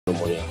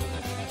Omonoia.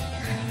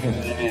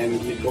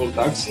 And we called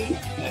taxi,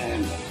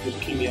 and I put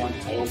Kilian,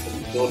 I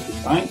opened the door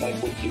behind, I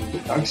put him in the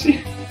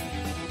taxi,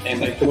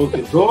 and I closed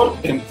the door,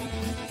 and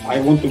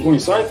I want to go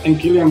inside, and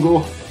Kilian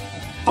go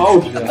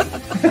out.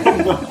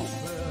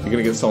 You're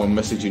gonna get someone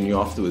messaging you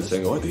afterwards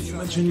saying, "Why did you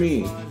mention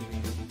me?"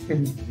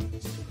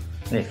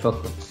 Hey,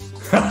 fuck them.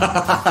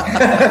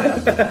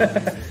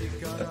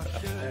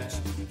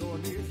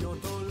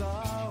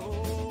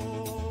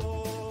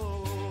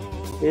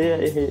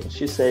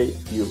 She say,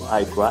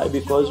 I cry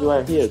because you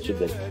are here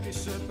today.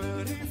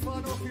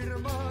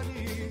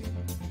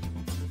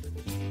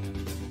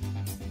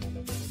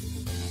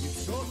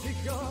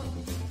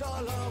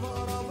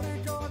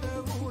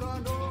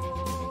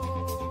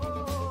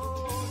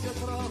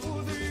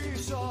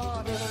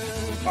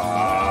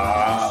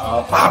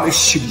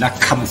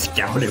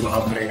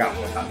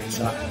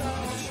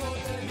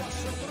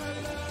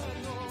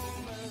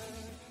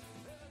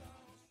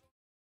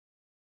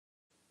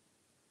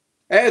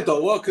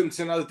 Edo, welcome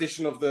to another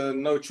edition of the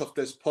No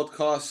Choftes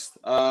podcast.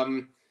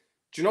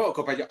 Do you know what,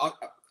 Gobelia? I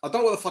don't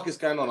know what the fuck is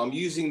going on. I'm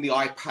using the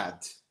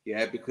iPad,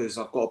 yeah, because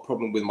I've got a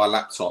problem with my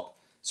laptop.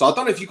 So I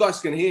don't know if you guys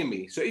can hear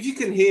me. So if you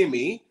can hear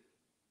me,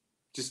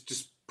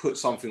 just put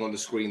something on the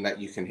screen that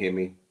you can hear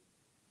me.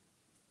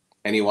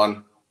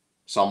 Anyone?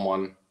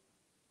 Someone?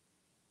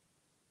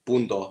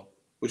 Bundo.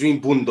 What do you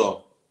mean,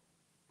 Bundo?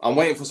 I'm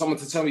waiting for someone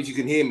to tell me if you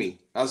can hear me.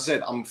 As I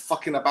said, I'm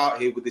fucking about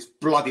here with this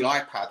bloody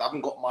iPad. I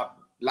haven't got my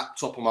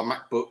laptop or my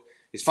MacBook.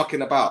 It's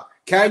fucking about.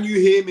 Can you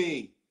hear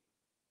me?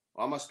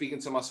 Or am I speaking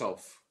to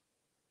myself?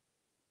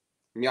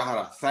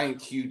 Miyahara,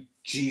 thank you,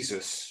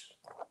 Jesus.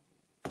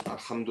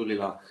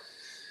 Alhamdulillah.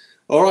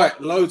 All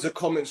right, loads of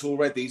comments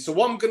already. So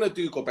what I'm going to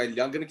do,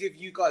 Gobelia, I'm going to give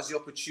you guys the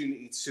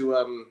opportunity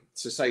to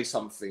say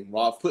something.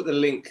 Right, I've put the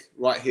link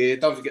right here.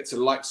 Don't forget to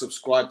like,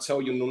 subscribe,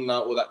 tell your NOUNA,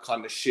 all that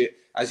kind of shit.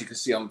 As you can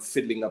see, I'm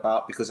fiddling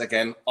about because,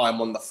 again, I'm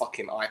on the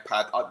fucking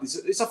iPad.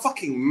 It's a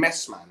fucking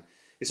mess, man.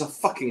 It's a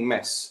fucking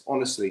mess,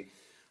 honestly.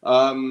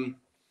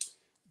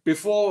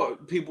 Before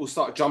people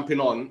start jumping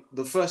on,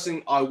 the first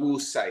thing I will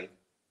say,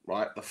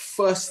 right? The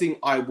first thing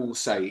I will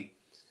say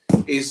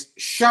is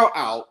shout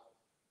out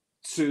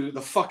to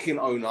the fucking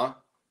owner.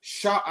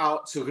 Shout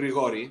out to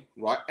Grigoris,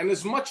 right? And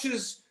as much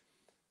as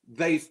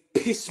they've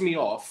pissed me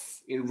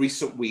off in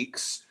recent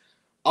weeks,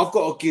 I've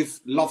got to give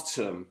love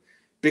to them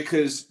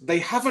because they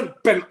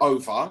haven't bent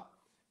over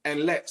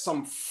and let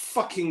some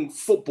fucking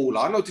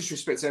footballer, no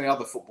disrespect to any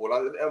other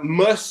footballer, a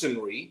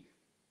mercenary,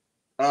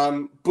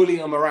 bully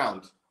them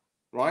around,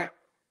 right?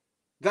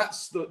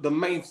 That's the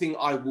main thing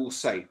I will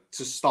say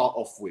to start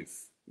off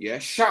with. Yeah,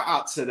 shout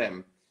out to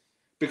them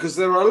because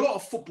there are a lot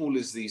of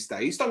footballers these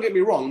days. Don't get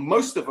me wrong,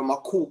 most of them are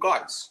cool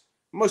guys.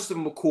 Most of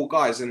them are cool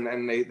guys and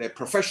they're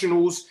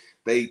professionals.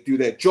 They do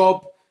their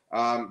job.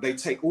 They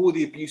take all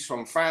the abuse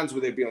from fans,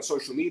 whether it be on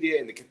social media,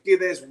 in the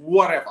Grigoris,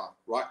 whatever,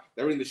 right?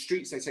 They're in the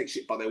streets, they take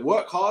shit, but they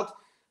work hard.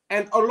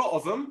 And a lot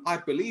of them, I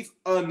believe,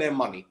 earn their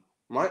money,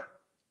 right?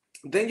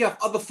 Then you have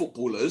other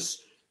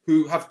footballers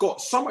who have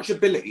got so much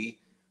ability,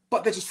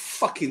 but they're just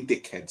fucking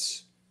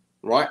dickheads,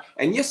 right?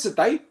 And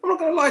yesterday, I'm not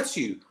going to lie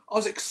to you, I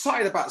was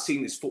excited about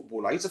seeing this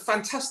footballer. He's a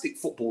fantastic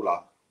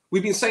footballer.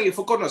 We've been saying it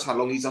for God knows how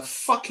long. He's a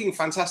fucking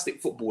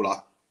fantastic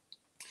footballer.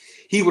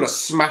 He would have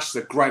smashed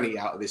the granny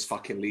out of this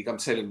fucking league, I'm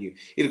telling you.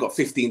 He'd have got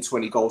 15,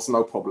 20 goals,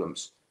 no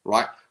problems,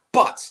 right?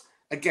 But,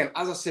 again,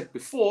 as I said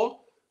before,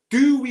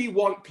 do we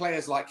want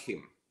players like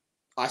him?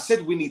 I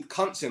said we need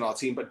cunts in our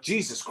team, but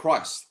Jesus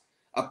Christ,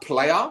 a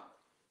player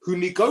who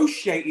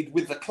negotiated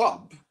with the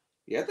club,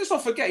 yeah, let's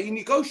not forget, he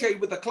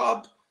negotiated with the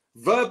club,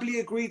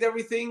 verbally agreed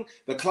everything.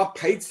 The club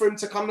paid for him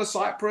to come to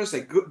Cyprus.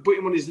 They put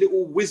him on his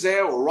little Wizz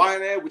Air or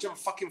Ryanair, whichever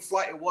fucking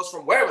flight it was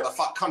from wherever the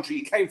fuck country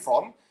he came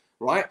from,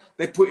 right?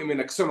 They put him in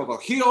a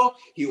Xenogokio.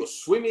 He was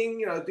swimming,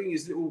 you know, doing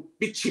his little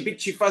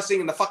bitchy first thing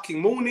in the fucking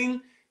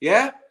morning,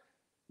 yeah?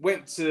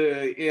 Went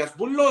to Ias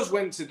Bullos,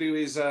 went to do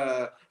his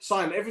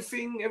sign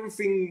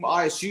everything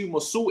I assume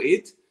was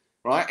sorted,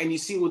 right? And you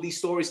see all these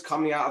stories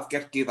coming out of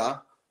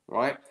Grigoris,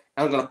 right?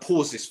 And I'm going to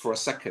pause this for a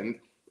second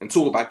and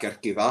talk about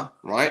Grigoris,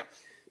 right?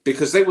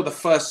 Because they were the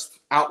first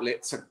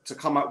outlet to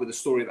come out with the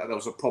story that there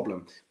was a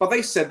problem. But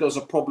they said there was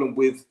a problem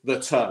with the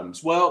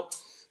terms. Well,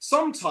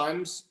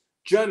 sometimes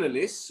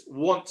journalists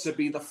want to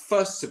be the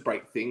first to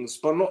break things,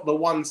 but not the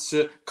ones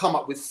to come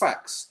up with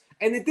facts.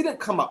 And they didn't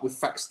come up with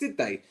facts, did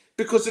they?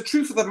 Because the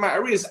truth of the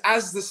matter is,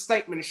 as the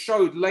statement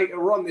showed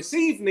later on this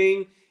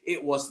evening,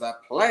 it was the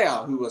player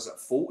who was at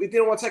fault. He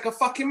didn't want to take a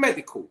fucking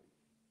medical.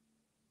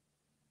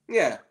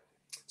 Yeah.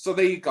 So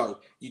there you go.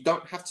 You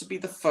don't have to be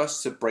the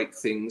first to break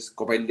things,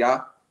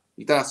 Gobelia.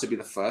 You don't have to be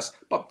the first,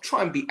 but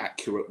try and be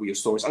accurate with your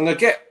stories. I've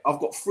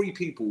got 3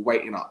 people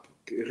waiting up.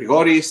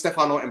 Grigoris,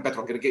 Stefanos, and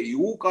Petros. I'm going to get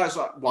you all guys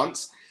at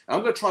once. And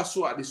I'm going to try to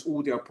sort out this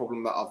audio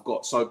problem that I've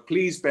got. So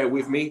please bear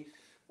with me.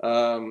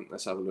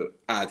 Let's have a look.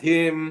 Add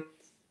him.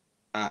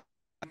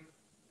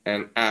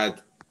 And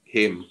add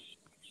him.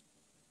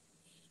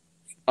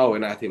 Oh,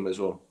 and add him as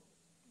well.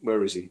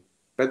 Where is he?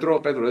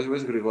 Petros,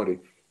 where's Grigoris?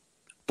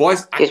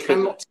 Boys, I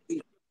cannot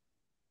see.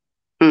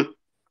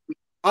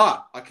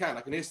 I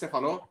can hear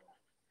Stefanos.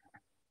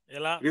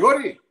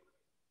 Grigori!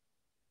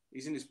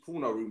 He's in his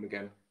porno room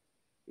again.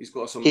 He's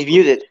got some... He's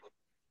muted.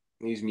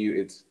 He's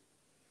muted.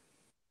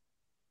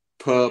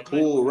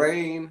 Purple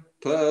rain,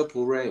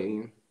 purple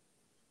rain.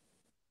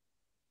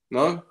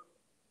 No?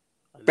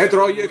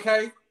 Pedro, are you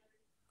okay?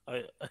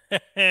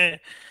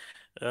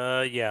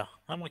 Yeah,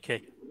 I'm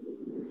okay.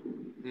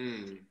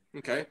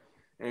 Okay.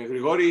 And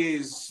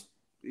Grigori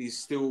he's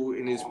still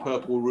in his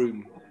purple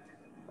room.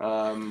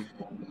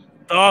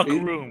 Dark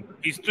room.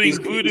 He's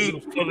doing voodoo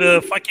for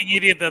the fucking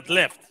idiot that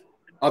left.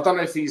 I don't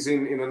know if he's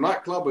in a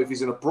nightclub or if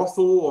he's in a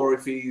brothel or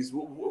if he's...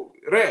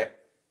 Re,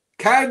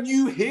 can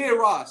you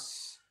hear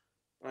us?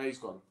 Oh, he's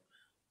gone.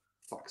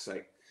 Fuck's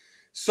sake.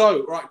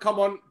 So, right, come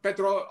on,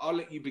 Pedro, I'll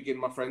let you begin,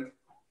 my friend.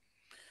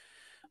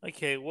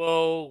 Okay,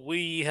 well,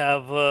 we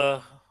have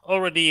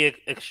already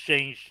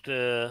exchanged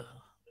a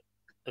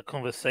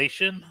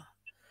conversation.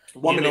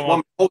 One minute.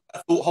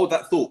 Hold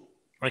that thought.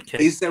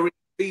 Okay. Is there any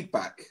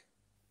feedback?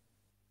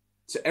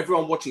 To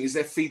everyone watching, is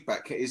there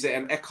feedback? Is there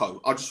an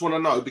echo? I just want to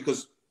know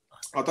because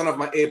I don't have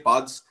my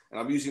earbuds and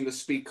I'm using the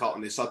speaker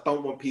on this. So I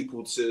don't want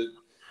people to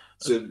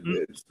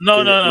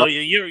No.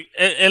 You're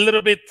a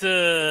little bit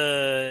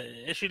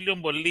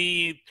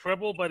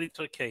treble, but it's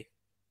okay.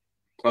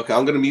 Okay,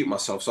 I'm going to mute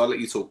myself, so I'll let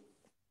you talk.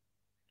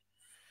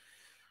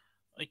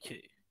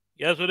 Okay.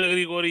 Γεια σου ρε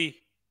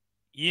Γρηγόρη.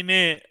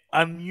 Είναι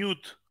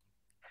unmute.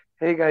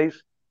 Hey guys.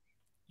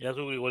 Γεια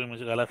σου Γρηγόρη μου,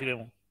 είσαι καλά φίλε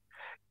μου?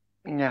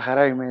 Μια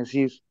χαρά είμαι,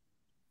 εσείς?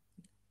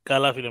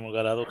 Καλά φίλε μου,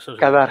 καλά, δόξα σου.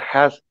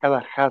 Καταρχάς,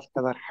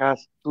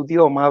 τούτη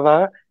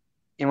ομάδα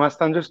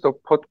ήμασταν και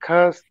στο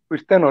podcast που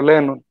ήρθε ο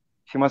Λένον.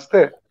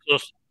 Θυμάστε?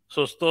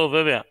 Σωστό,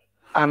 βέβαια.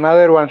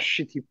 Another one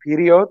shitty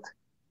period.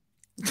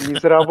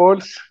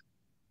 Miserables.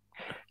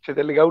 Και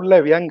τελικά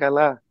ούλα πήγαν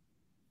καλά.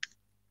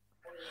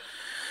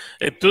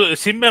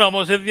 Σήμερα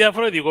όμως είναι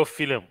διαφορετικό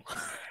φίλε μου.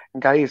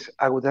 Guys,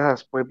 ακούτε να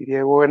σας πω, επειδή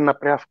εγώ ένα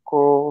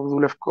πρέαυκο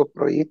δουλευκό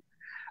πρωί,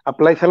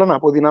 απλά ήθελα να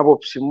πω την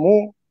άποψη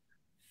μου.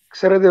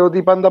 Ξέρετε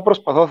ότι πάντα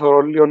προσπαθώ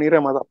θωρώ λίγο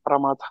ήρεμα τα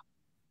πράγματα.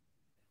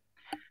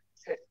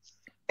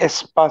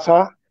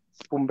 Έσπασα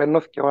που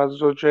μπαίνω και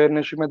βάζω και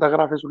έχει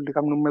μεταγράφες, ούλοι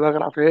κάνουν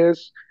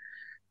μεταγραφές,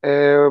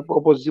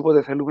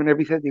 οπωσδήποτε θέλουμε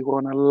επιθετικό,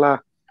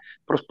 αλλά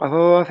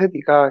προσπαθώ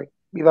θετικά.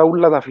 Είδα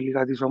όλα τα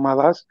φιλικά της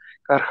ομάδας.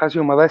 Καταρχάς η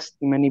ομάδα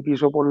εστιμένη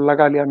πίσω, πολλά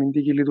καλή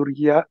αμυντική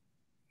λειτουργία,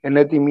 είναι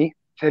έτοιμη.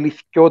 Θέλει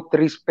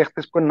 2-3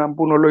 παίχτες που να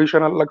μπουν ολόισα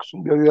να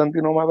αλλάξουν ποιότητα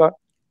την ομάδα.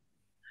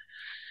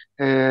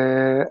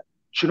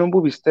 Εκείνο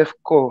που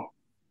πιστεύω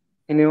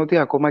είναι ότι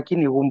ακόμα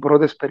κυνηγούν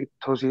πρώτες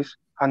περιπτώσεις,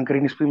 αν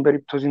κρίνεις την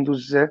περίπτωση του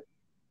Ζε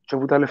και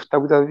από τα λεφτά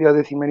που ήταν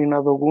διατεθειμένοι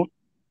να δοκούν.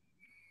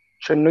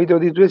 Και εννοείται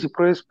ότι οι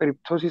πρώτες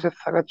περιπτώσεις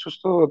θα κάτσουν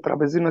στο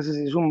τραπεζί να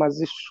συζητήσουν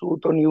μαζί σου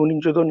τον Ιούνιο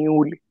και τον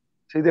Ιούλη,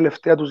 σε η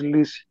τελευταία τους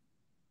λύση.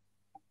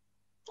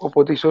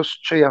 Οπότε ίσως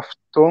και γι'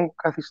 αυτό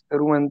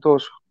καθυστερούμε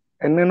τόσο.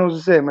 Ενώ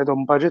Ζε, με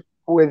τον budget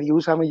που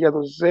εδιούσαμε για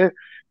το Ζε,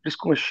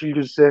 βρίσκουμε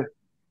 1000 Ζε.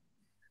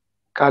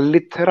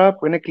 Καλύτερα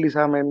που είναι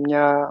κλείσαμε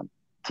μια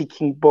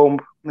ticking bomb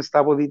μες στα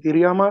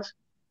αποδυτήρια μας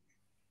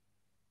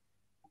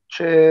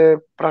και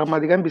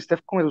πραγματικά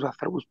εμπιστεύουμε τους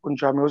ανθρώπους που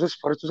ντιάμε. Όσες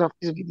φορές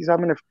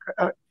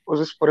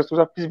τους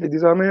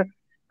αφισβητήσαμε,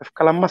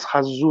 ευκάλαν μας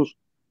χαζούς.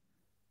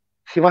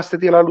 Θυμάστε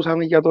τι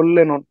λαλούσαμε για τον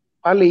Λένον.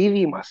 Πάλι ήδη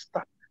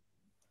ήμασταν.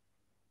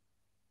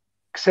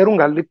 Ξέρουν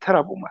καλύτερα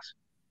από μας.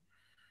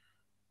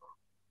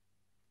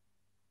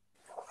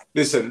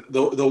 Listen,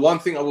 the one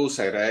thing I will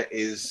say there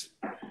is,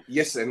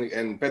 yes,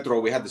 and Pedro,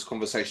 we had this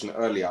conversation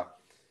earlier.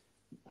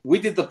 We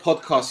did the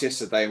podcast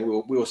yesterday, and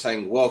we were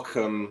saying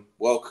welcome,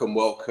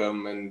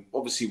 and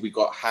obviously we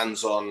got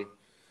hands-on,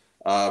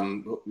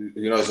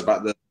 who knows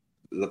about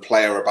the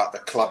player, about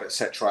the club, etc.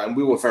 And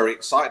we were very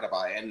excited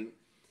about it. And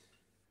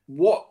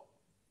what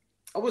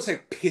I would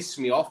say pissed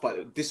me off,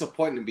 but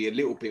disappointed me a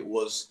little bit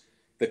was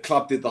the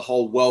club did the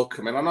whole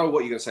welcome. And I know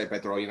what you're going to say,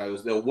 Pedro. You know,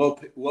 they were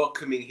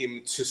welcoming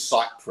him to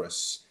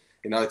Cyprus,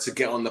 you know, to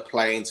get on the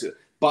plane.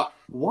 But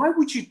why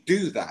would you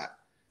do that?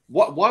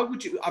 Why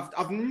would you?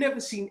 I've never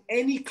seen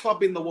any club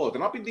in the world,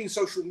 and I've been doing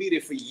social media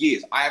for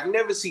years. I have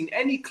never seen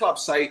any club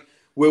say,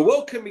 we're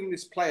welcoming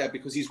this player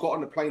because he's got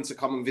on a plane to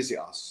come and visit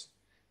us.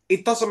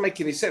 It doesn't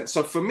make any sense.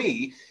 So for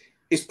me,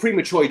 it's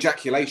premature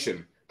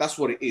ejaculation. That's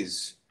what it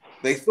is.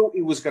 They thought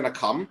he was going to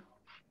come.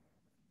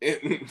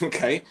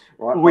 Okay.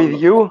 Right.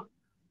 With you?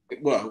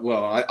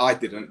 Well, I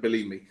didn't,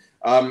 believe me.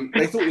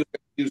 They thought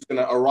he was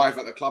going to arrive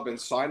at the club and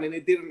sign, and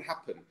it didn't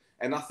happen.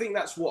 And I think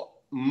that's what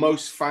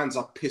most fans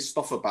are pissed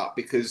off about,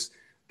 because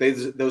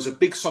there was a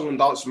big song and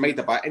dance made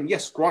about it. And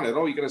yes, granted, I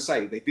know what you're going to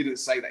say. They didn't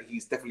say that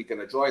he's definitely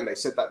going to join. They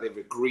said that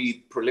they've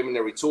agreed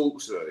preliminary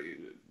talks,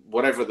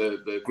 whatever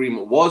the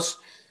agreement was.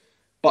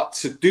 But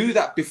to do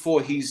that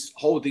before he's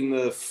holding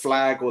the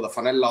flag or the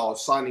fanella or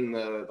signing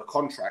the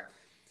contract,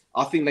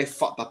 I think they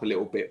fucked up a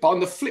little bit. But on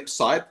the flip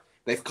side,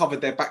 they've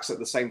covered their backs at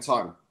the same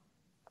time.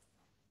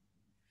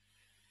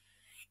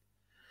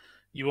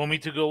 You want me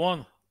to go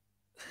on?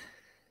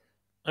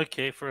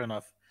 Okay, fair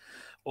enough.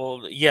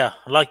 Well, yeah,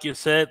 like you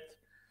said,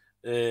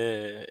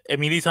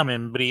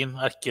 μιλήσαμε πριν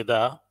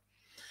αρκετά.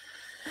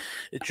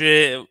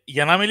 Και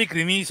για να είμαι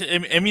ειλικρινής,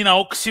 έμεινα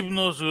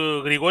όξυπνος,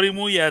 Γρηγόρη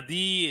μου,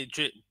 γιατί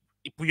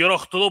που η ώρα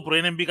 8 το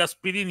πρωί μπήκα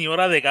σπίτι η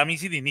ώρα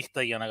 10.30 τη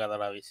νύχτα, για να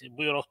καταλάβεις.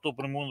 Που η ώρα 8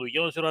 πριν μου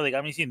δουλειά, η ώρα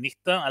 10.30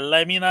 νύχτα, αλλά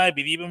έμεινα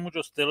επειδή είπε μου και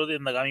ο Στέλ ότι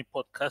να κάνει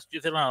podcast και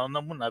ήθελα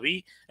να μου να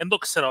πει, δεν το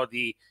ξέρα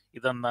ότι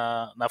ήταν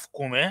να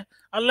βγούμε,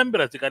 αλλά δεν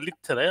πειράζει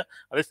καλύτερα,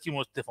 αρέσκει μου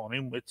ο Στεφανή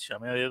μου, έτσι,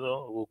 αμέ,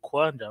 το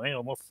κουκουάν, αμέ,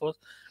 ομόρφος.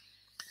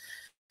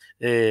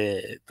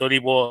 Το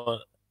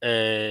λοιπόν,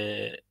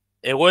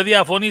 εγώ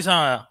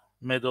διαφώνησα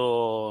με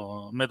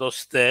το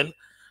Stel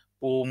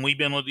που μου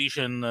είπε ότι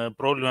είχε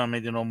πρόβλημα με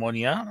την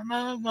Ομόνια,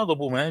 να το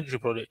πούμε.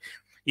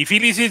 Οι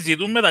φίλοι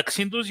συζητούν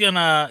μεταξύ τους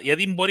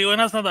γιατί μπορεί ο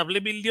ένας να τα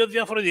βλέπει λίγο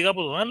διαφορετικά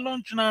από τον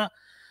άλλον και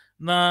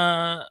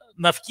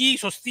να βγει η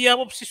σωστή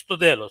άποψη στο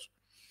τέλος.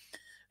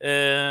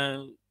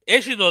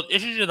 Έχει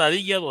και τα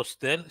δίκαια το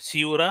Stel,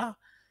 σίγουρα.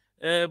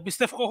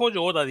 Πιστεύω έχω και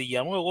εγώ τα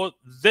δίκαια μου. Εγώ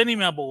δεν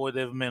είμαι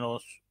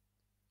απογοητευμένος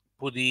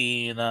που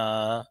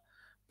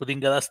την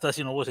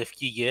κατάσταση όπως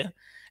ευκήγε.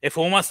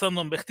 Εφοβούμασταν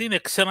τον παίχτη,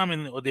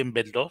 ξέραμε ότι είναι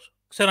Petros,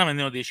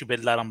 ξέραμε ότι έχει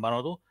πελάρα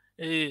πάνω του.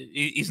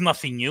 It's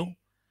nothing new.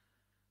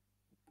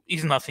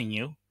 It's nothing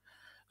new.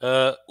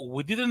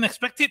 We didn't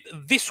expect it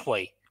this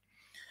way.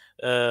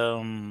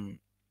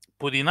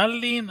 Που την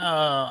άλλη,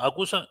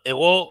 ακούσα,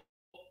 εγώ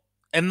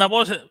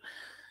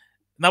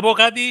να πω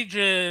κάτι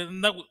και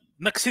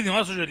να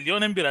ξεδιμάσω και λίγο,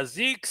 δεν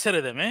πειραζεί,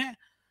 ξέρετε με.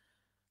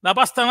 Να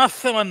πας στα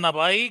ανάθεμα να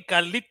πάει,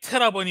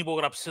 καλύτερα από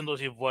υπογράψε το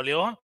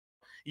συμβόλαιο.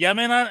 Για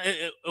μένα,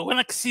 εγώ δεν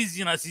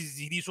αξίζει να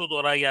συζητήσω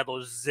τώρα για το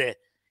Ze.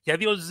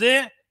 Γιατί ο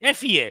Ze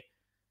έφυγε.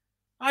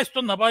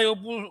 Άστον να πάει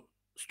όπου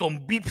στον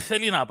Μπιπ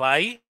θέλει να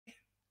πάει.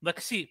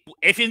 Εντάξει,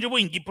 έφυγε και από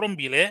την Κύπρο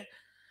μπιλέ.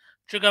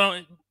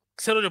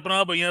 Ξέρω και πριν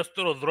από γίνει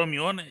στο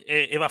αεροδρόμιο,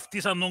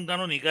 ευαυτίσαν τον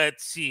κανονικά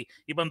έτσι.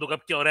 Είπαν το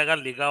κάποια ωραία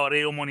γαλλικά,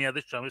 ωραία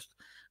ομονιατές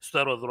στο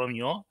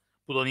αεροδρόμιο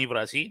που τον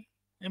ήβρασε.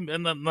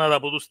 Να τα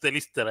πω τους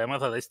τελείστερα,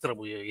 έμαθα τα ύστερα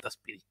που τα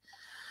σπίτι.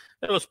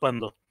 Τέλος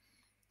πάντων.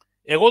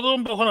 Εγώ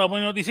τον που έχω να πω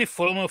είναι ότι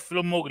συμφωνώ με ο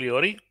φίλος μου ο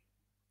Grigoris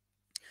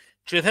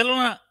και θέλω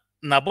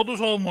να πω τους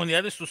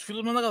ομονιάτες, τους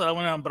φίλους μου να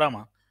καταλάβουν ένα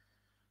πράγμα.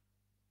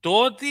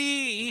 Το ότι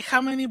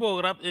είχαμε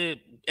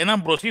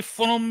έναν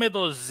προσύμφωνο με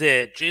το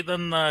Ze και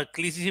ήταν να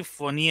κλείσει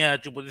συμφωνία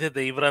και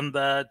υποτίθεται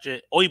Ήβραντα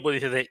και όχι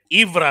υποτίθεται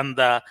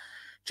Ήβραντα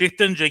και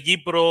ήρθαν και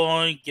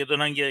Κύπρο και το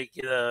ένα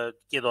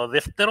και το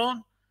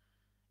δεύτερο,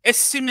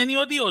 σημαίνει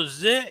ότι ο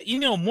Ze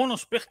είναι ο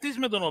μόνος παίχτης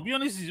με τον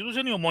οποίο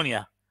συζητούσε η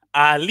Ομόνοια.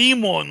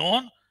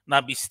 Αλίμονον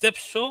να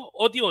πιστέψω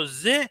ότι ο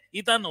Ze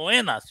ήταν ο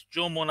ένας και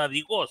ο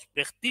μοναδικός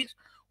παίχτης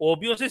ο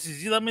οποίος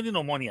συζήτα με την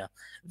Ομόνοια.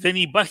 Δεν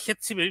υπάρχει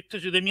έτσι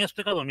περίπτωση ούτε μία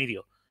στο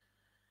εκατομμύριο.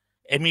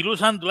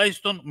 Μιλούσαν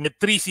τουλάχιστον με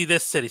 3 ή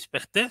 4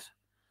 παίχτες.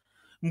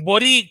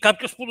 Μπορεί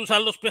κάποιος από τους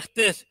άλλους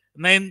παίχτες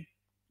να είναι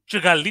και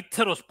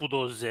καλύτερος που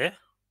το Ze.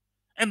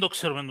 Δεν το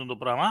ξέρουμε το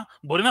πράγμα.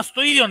 Μπορεί να είναι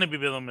στο ίδιο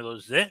επίπεδο με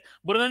το Ze.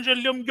 Μπορεί να είναι και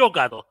λίγο πιο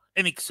κάτω.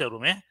 Δεν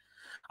ξέρουμε.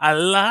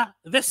 Αλλά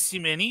δεν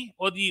σημαίνει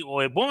ότι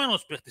ο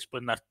επόμενος παίχτης που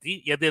είναι να έρθει,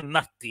 γιατί είναι να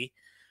έρθει,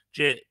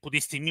 και που τη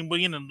στιγμή που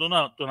γίνεται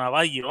το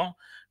ναυάγιο,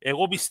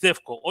 εγώ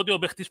πιστεύω ότι ο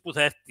παίχτης που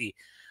θα έρθει,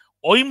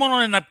 όχι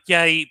μόνο να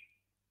πιάει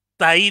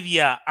τα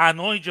ίδια, αν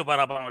όχι και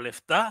παραπάνω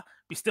λεφτά,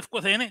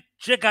 πιστεύω θα είναι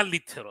και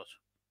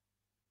καλύτερος.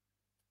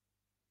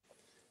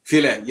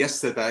 Φίλε,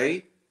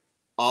 yesterday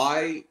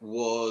I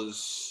was...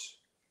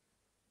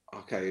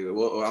 Okay,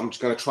 well, I'm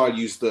just going to try and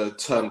use the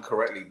term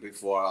correctly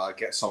before I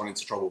get someone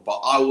into trouble. But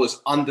I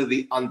was under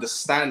the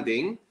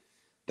understanding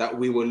that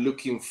we were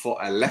looking for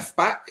a left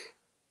back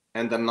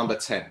and a number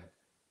 10.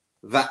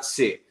 That's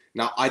it.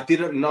 Now, I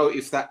didn't know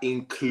if that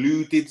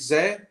included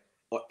Ze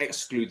or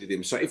excluded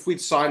him. So if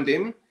we'd signed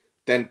him,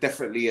 then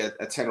definitely a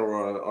 10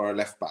 or a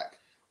left back.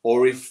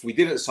 Or if we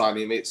didn't sign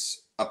him,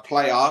 it's a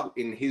player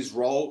in his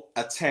role,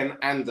 a 10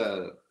 and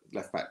a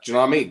left back. Do you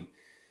know what I mean?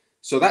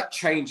 So that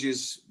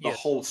changes the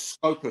whole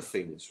scope of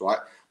things, right?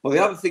 But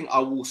the other thing I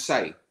will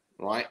say,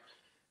 right?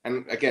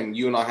 And again,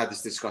 you and I had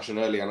this discussion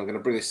earlier, and I'm going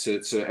to bring this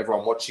to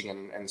everyone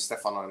watching and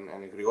Stefano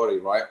and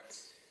Grigoris, right?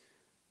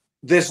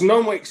 There's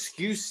no more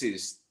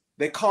excuses.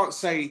 They can't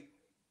say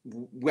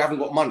we haven't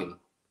got money.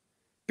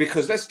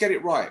 Because let's get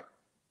it right.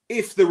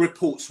 If the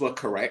reports were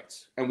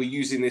correct, and we're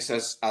using this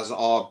as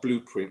our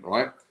blueprint,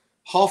 right?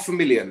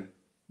 500,000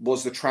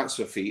 was the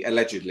transfer fee,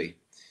 allegedly.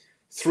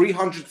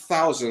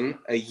 300,000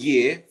 a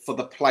year for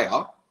the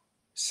player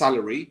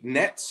salary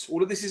nets.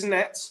 All of this is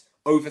nets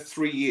over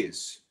 3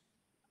 years.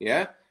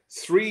 Yeah,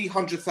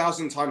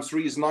 300,000 times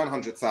 3 is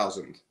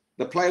 900,000.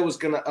 The player was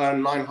going to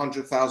earn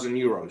 900,000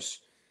 euros.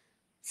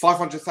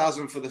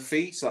 500,000 for the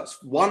fee, so that's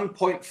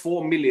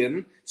 1.4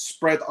 million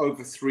spread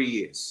over 3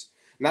 years.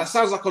 Now, that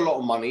sounds like a lot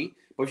of money,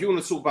 but if you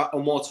want to talk about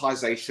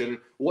amortization,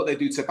 what they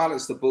do to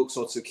balance the books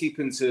or to keep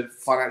into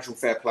financial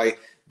fair play,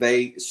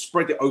 they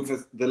spread it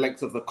over the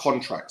length of the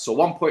contract. So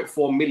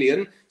 1.4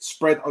 million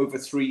spread over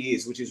 3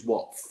 years, which is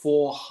what?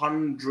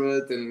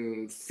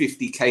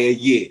 450k a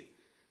year.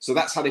 So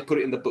that's how they put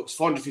it in the books.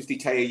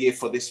 450k a year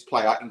for this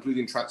player,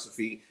 including transfer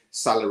fee,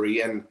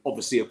 salary, and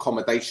obviously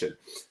accommodation.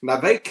 Now,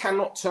 they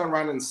cannot turn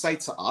around and say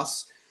to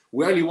us,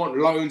 we only want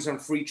loans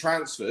and free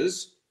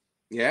transfers,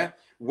 yeah,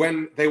 when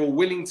they were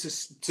willing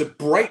to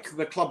break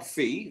the club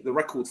fee, the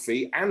record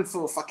fee, and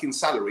for a fucking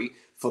salary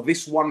for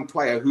this one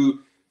player who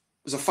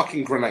was a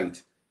fucking grenade.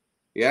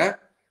 Yeah.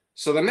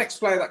 So the next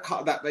player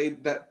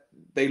that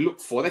they look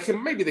for, they can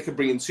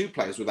bring in 2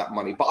 players with that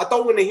money. But I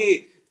don't want to hear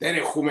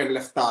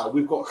left out.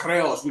 We've got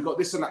Creos, we've got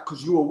this and that,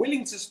 because you were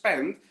willing to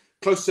spend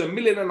close to $1.5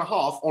 million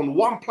on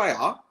one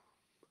player.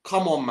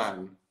 Come on, man.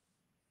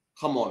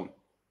 Come on.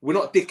 We're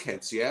not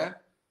dickheads, yeah?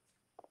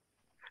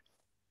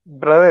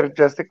 Brother,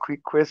 just a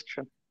quick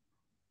question.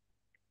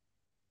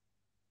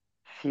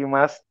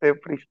 Θυμάστε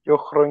πριν 2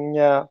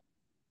 χρόνια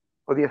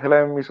ότι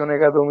θέλαμε μισό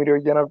εκατομμύριο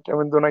για να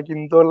πιάμε τον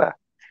Ακιντόλα?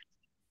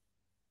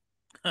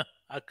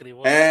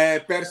 Ακριβώς.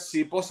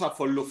 Πέρσι, πόσα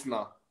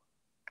φολούφνα.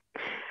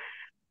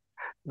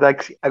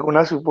 Εντάξει, ακού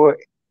να σου πω,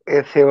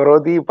 θεωρώ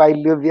ότι πάει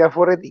λίγο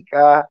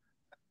διαφορετικά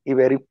η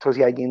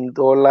περίπτωση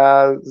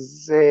Ακιντόλα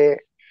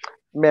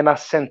με ένα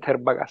center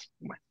back, ας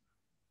πούμε.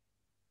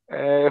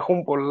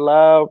 Έχουν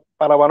πολλά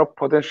παραπάνω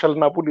potential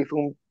να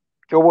πουληθούν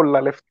πιο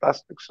πολλά λεφτά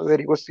στο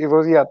εξωτερικό,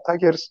 συνήθως οι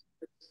attackers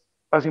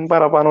βάζουν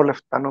παραπάνω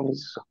λεφτά,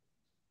 νομίζω.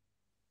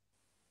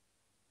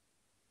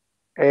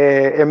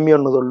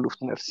 Έμειωνω τον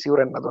Λούφνερ,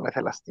 σίγουρα να τον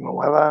ήθελα στην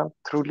ομάδα,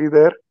 true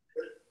leader,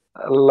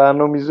 αλλά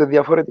νομίζω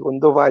διαφορετικό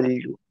το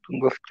value του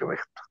το πιο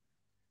παίχτου.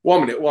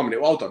 One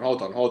minute,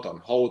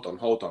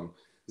 hold on.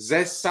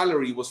 Ze's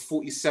salary was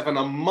 47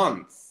 a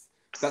month.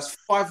 That's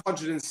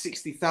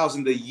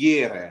 560,000 a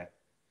year.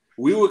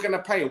 We were going to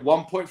pay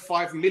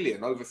 1.5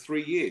 million over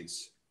 3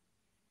 years.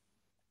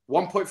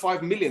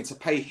 1.5 million to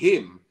pay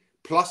him,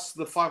 plus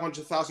the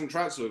 500,000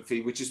 transfer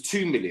fee, which is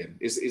 2 million.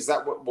 Is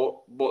that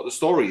what the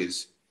story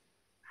is?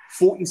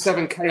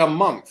 47k a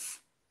month.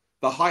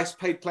 The highest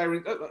paid player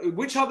in...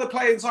 which other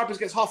player in Cyprus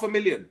gets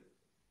 500,000?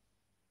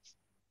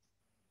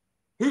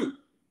 Who?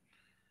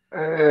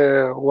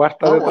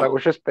 Wharta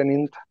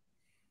 450.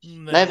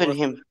 Never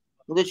him.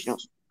 Ούτε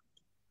κοινός.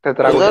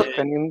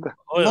 450.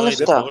 Με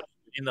λεφτά.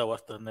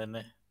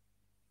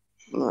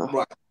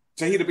 Right.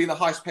 So he'd have been the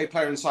highest paid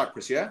player in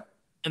Cyprus, yeah?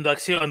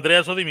 Εντάξει, ο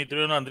Ανδρέας ο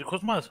Δημητρίου είναι ο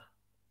αντρικός μας.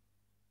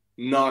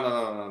 No.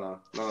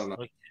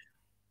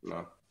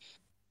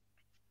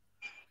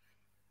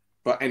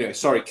 But anyway,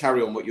 sorry,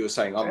 carry on what you were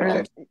saying.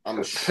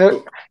 I'm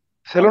shook.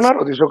 Θέλω να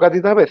ρωτήσω κάτι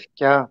τα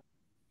παιδιά.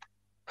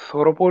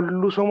 Θωρώ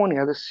πολλούς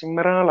ομονιάτες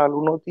σήμερα να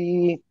λαλούν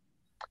ότι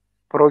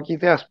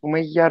πρόκειται, ας πούμε,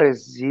 για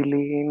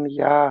ρεζίλιν,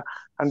 για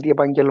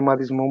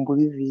αντιεπαγγελματισμό που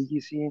τη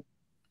διοίκηση.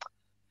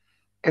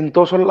 Εν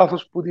τόσο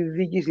λάθος που τη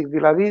διοίκηση.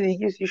 Δηλαδή η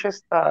διοίκηση είχε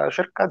στα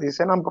σέρκα της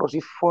έναν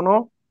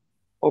προσύμφωνο,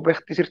 ο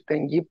παίχτης ήρθε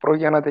στην Κύπρο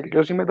για να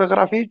τελειώσει η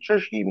μεταγραφή και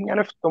έχει μια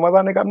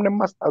εβδομάδα έκαμε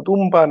μας τα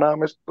τούμπανα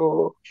μες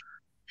στο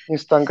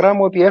Instagram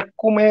ότι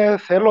έρχομαι,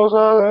 θέλω,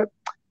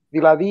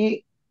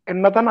 δηλαδή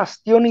να ήταν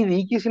αστείο η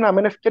διοίκηση να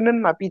μην ευκαινε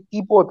να πει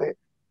τίποτε.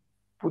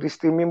 Που τη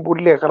στιγμή που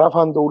λέει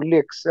γράφαν το,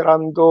 λέει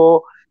ξέραν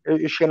το,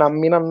 είχε ένα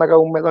μήνα να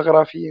κάνουν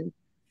μεταγραφή.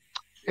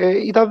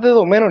 Ήταν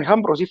δεδομένο,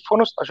 είχαν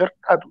προσύμφωνο στα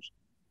σέρκα τους.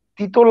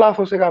 Τι το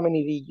λάθος έκαμε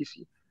η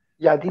διοίκηση,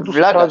 γιατί τους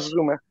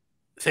κράζουμε.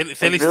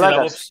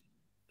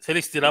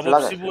 Θέλεις την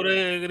άποψη μου,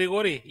 ρε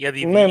Γρηγόρη, για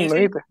τη Ναι,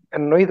 διοίκηση?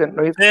 εννοείται.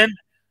 Δεν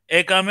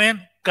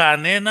έκαμε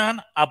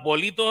κανέναν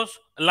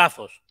απολύτως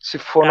λάθος.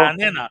 Συμφωνώ.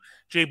 Κανένα.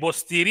 Και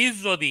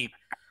υποστηρίζω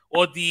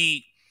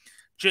ότι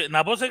και,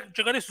 να πω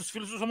και κάτι στους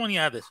φίλους τους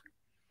ομονιάτες.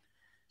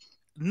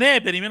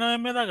 Ναι, περιμέναμε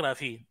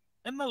μεταγραφή.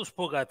 Να τους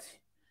πω κάτι.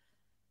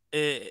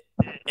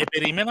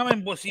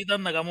 Περιμέναμε πως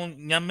ήταν να κάνουν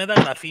μια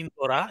μεταγραφή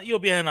τώρα, η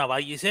οποία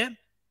αναβάγησε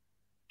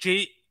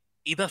και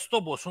ήταν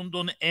στο ποσό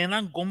των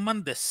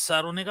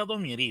 1,4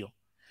 εκατομμυρίων.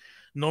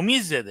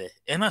 Νομίζετε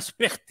ένας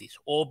παίχτης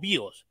ο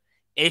οποίος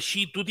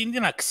έχει τούτη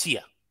την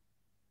αξία,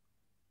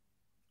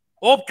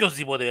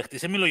 οποιοσδήποτε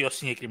παίχτης, μιλώ για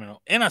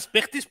συγκεκριμένο, ένας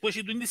παίχτης που έχει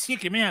τούτη την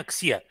συγκεκριμένη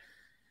αξία,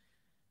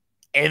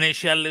 εν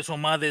έχει άλλες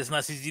ομάδες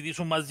να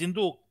συζητήσουν μαζί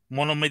του,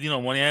 μόνο με την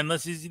Ομόνοια να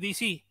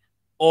συζητήσει?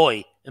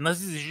 Όχι, να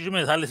συζητήσει με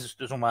τις άλλες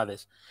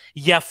ομάδες.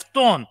 Γι'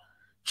 αυτόν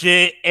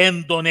και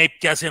εν τον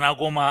έπιασε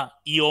ακόμα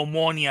η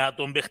Ομόνοια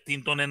των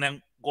παιχτήν των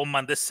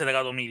 1,4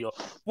 εκατομμύριο.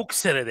 Πού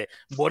ξέρετε,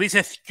 μπορεί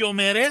σε 2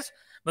 μέρες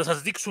να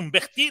σας δείξουν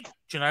παίχτη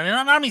και να είναι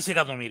 1,5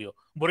 εκατομμύριο.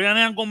 Μπορεί να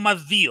είναι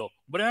 1,2,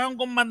 μπορεί να είναι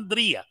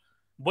 1,3,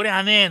 μπορεί να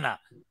είναι 1.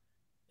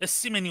 Δεν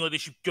σημαίνει ότι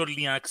έχει πιο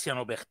λίγη αξία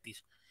ο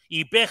παίχτης.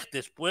 Οι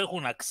παίχτες που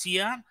έχουν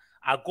αξία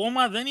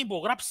ακόμα δεν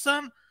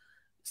υπογράψαν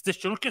στις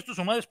καινούργιες τους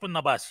ομάδες που είναι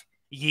να πάσει.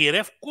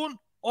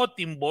 Γυρεύκουν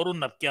ό,τι μπορούν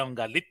να πιάνουν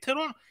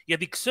καλύτερο,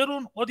 γιατί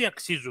ξέρουν ότι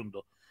αξίζουν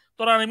το.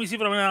 Τώρα, αν εμείς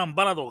ήβραμε έναν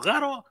μπάλατο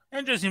γάρο,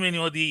 δεν σημαίνει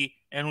ότι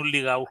είναι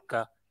λίγα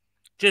ούρκα.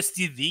 Και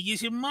στη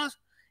διοίκηση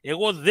μας,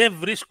 εγώ δεν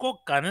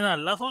βρίσκω κανένα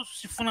λάθος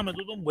σύμφωνα με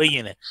τούτο που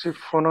έγινε.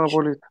 Συμφωνώ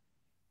απολύτως.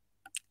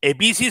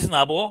 Επίσης,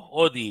 να πω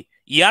ότι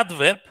η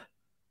Adverb,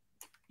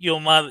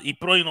 η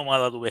πρώην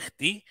ομάδα του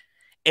παιχτή,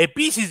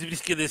 επίσης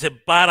βρίσκεται σε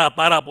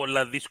πάρα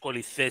πολλά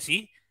δύσκολη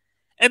θέση.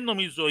 Δεν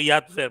νομίζω η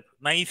Adverb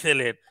να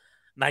ήθελε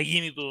να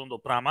γίνει το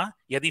πράγμα,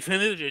 γιατί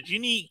φαίνεται ότι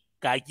εκείνη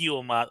κακή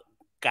ομάδα,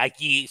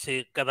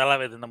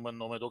 καταλάβετε να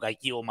εννοώ με το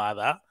κακή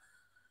ομάδα,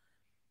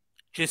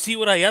 και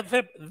σίγουρα η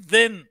Adverb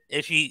δεν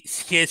έχει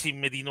σχέση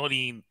με την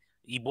όλη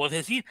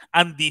υπόθεση.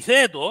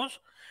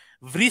 Αντιθέτως,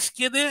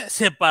 βρίσκεται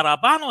σε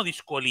παραπάνω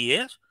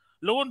δυσκολίες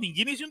λόγω την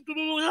κίνηση του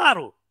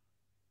γάρου.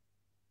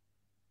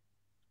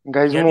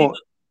 Guys μου,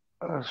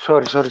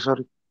 sorry.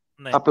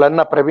 Ναι. Απλά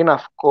να πρέπει να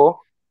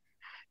βγω.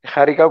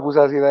 Χαρήκα που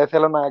σας είδα.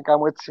 Ήθελα να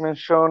κάνω έτσι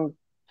mention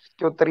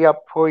και 3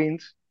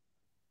 points.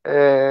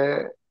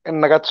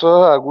 Να κάτσω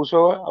να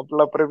ακούσω.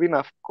 Απλά πρέπει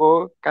να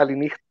βγω.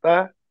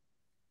 Καληνύχτα.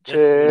 Και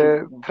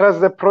trust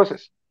the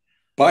process.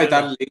 Bye,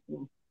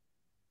 darling.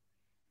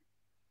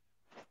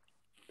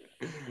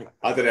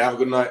 Adere, have a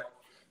good night.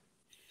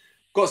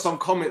 Got some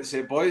comments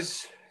here,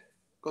 boys.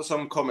 Got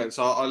some comments.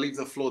 I'll leave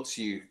the floor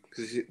to you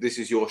because this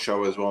is your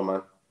show as well,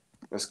 man.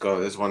 Let's go.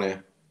 There's one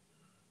here.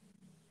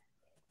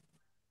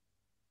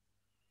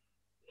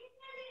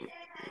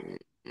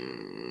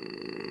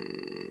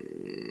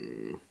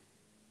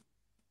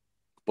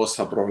 Πώς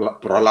θα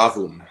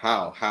προλάβουν?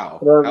 How?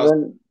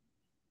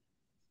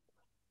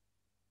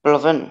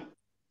 Προλαβαίνω.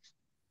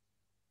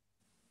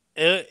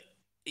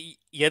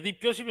 Γιατί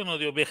ποιος είπε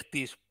ότι ο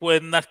παίχτης που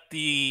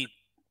ενάρτη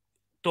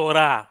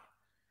τώρα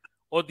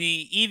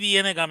ότι ήδη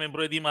έκαμε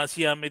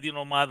προετοιμασία με την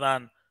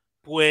ομάδα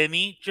που είναι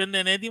και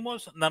είναι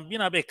έτοιμος να μπει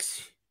να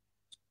παίξει.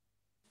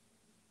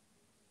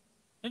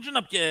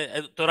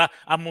 Τώρα,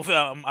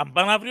 αν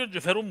πάνε αύριο και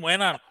φέρουν μου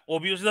έναν ο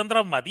οποίος ήταν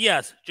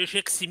τραυματίας και έχει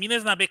 6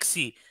 μήνες να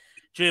παίξει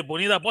και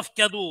πονεί τα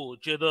πόθηκια του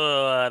και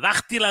τα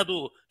δάχτυλα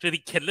του και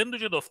την κελέν του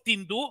και το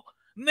φτύν του,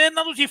 ναι,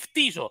 να τους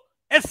ευτύσω.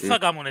 Θα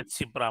κάνουν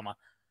έτσι πράγμα.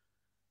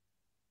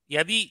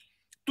 Γιατί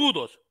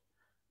τούτος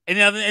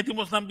είναι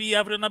έτοιμος να μπει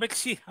αύριο να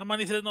παίξει, αν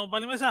ήθελε να το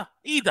βάλει μέσα.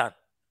 Ήταν.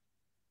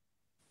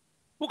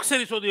 Πού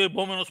ξέρεις ότι ο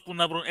επόμενος που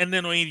να βρουν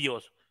είναι ο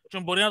ίδιος και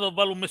μπορεί να το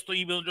βάλουν μέσα στο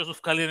γήπεδο και σου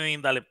βγάλει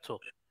 90 λεπτό.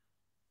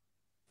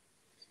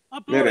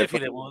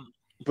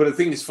 But the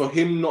thing is, for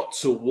him not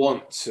to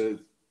want to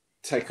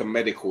take a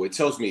medical, it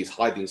tells me he's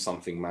hiding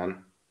something, man.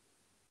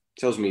 It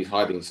tells me he's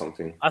hiding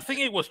something. I think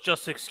it was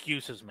just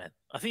excuses, man.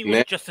 I think it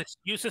was just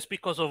excuses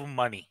because of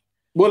money.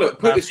 Well, look,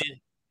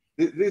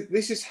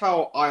 this is how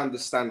I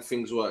understand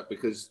things work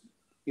because,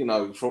 you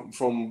know,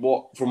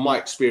 from my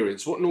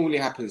experience, what normally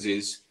happens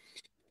is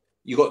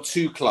you got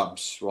two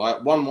clubs, right?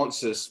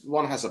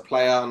 One has a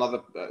player,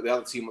 the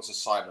other team wants to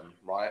sign them,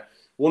 right?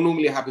 What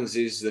normally happens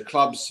is the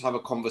clubs have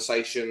a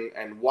conversation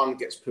and one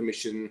gets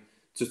permission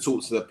to talk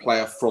to the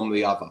player from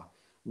the other.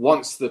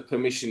 Once the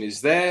permission is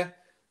there,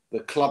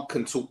 the club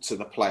can talk to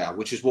the player,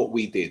 which is what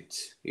we did.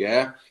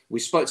 Yeah, we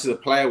spoke to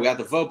the player, we had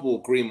a verbal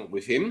agreement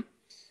with him,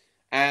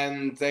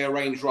 and they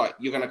arranged, right,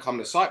 you're going to come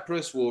to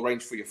Cyprus, we'll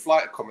arrange for your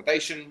flight,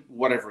 accommodation,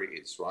 whatever it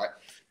is, right?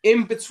 In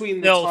between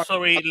the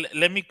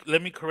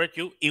let me correct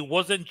you. It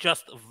wasn't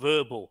just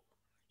verbal.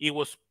 It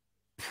was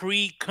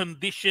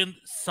preconditioned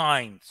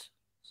signs.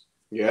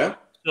 Yeah.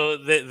 So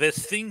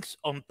there's things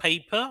on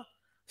paper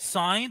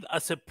signed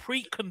as a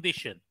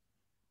precondition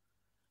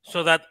so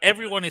that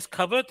everyone is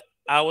covered,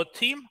 our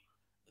team,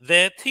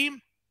 their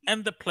team, and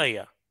the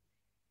player.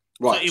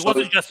 Right. So it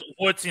wasn't just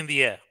words in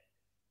the air.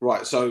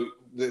 Right. So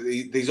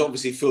these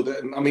obviously feel that,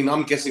 I mean,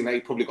 I'm guessing they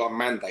probably got a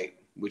mandate,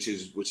 which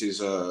is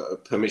a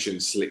permission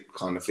slip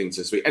kind of thing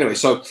to speak. Anyway,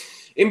 so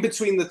in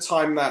between the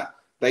time that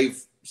they've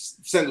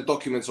sent the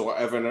documents or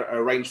whatever and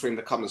arranged for him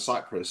to come to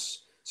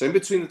Cyprus, so in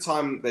between the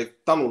time they've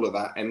done all of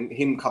that and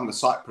him come to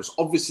Cyprus,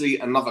 obviously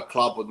another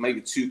club or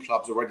maybe two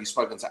clubs already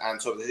spoken to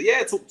Anto.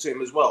 Yeah, talk to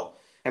him as well.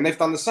 And they've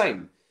done the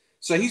same.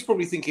 So he's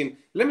probably thinking,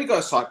 let me go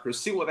to Cyprus,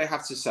 see what they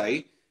have to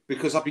say,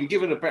 because I've been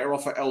given a better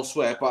offer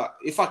elsewhere. But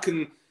if I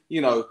can,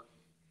 you know,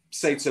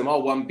 say to him,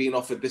 oh, I'm being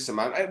offered this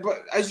amount. But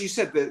as you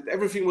said,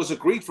 everything was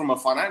agreed from a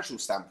financial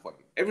standpoint.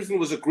 Everything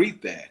was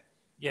agreed there.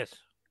 Yes.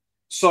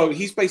 So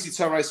he's basically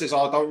turned around and says,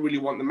 oh, I don't really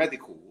want the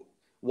medical.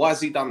 Why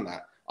has he done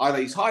that? Either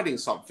he's hiding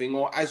something,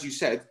 or as you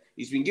said,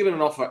 he's been given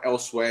an offer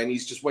elsewhere and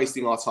he's just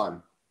wasting our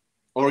time.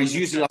 Or he's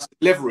using us as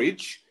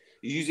leverage.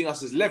 He's using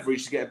us as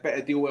leverage to get a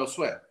better deal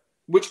elsewhere,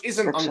 which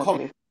isn't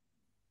uncommon.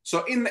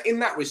 So in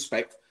that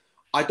respect,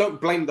 I don't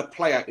blame the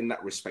player in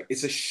that respect.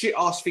 It's a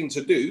shit-ass thing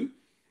to do,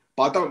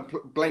 but I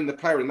don't blame the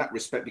player in that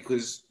respect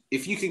because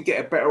if you can get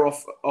a better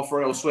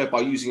offer elsewhere by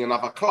using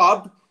another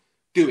club,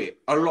 do it.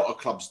 A lot of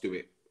clubs do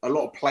it. A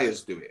lot of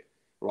players do it,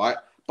 right?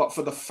 But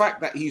for the fact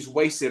that he's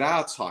wasted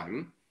our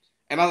time,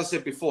 and as I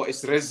said before,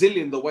 it's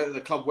resilient the way that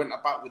the club went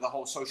about with the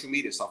whole social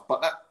media stuff. But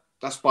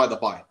that's by the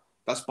by.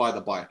 That's by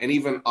the by. And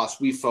even us,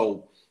 we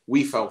fell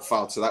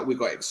foul to that. We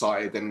got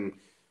excited and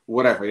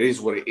whatever. It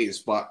is what it is.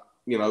 But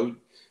you know,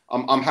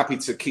 I'm happy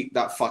to keep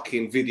that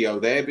fucking video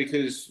there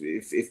because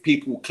if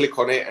people click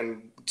on it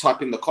and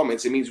type in the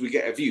comments, it means we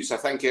get a view. So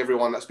thank you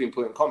everyone that's been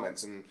putting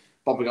comments and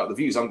bumping up the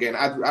views. I'm getting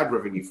ad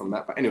revenue from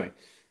that. But anyway,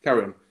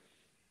 carry on.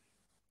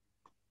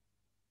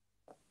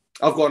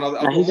 I've got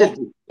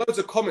loads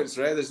of comments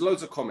there. There's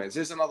loads of comments.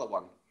 Here's another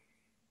one.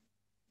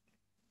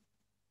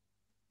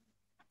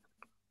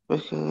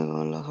 Which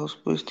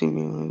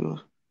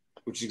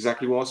is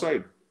exactly what I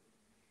said.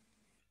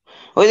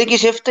 Όχι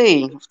δική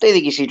φταίει. Φταίει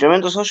δική και με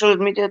το social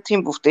media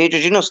team που φταίει και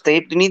εκείνος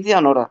φταίει την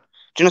ίδια ώρα.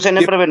 Εκείνος δεν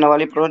έπρεπε να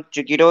βάλει πρώτο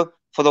και κύριο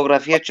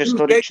φωτογραφία και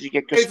story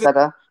και ποιος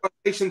κατά.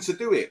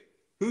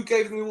 Who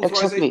gave them the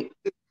authorization?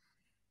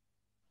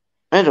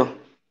 Exactly.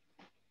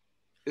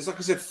 it's like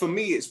I said, for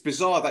me, it's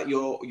bizarre that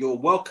you're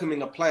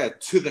welcoming a player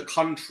to the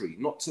country,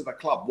 not to the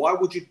club. Why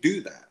would you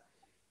do that?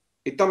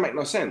 It don't make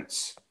no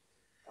sense.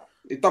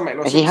 It don't make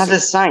no sense. He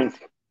hasn't signed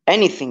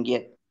anything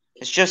yet.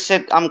 It's just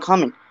said, I'm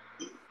coming.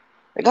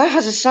 The guy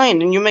hasn't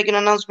signed and you make an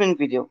announcement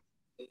video.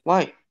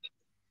 Why? It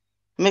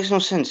makes no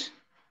sense.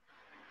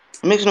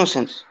 It makes no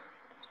sense.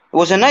 It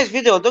was a nice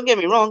video, don't get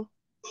me wrong.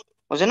 It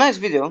was a nice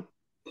video.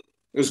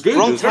 It was good.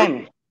 Wrong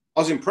timing. I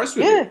was impressed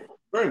with it.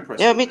 Very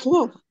impressed. Yeah, me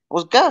too. I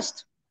was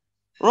gassed.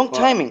 Wrong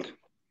timing.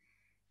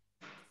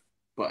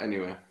 But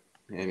anyway.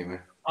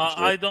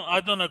 I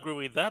don't agree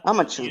with that.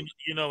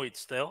 You know it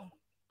still.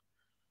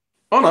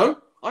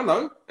 I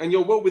know, and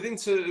you're well within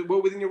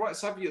your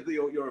rights to have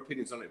your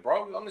opinions on it, bro.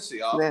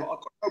 Honestly, I've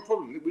got no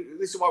problem.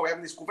 This is why we're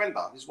having this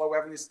κουβέντα. This is why we're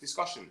having this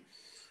discussion.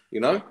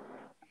 You know.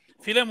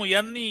 Φίλε μου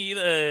Γιάννη,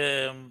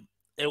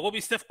 εγώ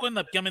πιστεύω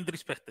να πιάμε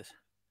 3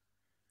 παίχτες.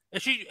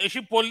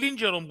 Έχει πολύ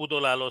καιρό που το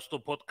λαλώ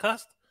στο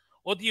podcast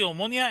ότι η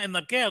Ομόνια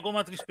να πιάει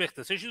ακόμα 3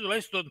 παίχτες. Έχει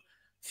τουλάχιστον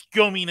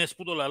 2 μήνες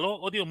που το λαλώ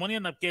ότι η Ομόνια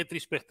να πιάει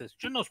 3 παίχτες.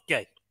 Και να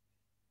πιάει.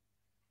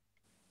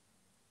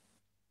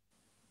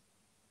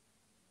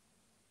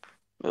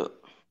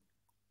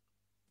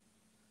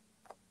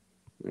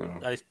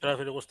 Καλησπέρα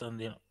φίλε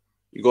Κωνσταντίνο.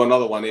 You got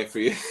another one here for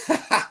you.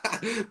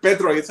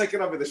 Petros, you're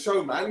taking over the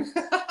show, man.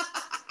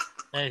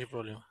 Έχει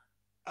πρόβλημα.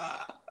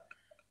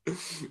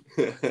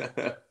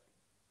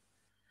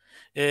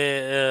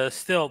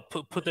 Still,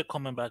 put the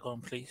comment back on,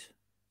 please.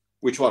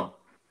 Which one?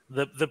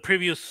 The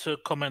previous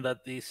comment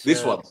that this.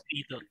 This one.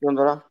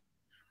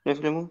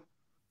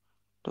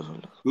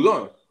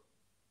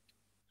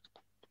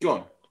 Go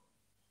on.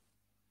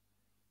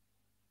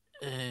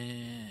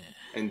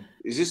 And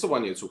is this the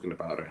one you're talking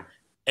about?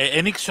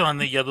 Εν ήξερα αν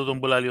είναι για τούτον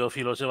που λέει ο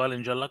φίλος,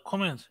 έβαλαν και άλλα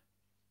comments.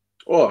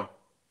 Oh.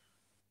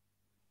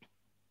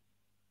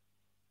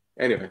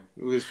 Anyway,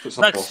 we'll just put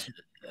some off.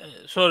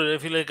 Sorry,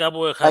 φίλε,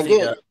 κάπου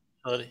έχασα.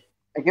 Sorry.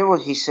 I get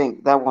what he's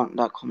saying.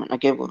 That comment. I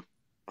get what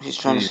he's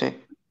trying to say.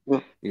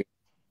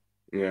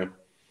 Yeah.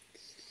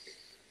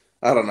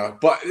 I don't know,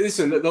 but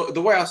listen,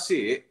 the way I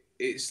see it,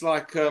 it's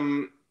like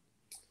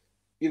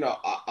you know,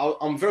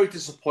 I'm very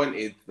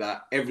disappointed that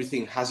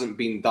everything hasn't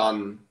been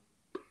done,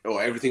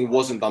 or everything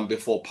wasn't done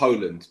before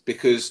Poland,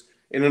 because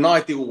in an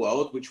ideal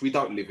world, which we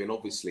don't live in,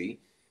 obviously,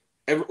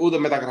 all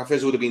the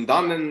μεταγραφές would have been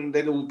done, and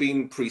they'd all been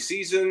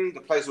pre-season.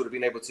 The players would have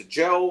been able to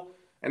gel,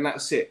 and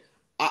that's it.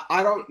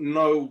 I don't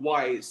know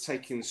why it's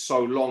taking so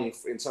long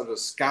in terms of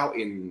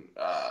scouting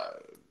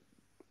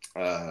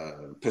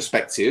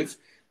perspective,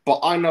 but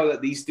I know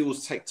that these deals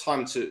take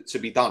time to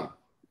be done.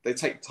 They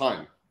take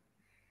time.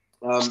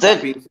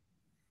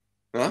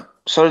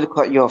 Sorry to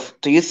cut you off.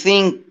 Do you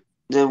think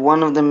that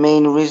one of the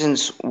main reasons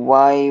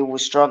why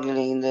we're struggling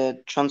in the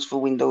transfer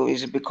window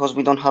is because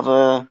we don't have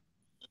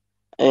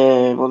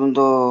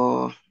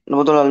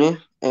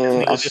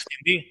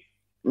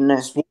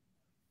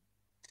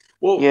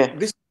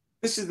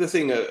This is the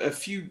thing. A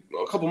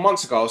couple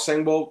months ago, I was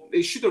saying, well,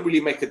 it shouldn't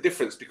really make a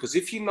difference, because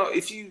if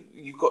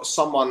you've got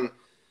someone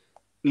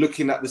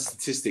looking at the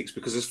statistics,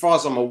 because as far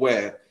as I'm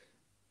aware,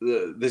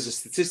 there's a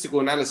statistical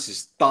analysis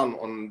done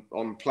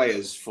on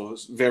players for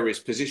various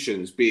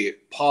positions, be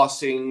it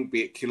passing, be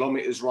it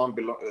kilometers run,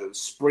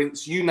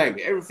 sprints, you name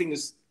it. Everything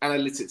is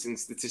analytics and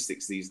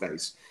statistics these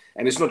days.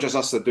 And it's not just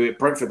us that do it.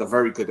 Brentford are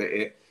very good at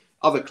it.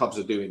 Other clubs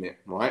are doing it,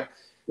 right?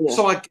 Yeah.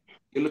 So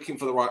you're looking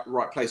for the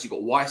right place. You've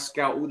got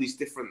Y-Scout, all these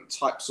different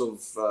types of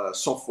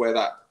software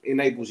that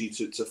enables you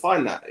to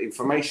find that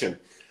information.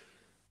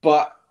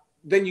 But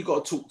then you've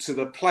got to talk to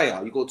the player,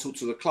 you've got to talk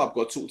to the club,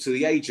 you've got to talk to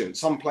the agent.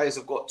 Some players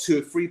have got 2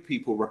 or 3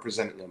 people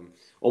representing them.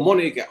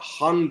 Omonoia get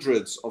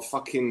hundreds of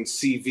fucking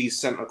CVs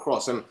sent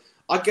across. And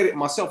I get it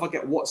myself. I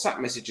get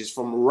WhatsApp messages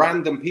from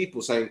random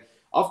people saying,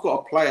 I've got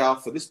a player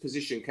for this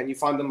position. Can you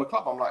find them a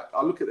club? I'm like,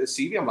 I look at their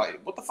CV. I'm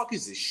like, what the fuck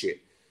is this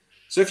shit?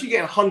 So if you're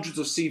getting hundreds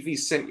of CVs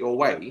sent your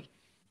way,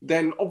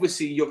 then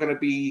obviously you're going to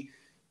be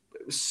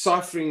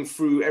ciphering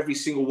through every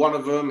single one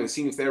of them and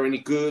seeing if they're any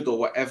good or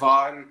whatever.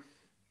 And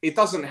it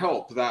doesn't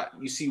help that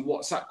you see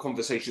WhatsApp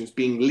conversations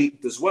being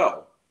leaked as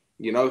well.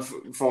 You know,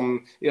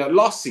 from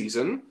last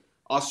season,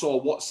 I saw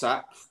a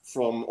WhatsApp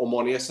from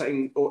Omonoia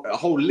saying a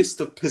whole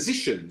list of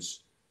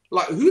positions.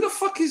 Like, who the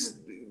fuck is?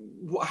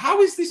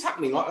 How is this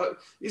happening?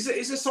 Is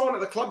there someone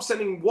at the club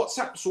sending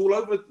WhatsApps all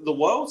over the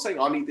world saying,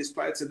 I need this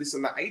player to this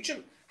and that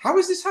agent? How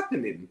is this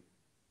happening?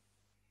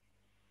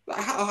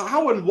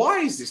 How and why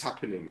is this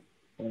happening?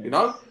 You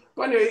know?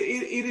 But anyway,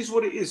 it is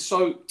what it is.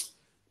 So,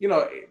 you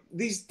know,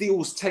 these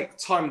deals take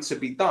time to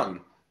be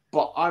done.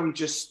 But I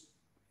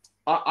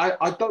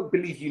don't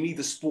believe you need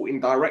a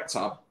sporting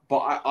director.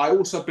 But I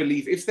also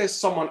believe if there's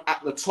someone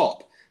at the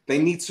top, they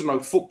need to know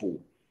football.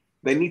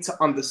 They need to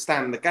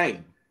understand the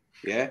game.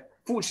 Yeah?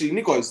 Fortunately,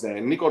 Nico's there,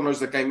 and Nico knows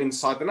the game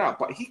inside and out,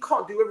 but he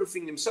can't do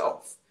everything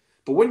himself.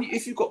 But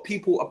if you've got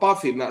people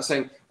above him that are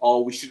saying,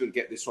 oh, we shouldn't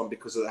get this one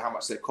because of how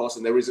much they cost,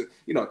 and there isn't,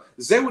 you know,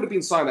 Ze would have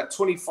been signed at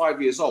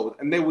 25 years old,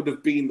 and there would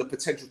have been the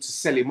potential to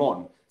sell him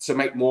on to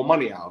make more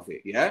money out of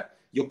it, yeah?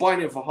 You're buying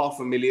him for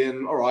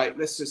 $500,000, all right,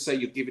 let's just say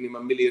you're giving him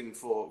 $1 million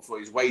for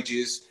his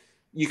wages.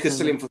 you can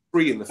sell him for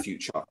free in the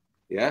future.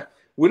 Yeah,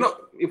 we're not.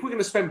 If we're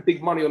going to spend big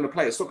money on a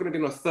player, it's not going to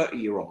be on a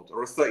 30-year-old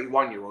or a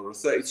 31-year-old or a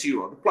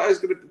 32-year-old. The player's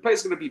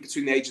going to be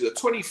between the ages of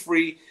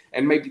 23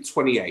 and maybe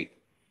 28.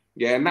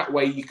 Yeah, and that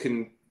way you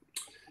can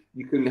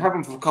have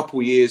them for a couple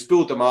of years,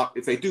 build them up.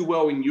 If they do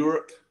well in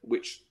Europe,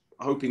 which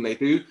I'm hoping they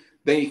do,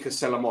 then you can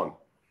sell them on.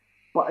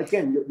 But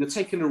again, you're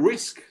taking a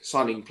risk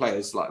signing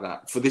players like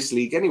that for this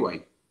league anyway.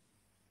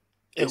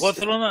 Εγώ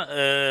θέλω να...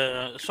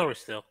 sorry,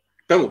 Stel.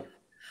 Go.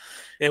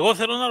 Εγώ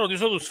θέλω να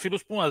ρωτήσω τους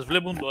φίλους που μας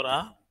βλέπουν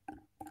τώρα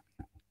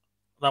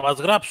να μας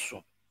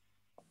γράψουν.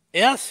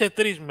 Εάν σε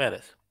 3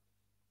 μέρες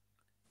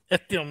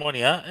έρθει η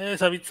Ομόνοια,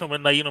 θα βίτσουμε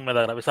να γίνουν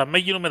μεταγραφές. Αν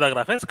μην γίνουν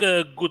μεταγραφές,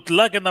 good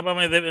luck και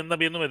να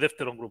πηγαίνουμε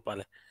δεύτερο γκρουπ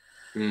πάλι.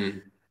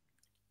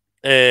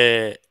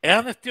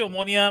 Εάν έρθει η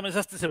Ομόνοια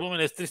μέσα στις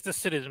επόμενες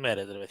 3-4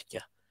 μέρες, ρε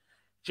παιδιά,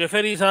 και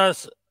φέρει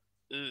σας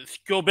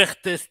 2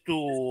 παίχτες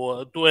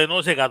του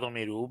 1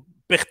 εκατομμυρίου,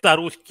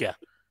 παιχταρούθκια,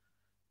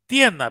 τι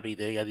είναι να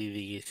πείτε για τη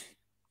διοίκηση?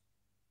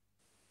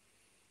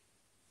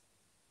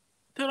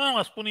 Θέλω να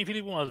μας πούν οι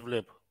φίλοι που μας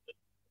βλέπουν.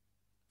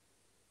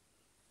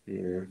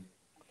 Yeah.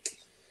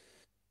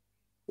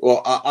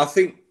 Well, I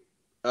think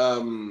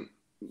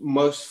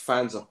most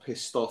fans are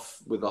pissed off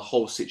with the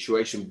whole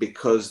situation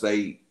because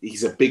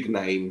he's a big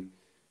name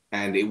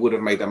and it would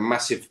have made a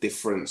massive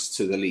difference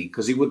to the league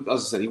because he would, as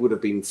I said, he would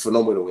have been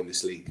phenomenal in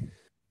this league.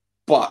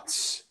 But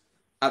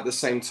at the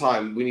same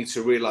time, we need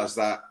to realize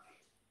that,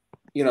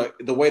 you know,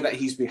 the way that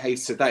he's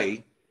behaved today,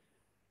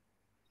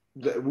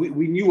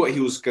 we knew what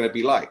he was going to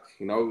be like.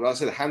 You know, like I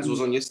said, Hans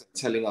was on yesterday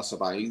telling us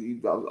about it.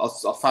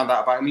 I found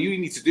out about him. All you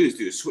need to do is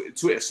do a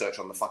Twitter search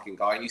on the fucking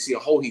guy and you see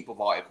a whole heap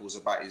of articles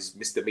about his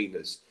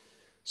misdemeanors.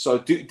 So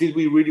did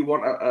we really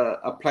want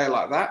a player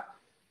like that?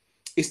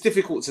 It's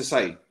difficult to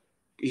say.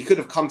 He could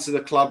have come to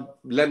the club.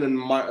 Lennon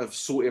might have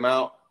sought him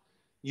out.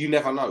 You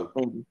never know.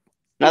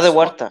 Another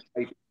Huerta,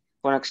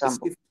 for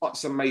example. If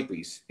buts and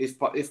maybes. If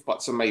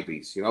buts and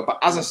maybes, you know. But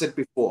as I said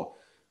before,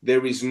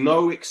 there is no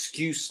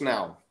excuse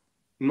now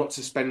not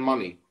to spend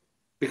money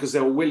because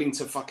they were willing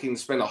to fucking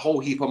spend a whole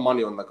heap of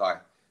money on the guy.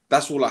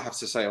 That's all I have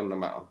to say on the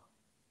matter.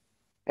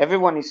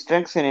 Everyone is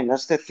strengthening.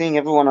 That's the thing.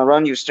 Everyone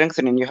around you is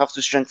strengthening. You have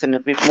to strengthen a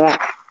bit more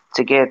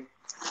to get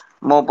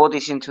more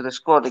bodies into the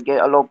squad, to get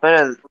a lot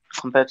better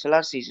compared to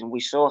last season.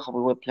 We saw how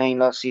we were playing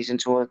last season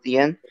towards the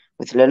end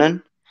with Lennon.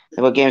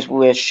 There were games we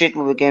were shit,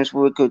 there were games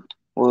we were good.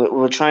 We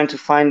were trying to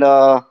find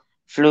our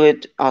fluid,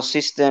 our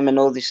system and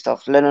all this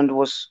stuff. Lennon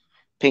was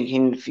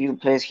picking a few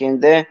players here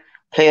and there.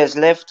 Players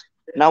left.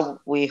 Now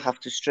we have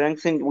to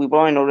strengthen. We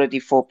brought in already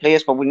 4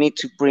 players, but we need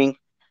to bring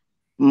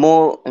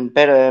more and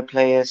better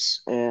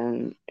players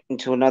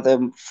into another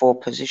 4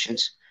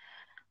 positions.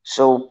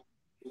 So,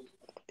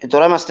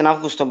 τώρα είμαστε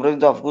Αύγουστο, 1η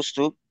του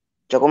Αυγούστου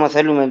και ακόμα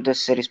θέλουμε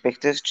 4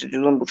 παίκτες και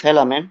τούτον που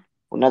θέλαμε,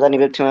 που να ήταν η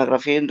πέμπτη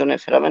μεταγραφή, τον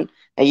έφεραμε,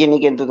 έγινε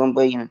και τούτον που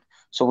έγινε.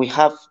 So we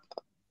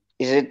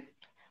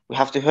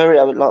have to hurry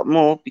a lot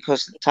more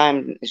because the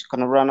time is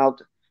going to run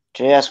out.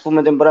 Και ας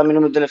πούμε δεν μπορούμε να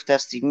μείνουμε τελευταία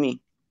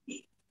στιγμή.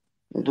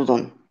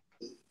 Τούτον.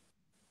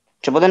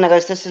 Και πότε να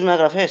κάνεις 4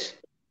 μεταγραφές.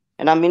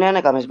 Ένα μήνα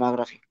είναι κάμες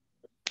μεταγραφή.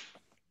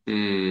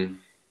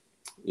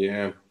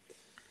 Yeah.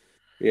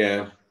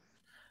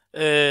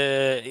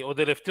 Ο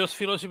τελευταίος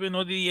φίλος είπε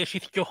ότι έχει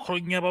 2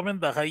 χρόνια πάμε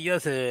τα χάγια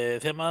σε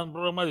θέμα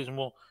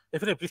προγραμματισμού.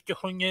 Έφερε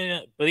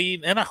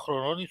πριν 1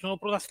 χρόνο ήσουν ο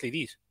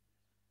πρωταθλητής.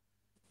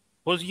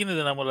 Πώς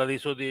γίνεται να μου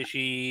λαλείς ότι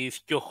έχει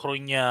 2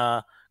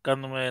 χρόνια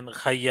κάνουμε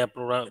χάγια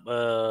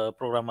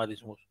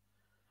προγραμματισμούς?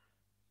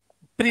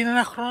 Πριν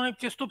 1 χρόνο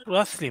έπιες το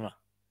πρωτάθλημα.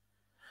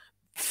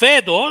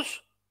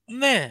 Φέτος,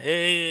 ναι,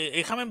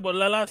 είχαμε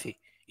πολλά λάθη.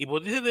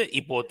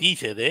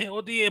 Υποτίθεται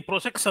ότι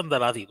προσέξαν τα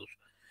λάθη τους.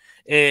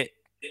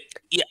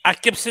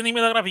 Άρκεψε η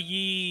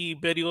μεταγραφική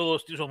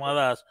περίοδος της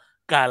ομάδας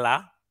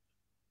καλά.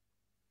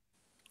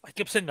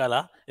 Άρκεψε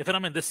καλά.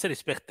 Έφεραμε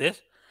 4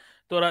 παίχτες.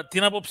 Τώρα,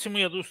 την άποψη μου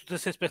για τους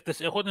 4 παίχτες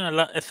έχω την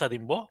αλλά θα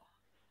την πω.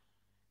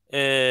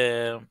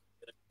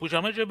 Που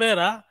για μέσα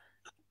πέρα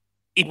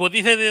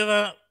υποτίθεται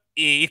να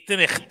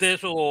ήρθε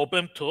χτες ο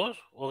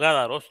Πέμπτος, ο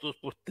Γάδαρος τους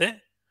που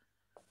ήρθε.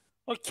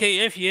 Οκ,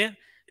 έφυγε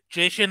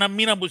και έχει 1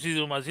 μήνα που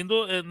συζητούν μαζί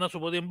του. Να σου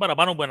πω ότι είναι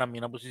παραπάνω από 1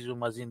 μήνα που συζητούν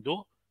μαζί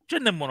του. Και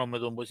δεν είναι μόνο με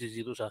τον που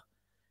συζητούσα.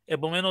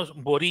 Επομένως,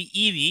 μπορεί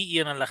ήδη η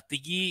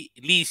εναλλακτική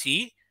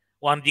λύση,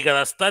 ο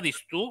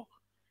αντικαταστάτης του,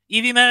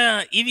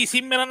 ήδη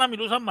σήμερα να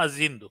μιλούσαν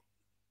μαζί του.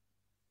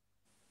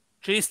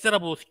 Και ύστερα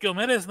από 2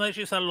 μέρες να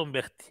έχεις άλλον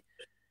παίχτη.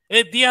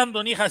 Τι αν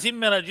τον είχα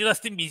σήμερα και ήταν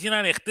στην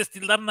πισίνα χτες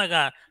στην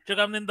Λάρνακα και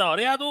έκαναν τα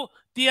ωραία του,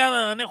 τι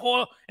αν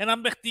έχω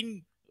έναν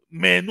παίχτη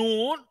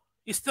μενούν,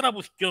 ύστερα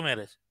από 2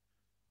 μέρες.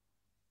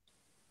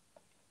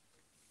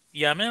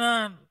 Για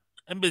μένα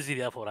δεν παίζει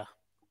διαφορά.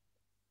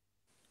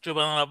 Και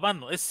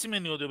επαναλαμβάνω, δεν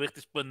σημαίνει ότι ο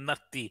παίκτης που είναι να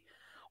έρθει,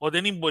 ότι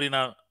δεν μπορεί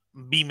να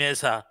μπει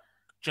μέσα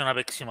και να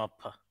παίξει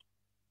μάπα.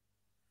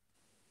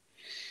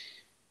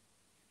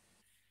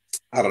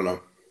 I don't know.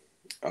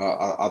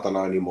 I don't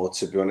know anymore,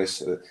 to be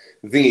honest.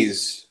 The thing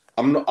is,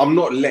 I'm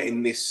not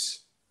letting this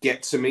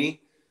get to me.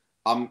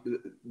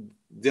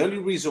 The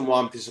only reason why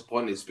I'm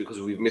disappointed is because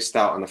we've missed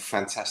out on a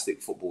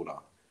fantastic footballer.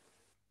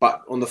 But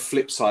on the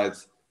flip side,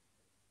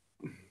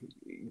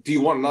 do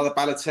you want another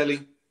Balotelli?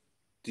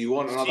 Do you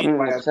want another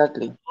player?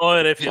 Exactly.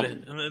 Ωραία, φίλε.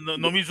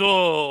 Νομίζω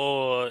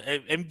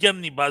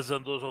έμπιανε η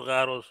μπάζα τόσο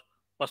γάρος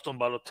πας στον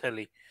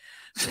Μπαλοτέλη.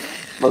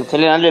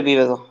 Μπαλοτέλη είναι άλλο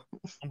επίπεδο.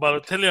 Ο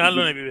Μπαλοτέλη είναι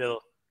άλλο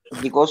επίπεδο.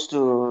 Δικός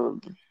του,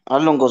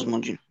 άλλον κόσμο.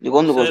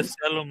 Δικών του κόσμο. Σε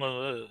άλλον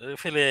κόσμο.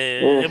 Φίλε,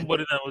 δεν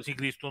μπορεί να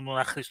συγκρίσει τον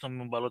άχρηστο με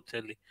τον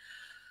Μπαλοτέλη.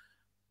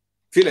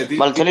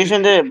 Μπαλοτέλη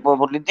είναι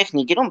πολύ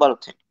τεχνική τον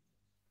Μπαλοτέλη.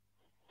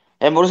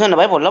 Μπορούσε να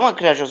πάει πολλά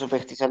μακριά και όσο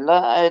παίχτης,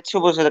 αλλά έτσι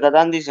όπως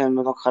κατάντησε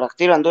με τον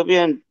χαρακτήρα, το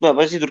οποίο θα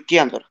πάει στην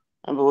Τουρκία τώρα.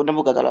 Δεν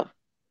μου καταλάβει.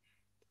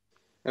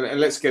 And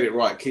let's get it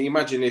right. Can you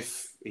imagine if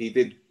he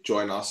did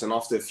join us and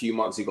after a few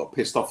months he got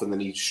pissed off and then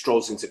he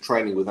strolls into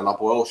training with an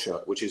Apoel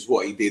shirt, which is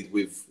what he did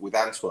with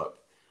Antwerp,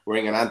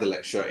 wearing an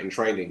Anderlecht shirt in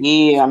training.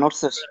 Yeah,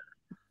 ανόρθωση.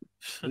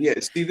 Yeah,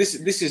 see,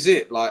 this is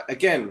it. Like,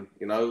 again,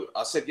 you know,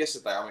 I said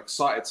yesterday, I'm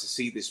excited to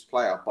see this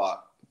player, but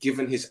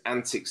given his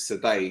antics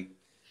today,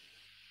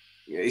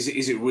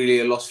 is it really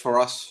a loss for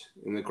us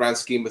in the grand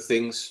scheme of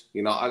things?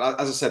 You know,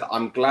 as I said,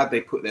 I'm glad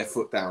they put their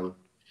foot down.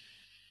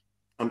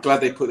 I'm glad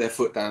they put their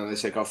foot down and they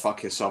say, go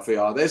fuck yourself.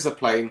 Yeah, there's the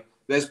plane,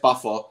 there's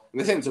Buffer. And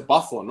they sent him to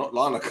Buffer, not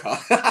Larnaca.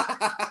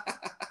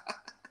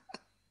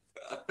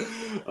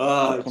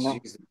 Oh,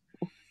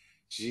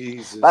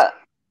 Jesus. But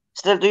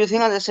still, do you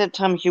think at the same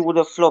time he would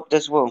have flopped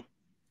as well?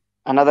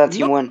 Another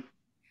team win?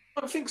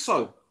 I don't think so.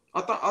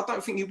 I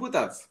don't think he would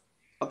have.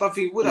 I don't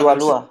think he would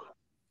have.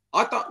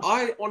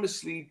 I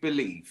honestly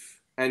believe,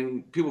 and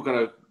people are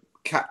going to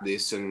cap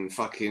this and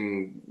fucking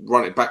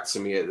run it back to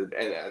me at the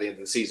end of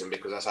the season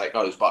because that's how it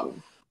goes, but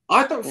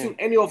I don't think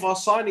any of our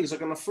signings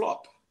are going to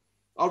flop.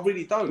 I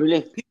really don't.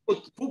 Really?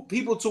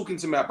 People talking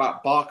to me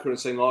about Barker and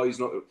saying, oh, he's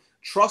not...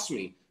 Trust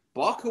me,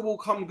 Barker will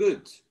come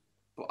good.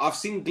 But I've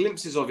seen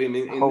glimpses of him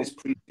in this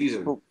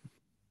pre-season.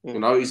 You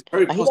know, he's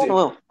very positive.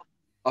 Well.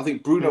 I think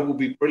Bruno will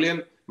be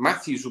brilliant.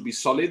 Matthews will be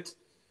solid.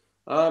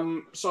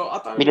 So I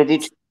don't...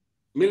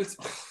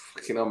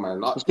 Fucking hell, man.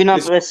 It's been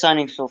our best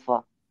signing so far.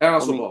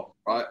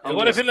 Right?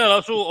 Εγώ ρε φίλε,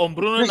 αλλά σου ο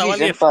Μπρούνο είναι να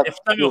βάλει 7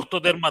 με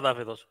 8 τέρματα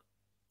φέτος.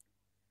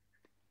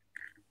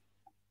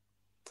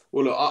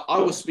 Well, look, I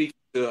was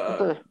speaking to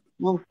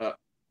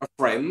a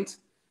friend,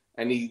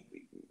 and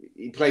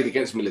he played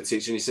against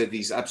Militic, and he said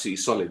he's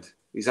absolutely solid.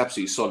 He's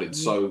absolutely solid.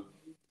 So,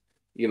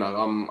 you know,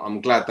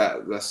 I'm glad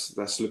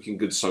that's looking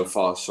good so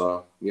far. So,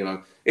 you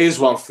know, here's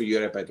one for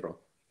you, Pedro.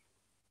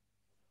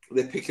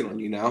 They're picking on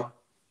you now.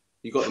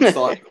 You got them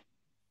started.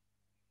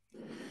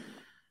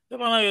 Δεν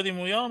Παναγιώτη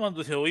μου, για όνομα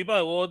του Θεού, είπα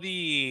εγώ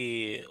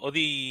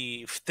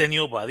ότι φταίνει οι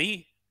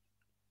οπαδοί.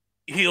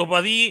 Οι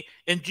οπαδοί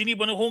εντζήνοι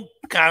που έχουν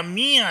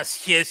καμία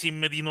σχέση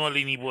με την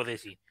όλη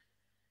υπόθεση.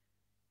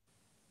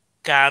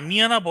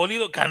 Καμία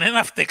απολύτως,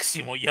 κανένα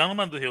φταίξιμο, για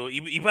όνομα του Θεού.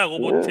 Είπα εγώ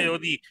ποτέ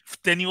ότι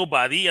φταίνει οι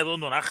οπαδοί για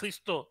τον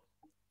άχρηστο.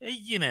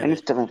 Έγινε. Δεν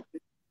φταίμε.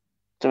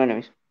 Φταίμε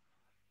εμείς.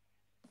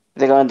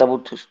 Δεν κάνουμε τα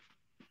πούτους.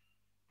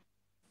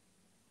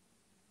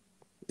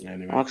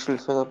 Άξιλ,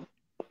 φέτα.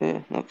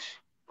 Εντάξει.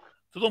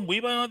 Τούτο που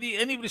είπα είναι ότι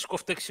δεν βρίσκω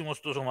φταίξιμο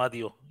στο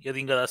σωμάτιο για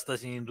την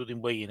κατάσταση τούτη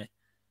που έγινε.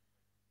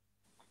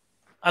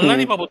 Αλλά δεν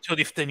είπα ποτέ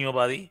ότι φταίνει οι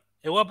οπαδοί.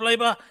 Εγώ απλά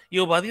είπα οι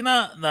οπαδοί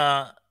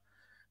να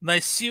είναι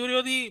σίγουροι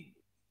ότι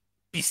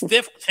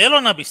θέλω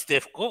να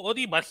πιστεύω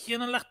ότι υπάρχει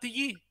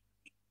εναλλακτική.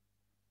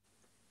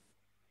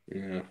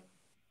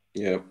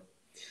 Yeah.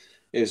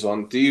 Here's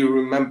one. Do you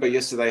remember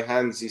yesterday,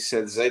 Hans, he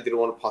said Ze didn't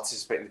want to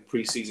participate in the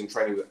pre-season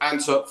training with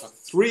Antwerp for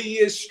 3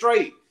 years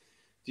straight.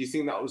 Do you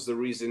think that was the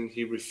reason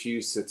he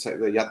refused to take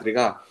the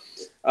Yadriga?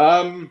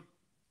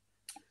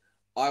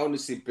 I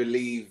honestly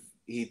believe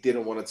he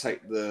didn't want to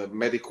take the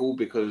medical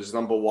because,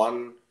 number one,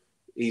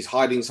 he's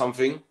hiding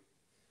something.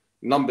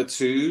 Number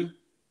two,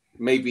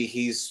 maybe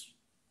he's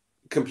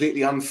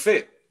completely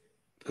unfit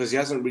because he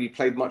hasn't really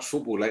played much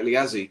football lately,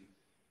 has he?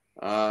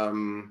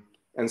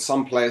 And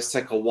some players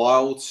take a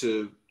while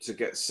to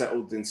get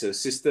settled into the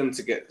system,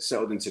 to get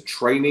settled into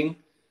training.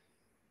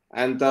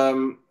 And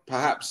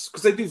perhaps,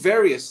 because they do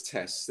various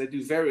tests.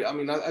 I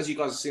mean, as you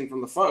guys have seen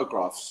from the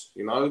photographs,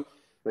 you know,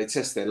 they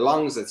test their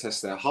lungs, they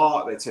test their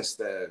heart, they test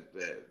their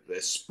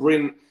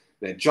sprint,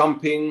 their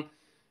jumping,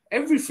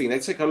 everything. They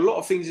take a lot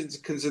of things into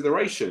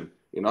consideration,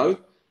 you know.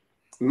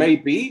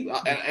 Maybe,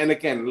 and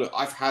again, look,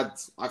 I've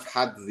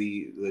had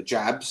the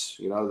jabs,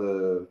 you know,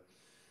 the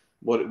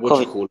what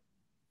do you call it?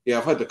 Yeah,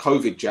 I've had the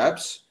COVID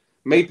jabs.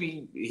 Maybe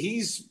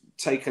he's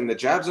taken the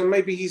jabs, and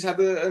maybe he's had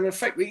an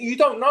effect. You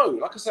don't know.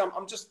 Like I said,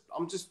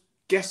 I'm just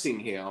guessing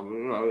here.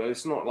 You know,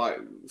 it's not like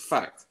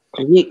fact.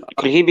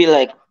 Could he be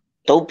like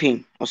doping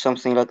or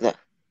something like that?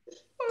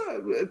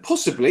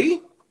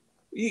 Possibly.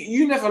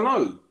 You never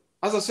know.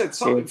 As I said,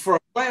 for a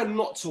player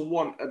not to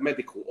want a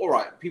medical, all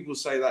right, people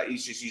say that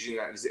he's just using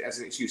that as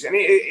an excuse, and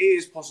it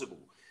is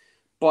possible.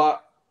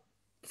 But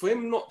for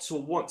him not to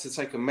want to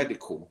take a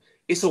medical,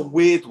 it's a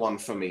weird one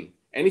for me.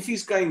 And if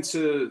he's going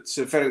to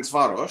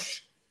Ferencvaros,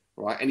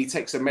 right, and he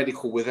takes a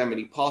medical with them and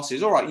he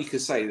passes, all right, you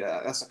could say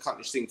that that's a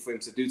cuntish thing for him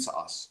to do to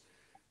us.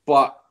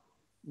 But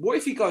what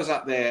if he goes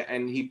out there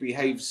and he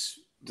behaves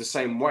the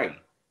same way?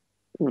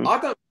 I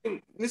don't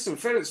think. Listen,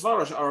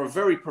 Ferencváros are a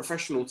very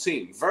professional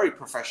team, very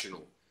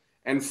professional,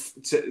 and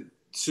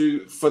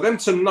for them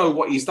to know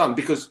what he's done,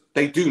 because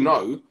they do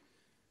know,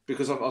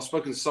 because I've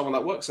spoken to someone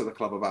that works at the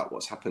club about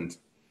what's happened.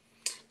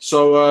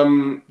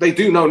 So they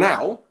do know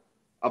now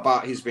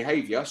about his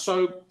behaviour.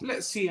 So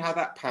let's see how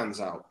that pans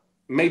out.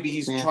 Maybe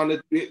he's trying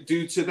to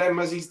do to them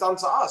as he's done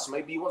to us.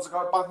 Maybe he wants to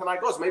go to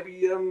Panathinaikos.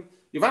 Maybe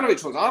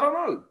Ivanovic wants.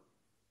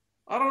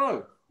 I don't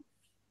know.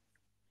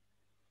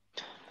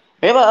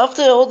 Yeah, but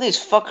after all this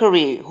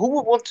fuckery, who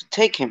would want to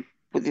take him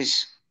with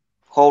this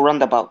whole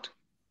roundabout?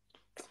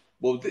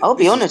 Well, I'll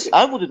be honest,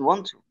 I wouldn't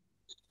want to.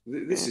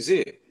 This is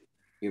it.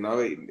 You know,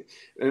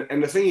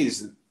 and the thing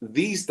is,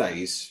 these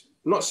days,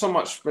 not so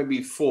much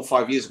maybe 4 or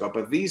 5 years ago,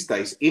 but these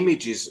days,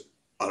 image is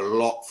a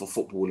lot for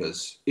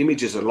footballers.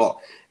 Image is a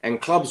lot.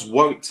 And clubs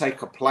won't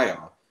take a player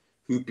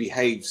who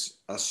behaves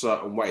a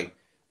certain way.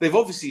 They've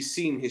obviously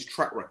seen his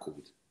track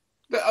record.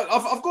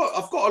 I've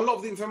got a lot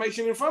of the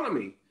information in front of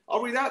me.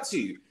 I'll read out to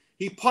you.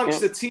 He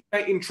punched a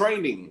teammate in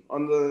training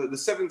on the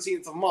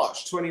 17th of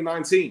March,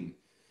 2019.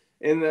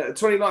 In the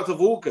 29th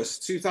of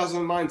August,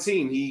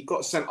 2019, he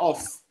got sent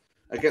off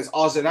against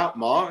AZ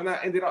Alkmaar, and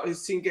that ended up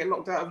his team getting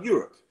knocked out of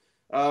Europe.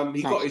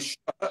 He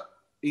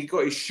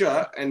got his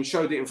shirt and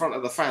showed it in front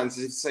of the fans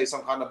as if to say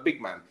some kind of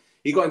big man.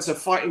 He got into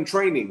fighting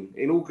training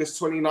in August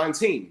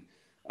 2019.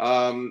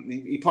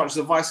 He punched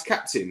the vice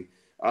captain.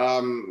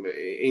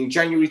 In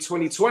January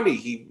 2020,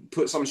 he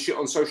put some shit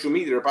on social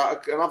media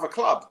about another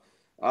club.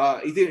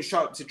 He didn't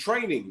show up to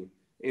training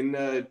in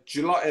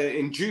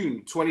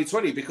June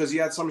 2020 because he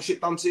had some shit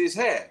done to his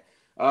hair.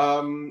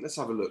 Let's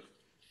have a look.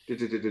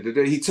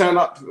 He turned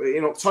up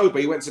in October.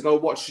 He went to go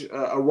watch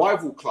a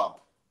rival club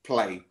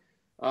play.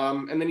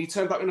 And then he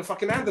turned up in a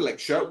fucking Anderlecht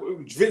shirt,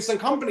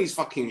 Vincent Kompany's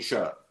fucking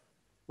shirt.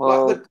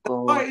 Like,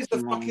 the guy is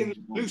a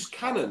fucking loose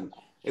cannon.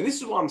 And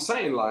this is what I'm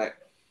saying, like,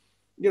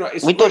 you know,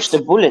 we dodged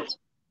the bullet.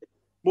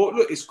 Well,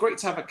 look, it's great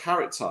to have a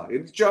character.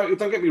 Joe,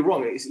 don't get me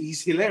wrong,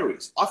 he's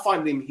hilarious. I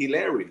find him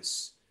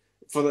hilarious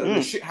for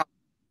the shit how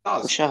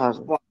he does.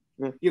 But,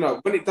 you know,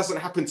 when it doesn't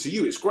happen to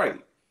you, it's great.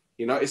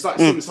 You know, it's like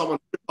seeing someone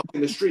up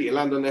in the street and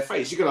land on their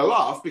face. You're going to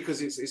laugh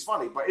because it's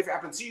funny. But if it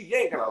happens to you, you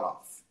ain't going to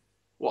laugh.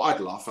 Well, I'd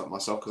laugh at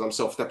myself because I'm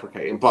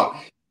self-deprecating. But,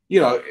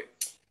 you know,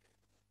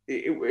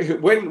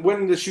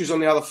 when the shoe's on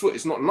the other foot,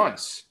 it's not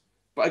nice.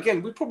 But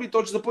again, we probably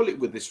dodged the bullet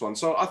with this one.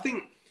 So I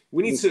think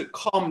we need to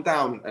calm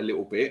down a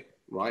little bit.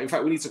 Right. In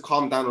fact, we need to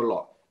calm down a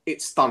lot.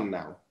 It's done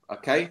now.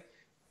 Okay.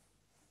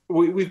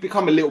 We've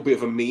become a little bit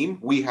of a meme.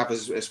 We have,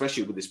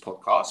 especially with this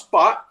podcast.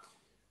 But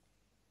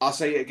I'll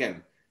say it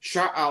again.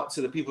 Shout out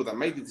to the people that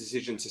made the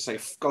decision to say,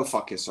 go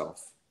fuck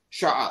yourself.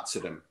 Shout out to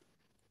them.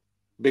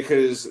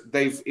 Because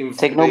they've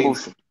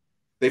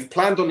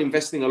planned on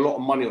investing a lot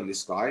of money on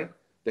this guy.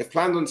 They've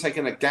planned on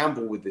taking a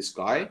gamble with this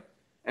guy.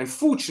 And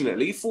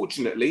fortunately,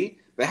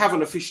 they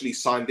haven't officially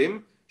signed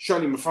him.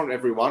 Shown him in front of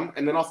everyone,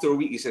 and then after a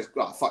week he says,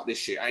 "Oh, fuck this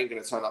shit! I ain't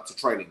gonna turn up to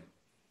training."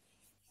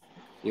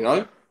 You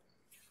know,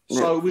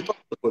 so we've got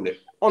the bullet.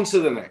 On to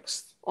the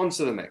next.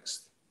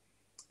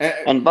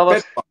 And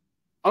Baba,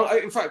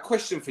 in fact,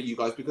 question for you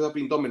guys because I've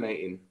been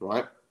dominating,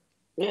 right?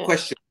 Yeah.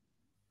 Question: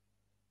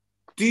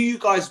 do you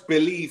guys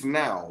believe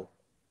now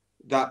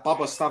that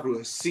Baba Stavro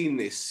has seen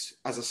this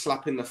as a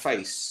slap in the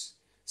face,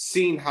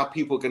 seen how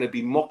people are going to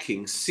be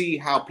mocking, see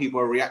how people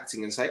are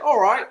reacting, and say, "All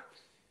right,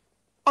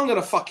 I'm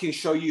going to fucking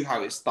show you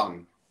how it's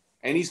done."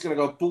 And he's going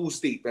to go balls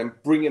deep and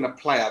bring in a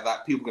player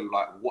that people are going to be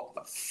like, what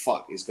the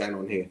fuck is going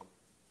on here?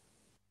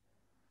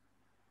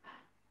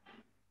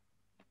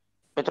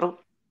 Petro,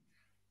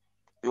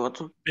 you want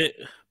to?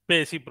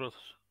 Petros.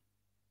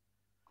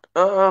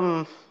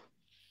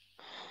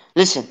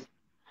 Listen,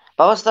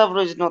 Baba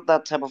Stavro is not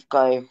that type of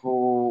guy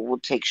who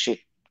would take shit,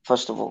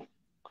 first of all.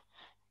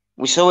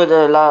 We saw it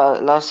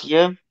last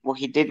year, what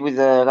he did with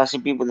the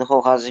recipe, with the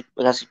whole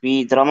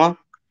recipe drama.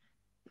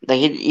 That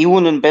he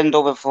wouldn't bend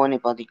over for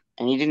anybody,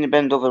 and he didn't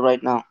bend over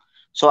right now.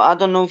 So I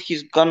don't know if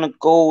he's gonna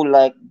go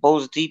like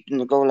balls deep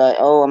and go like,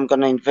 oh, I'm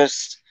gonna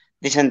invest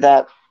this and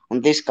that on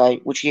this guy,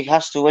 which he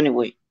has to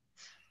anyway.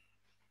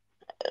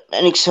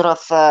 And extra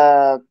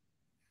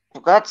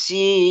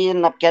Bugatti,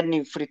 not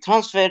getting free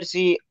transfers,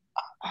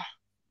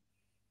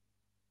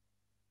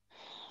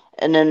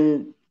 and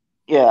then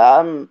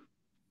I'm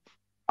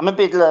a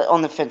bit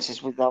on the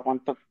fences with that one,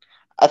 but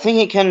I think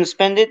he can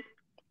spend it.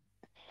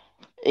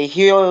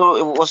 He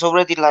was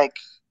already like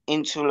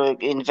into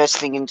like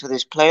investing into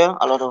this player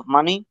a lot of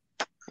money,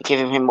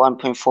 giving him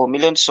 1.4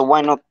 million. So why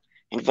not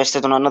invest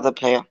it on another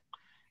player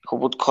who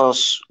wouldn't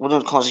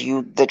cause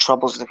you the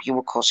troubles that he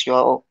would cause you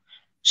all?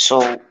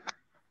 So it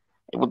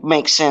would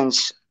make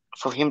sense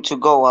for him to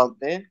go out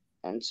there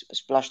and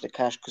splash the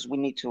cash because we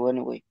need to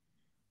anyway.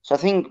 So I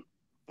think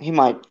he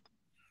might.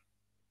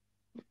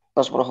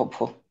 That's what I hope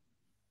for.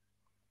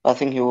 I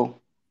think he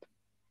will.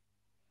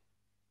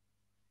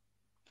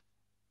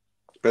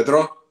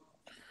 Pedro?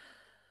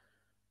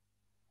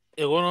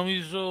 Εγώ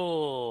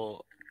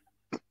νομίζω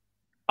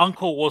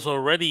Uncle was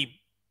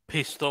already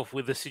pissed off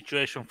with the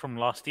situation from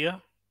last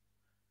year.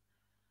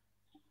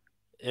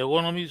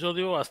 Εγώ νομίζω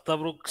ότι ο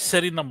Ασταύρου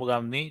ξέρει να μου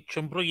κάνει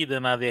και πρόκειται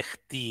να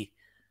δεχτεί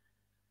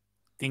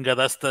την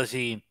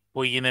κατάσταση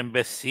που έγινε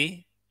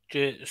πέρσι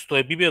και στο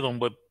επίπεδο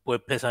που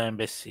επέσαμε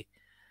πέρσι.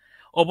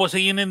 Όπως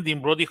έγινε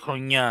την πρώτη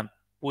χρονιά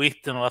που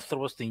ήρθε ο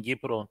άνθρωπος στην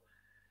Κύπρο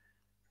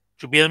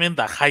και πήγαμε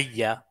τα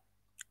χάγια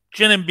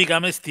και δεν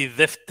μπήκαμε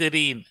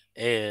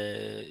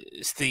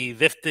στη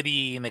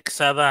δεύτερη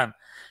εξάδα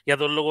για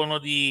τον λόγο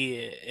ότι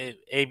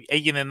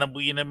έγινε να που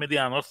γίνει με την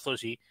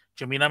ανόρθωση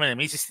και μείναμε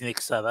εμείς στην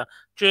εξάδα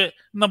και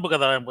να που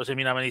καταλάβουμε πως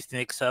μείναμε στην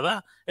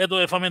εξάδα το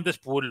έφαμε τις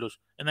πουλούς,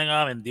 δεν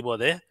έκαναμε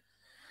τίποτε.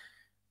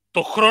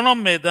 Το χρόνο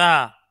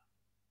μετά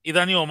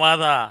ήταν η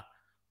ομάδα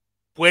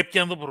που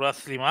έπιανε το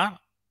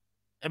πρωτάθλημα.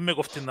 Δεν με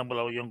κοφτεί να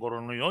μπω για τον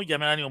κορονοϊό. Για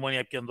μένα η Ομόνια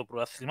έπιανε το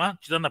πρωτάθλημα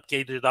και ήταν να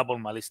πιάει το double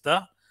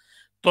μάλιστα.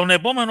 Τον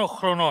επόμενο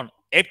χρόνο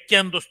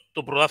έπιανε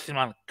το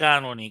πρωτάθλημα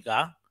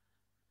κανονικά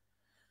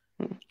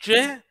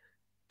και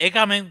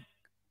έκαμε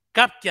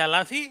κάποια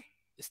λάθη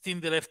στην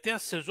τελευταία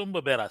σεζόν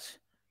που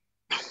πέρασε.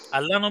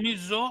 Αλλά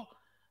νομίζω,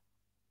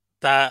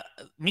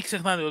 μην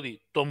ξεχνάτε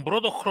ότι τον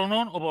πρώτο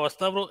χρόνο ο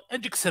Παπασταύρου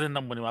δεν ξέρει να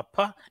μπουν η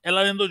μαπά,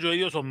 αλλά δεν το και ο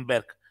ίδιος ο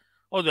Μπέρκ.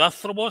 Ότι ο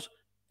άνθρωπος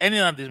δεν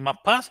ήταν της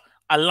μαπάς,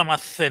 αλλά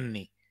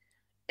μαθαίνει.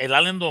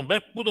 Ελάλεν τον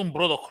Μπέρκ που τον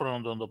πρώτο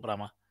χρόνο το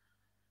πράγμα.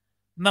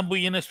 Να που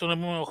γίνει στον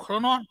επόμενο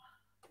χρόνο,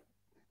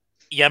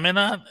 για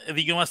μένα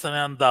δικαιούμασταν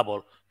έναν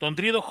double. Τον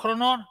τρίτο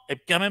χρόνο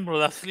έπιαμε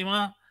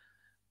πρωτάθλημα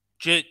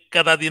και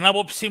κατά την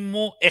άποψη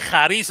μου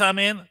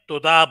εχαρίσαμε το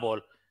double.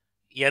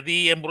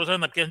 Γιατί μπορούσαμε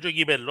να πιάσουν και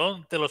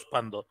κύπελλο, τέλος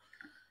πάντων.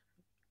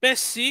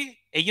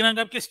 Πέρσι έγιναν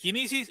κάποιες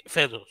κινήσεις,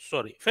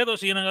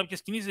 φέτος έγιναν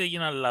κάποιες κινήσεις,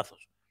 έγιναν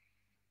λάθος.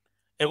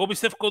 Εγώ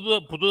πιστεύω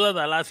που τούτα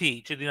τα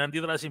λάθη και την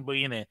αντίδραση που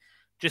έγινε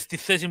και στη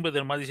θέση που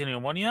τερμάτισε η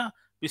Ομόνια,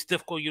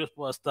 πιστεύω ο κύριος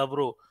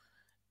Παπασταύρου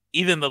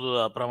είδε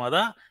τα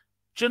πράγματα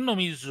και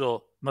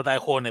νομίζω να τα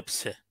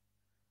εχώνεψε.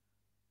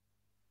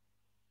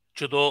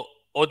 Και το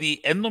ότι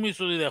δεν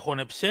νομίζω ότι τα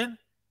εχώνεψε,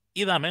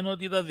 είδαμε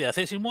ότι ήταν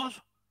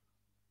διαθέσιμος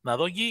να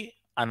δώσει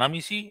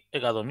 1,5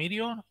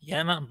 εκατομμύριο για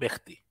έναν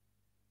παίχτη.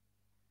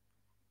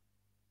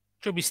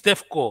 Και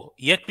πιστεύω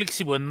η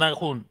έκπληξη που να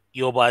έχουν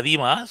οι οπαδοί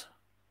μας,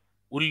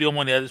 όλοι οι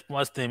ομονιάτες που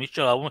είμαστε εμείς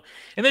και αγαπούμε,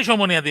 δεν έχει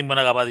ομονιάτη που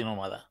να αγαπά την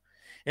ομάδα.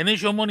 Δεν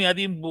έχει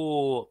ομονιάτη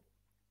που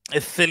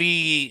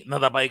θέλει να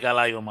τα πάει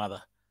καλά η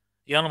ομάδα.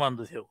 Για όνομα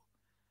του Θεού.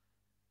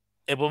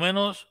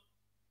 Επομένως,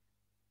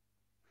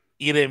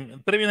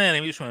 πρέπει να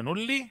ηρεμήσουμε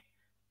όλοι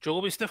και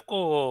εγώ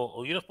πιστεύω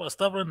ο κύριος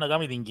Παπασταύρου να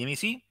κάνει την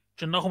κίνηση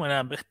και να έχουμε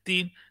έναν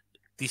παίχτη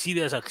της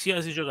ίδιας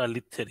αξίας ή και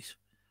καλύτερης.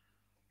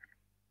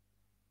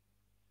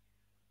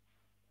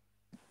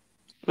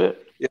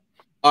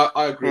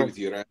 I agree with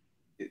you. Right?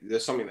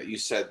 There's something that you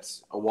said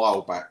a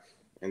while back,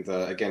 and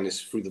again,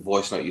 it's through the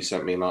voice note you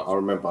sent me, and I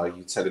remember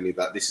you telling me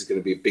that this is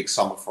going to be a big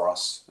summer for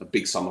us,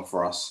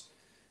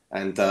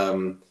 and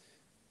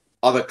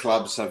other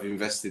clubs have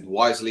invested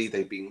wisely.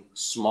 They've been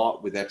smart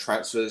with their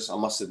transfers, I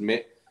must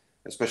admit,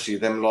 especially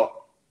them lot.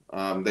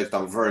 They've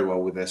done very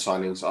well with their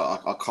signings.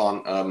 I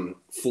can't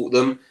fault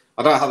them.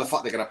 I don't know how the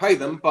fuck they're going to pay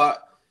them, but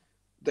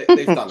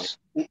they've done it.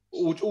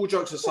 All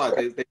jokes aside,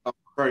 they've done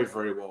very,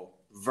 very well.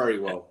 Very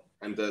well.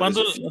 And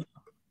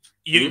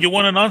you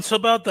want an answer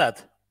about that?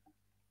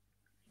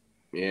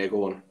 Yeah,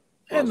 go on.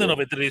 Δεν είναι ο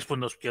Πετρίδης που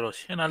να σου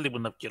πληρώσει. Είναι άλλοι που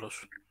να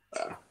πληρώσουν.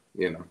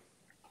 You know.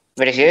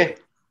 Βερεσιέ.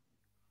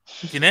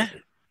 Τι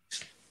είναι?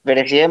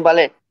 Βερεσιέ,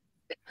 μπαλέ.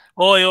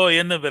 Όχι,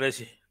 είναι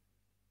βερεσί.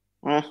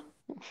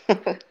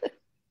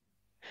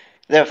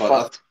 They're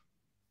fucked.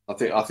 I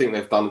think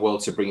they've done well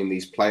to bring in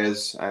these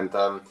players. And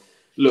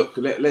look,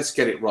 let's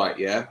get it right,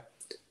 yeah?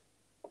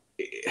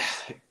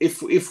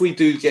 If we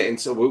do get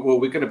into, well,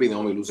 we're going to be in the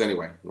Omnibus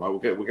anyway, right?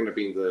 We're going to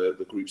be in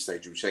the group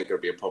stage, which ain't going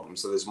to be a problem.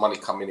 So there's money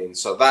coming in,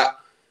 so that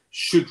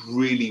should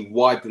really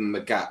widen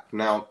the gap.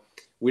 Now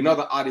we know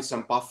that Addis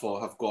and Buffalo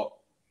have got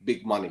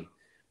big money,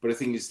 but the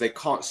thing is they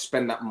can't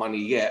spend that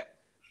money yet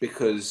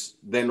because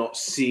they're not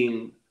seeing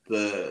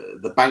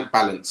the bank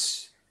balance,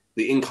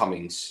 the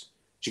incomings.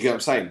 Do you get what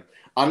I'm saying?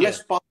 Unless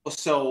Buffalo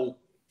sell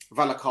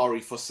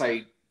Valakari for say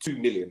 2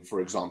 million,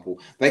 for example,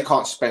 they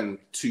can't spend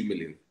 2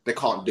 million. They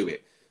can't do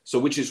it. So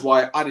which is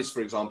why Addis,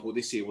 for example,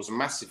 this year was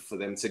massive for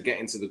them to get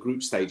into the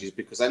group stages,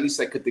 because at least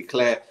they could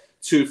declare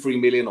 2 or 3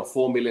 million or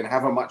 4 million,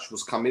 however much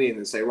was coming in,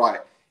 and say, right,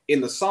 in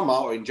the summer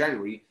or in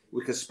January,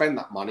 we could spend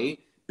that money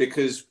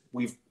because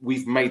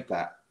we've made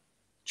that.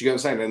 Do you get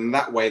what I'm saying? And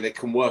that way they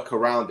can work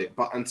around it.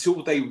 But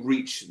until they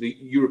reach the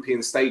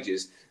European stages,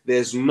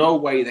 there's no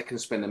way they can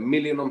spend 1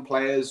 million on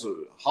players, or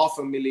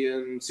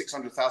 500,000,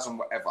 600,000,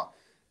 whatever.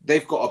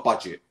 They've got a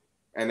budget.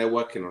 And they're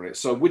working on it.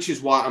 So which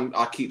is why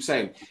I keep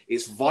saying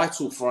it's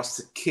vital for us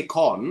to kick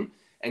on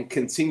and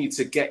continue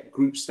to get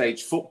group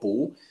stage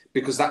football,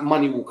 because that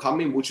money will come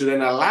in, which will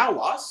then allow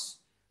us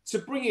to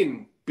bring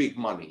in big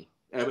money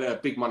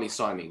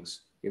signings,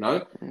 you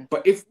know.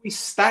 But if we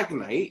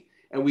stagnate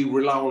and we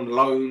rely on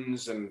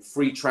loans and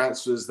free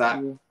transfers that,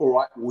 all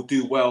right, will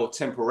do well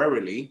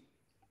temporarily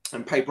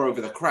and paper over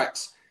the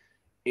cracks,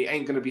 it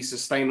ain't going to be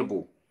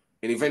sustainable.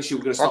 And eventually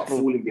we're going to start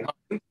falling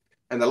behind.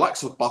 And the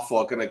likes of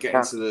Buffalo are going to get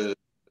into the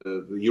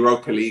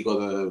Europa League or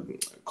the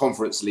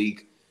Conference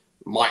League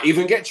Might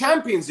even get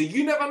Champions League.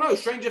 You never know.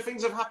 Stranger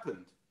things have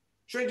happened.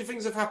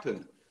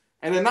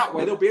 And in that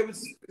way, they'll be able to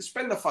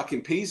spend the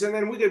fucking peas, and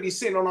then we're going to be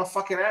sitting on our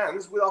fucking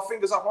hands with our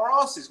fingers up our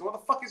asses. What the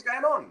fuck is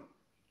going on?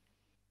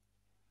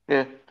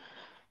 Yeah.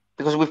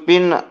 Because we've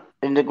been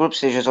in the group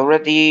stages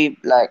already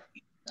like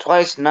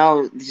twice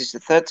now. This is the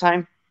third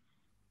time.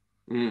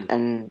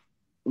 And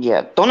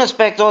yeah, don't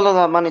expect all of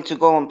that money to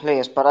go on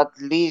players, but at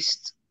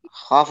least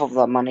half of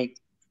that money,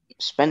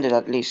 spend it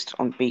at least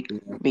on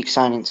big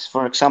signings.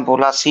 For example,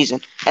 last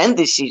season and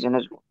this season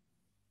as well.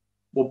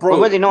 Well, bro, we're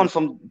already known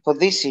for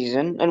this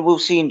season, and we'll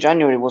see in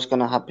January what's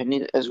going to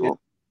happen as well.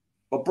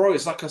 But bro,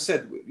 it's like I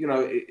said, you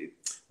know,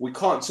 we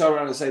can't turn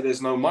around and say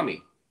there's no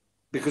money,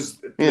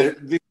 because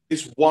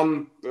this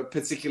one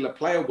particular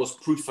player was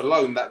proof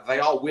alone that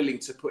they are willing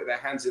to put their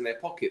hands in their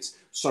pockets.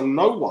 So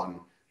no one,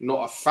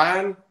 not a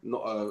fan, not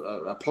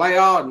a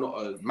player, not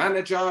a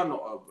manager,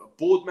 not a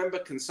board member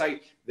can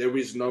say there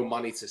is no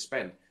money to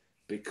spend,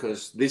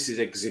 because this is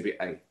Exhibit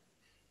A.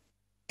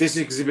 This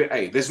is Exhibit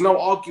A. There's no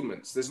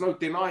arguments. There's no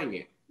denying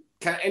it.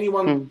 Can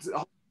anyone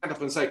stand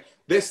up and say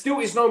there still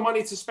is no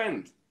money to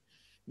spend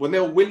when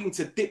they're willing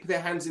to dip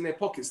their hands in their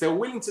pockets? They're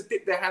willing to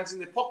dip their hands in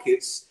their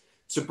pockets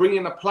to bring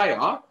in a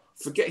player,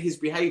 forget his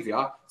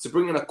behavior, to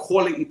bring in a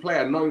quality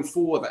player known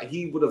for that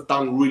he would have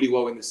done really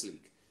well in this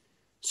league.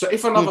 So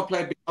if another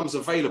player becomes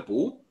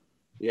available,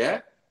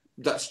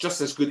 that's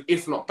just as good,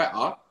 if not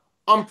better,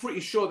 I'm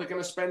pretty sure they're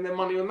going to spend their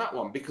money on that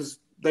one, because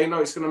they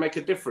know it's going to make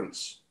a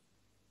difference.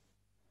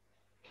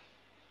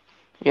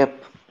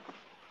 Yep.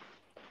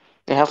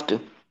 They have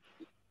to.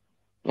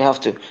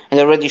 And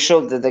they already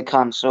showed that they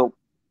can. So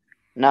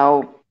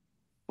now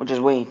we're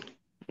just waiting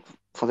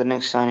for the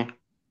next signing.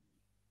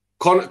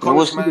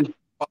 Connor's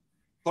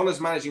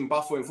managing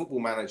Buffalo in Football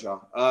Manager.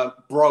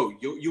 Bro,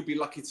 you'll be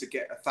lucky to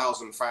get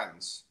 1,000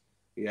 fans.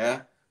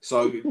 Yeah?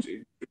 So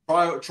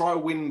try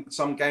win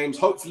some games.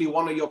 Hopefully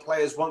one of your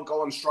players won't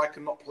go on strike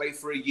and not play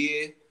for a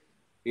year,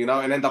 you know,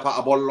 and end up at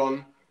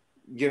Apollon.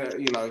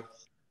 You know.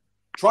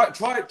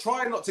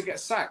 Try not to get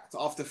sacked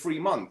after 3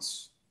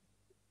 months.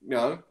 You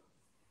know.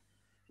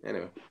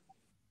 Anyway,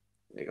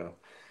 there you go.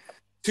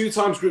 2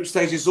 times group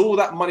stages, all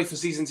that money for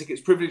season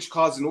tickets, privilege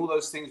cards, and all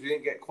those things. We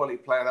didn't get a quality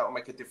player that will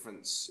make a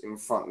difference in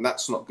front, and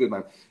that's not good,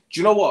 man. Do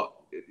you know what?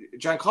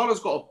 Giancarlo's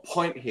got a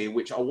point here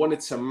which I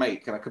wanted to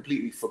make, and I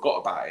completely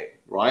forgot about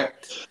it. Right,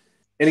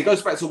 and it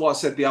goes back to what I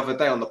said the other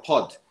day on the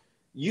pod.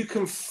 You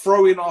can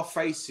throw in our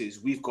faces,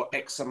 we've got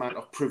X amount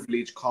of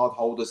privilege card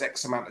holders,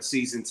 X amount of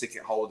season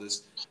ticket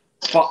holders.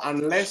 But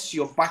unless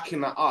you're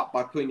backing that up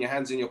by putting your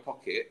hands in your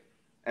pocket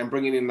and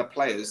bringing in the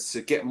players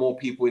to get more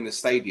people in the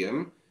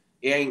stadium,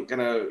 it ain't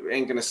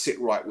gonna sit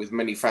right with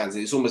many fans.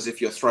 It's almost as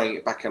if you're throwing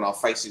it back in our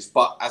faces.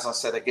 But as I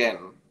said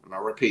again, and I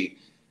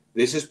repeat,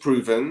 this has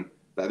proven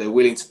that they're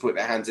willing to put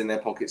their hands in their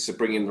pockets to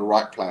bring in the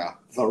right player,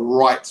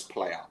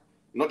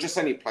 not just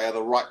any player,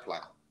 the right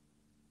player.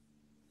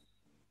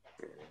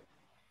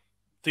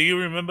 Do you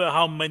remember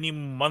how many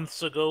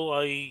months ago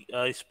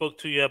I spoke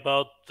to you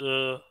about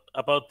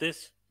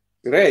this?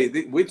 Today,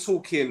 we're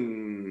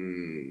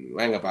talking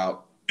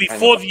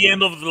before the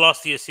end of the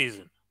last year's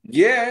season.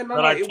 Yeah,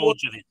 no, I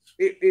told you this.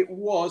 It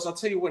was. I'll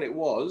tell you when it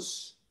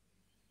was.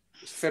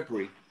 It's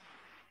February.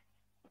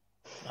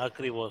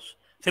 Ακριβώς.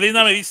 Θέλεις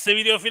να με δεις σε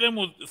βίντεο, φίλε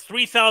μου?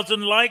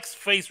 3,000 likes,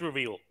 face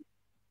reveal.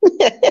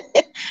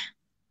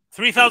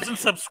 3,000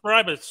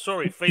 subscribers,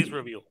 sorry, face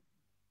reveal.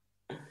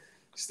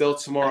 Still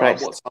tomorrow, what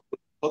time would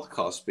the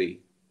podcast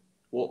be?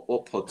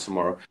 What pod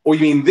tomorrow? Or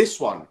you mean this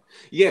one?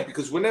 Yeah,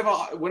 because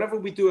whenever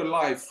we do a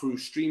live through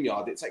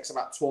StreamYard, it takes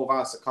about 12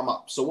 hours to come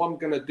up. So what I'm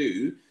going to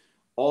do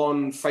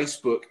on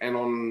Facebook and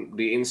on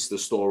the Insta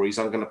stories,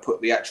 I'm going to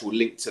put the actual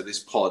link to this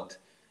pod,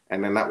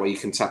 and then that way you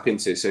can tap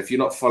into it. So if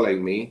you're not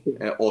following me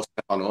or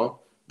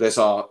Stefano, there's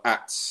our @.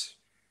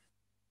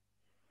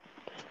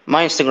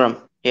 My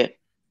Instagram, yeah.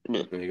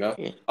 There you go.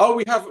 Yeah. Oh,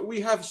 we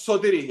have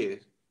Sotiris here.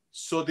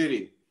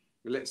 Sotiris.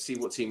 Let's see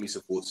what team he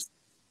supports.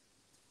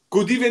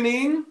 Good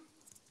evening.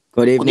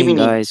 Good evening,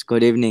 guys.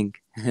 Good evening.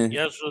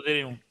 Yes,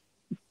 Sotiris.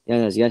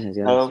 Yes.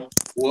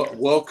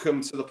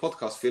 Welcome to the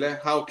podcast, Phile.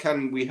 How can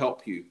we help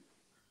you?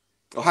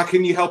 Or how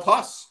can you help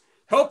us?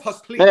 Help us,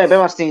 please. Yes.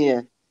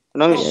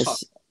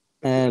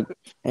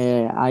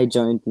 I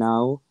joined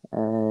now.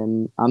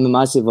 I'm a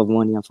massive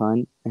Omonoia fan,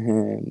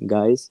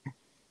 guys.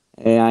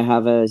 I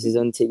have a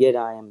season ticket.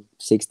 I am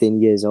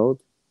 16 years old.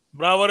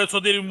 Μπράβο ρε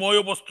Σωτήρη μου, όχι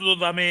όπως τούτο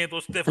δαμε το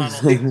Στέφανο.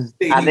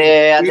 You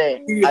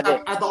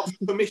have adult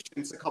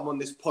permission to come on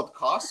this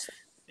podcast.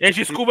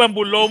 Έχεις σκούπεν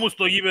πουλό μου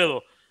στο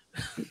γήπεδο.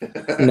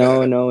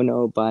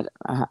 No, but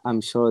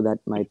I'm sure that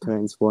my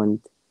parents will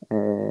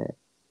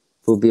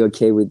be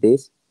okay with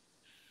this.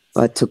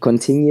 But to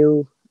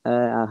continue,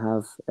 I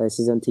have a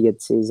season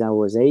ticket since I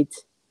was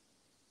 8.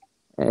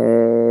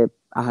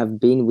 I have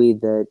been with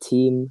the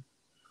team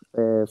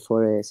for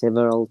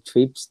several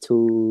trips to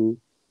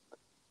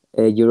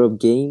Europe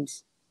games.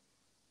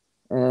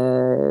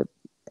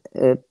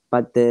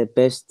 But the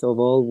best of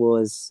all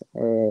was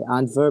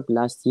Antwerp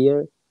last year.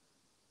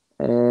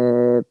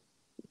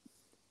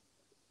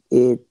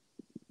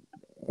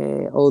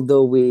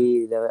 although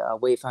the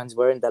away fans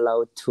weren't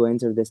allowed to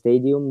enter the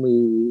stadium, we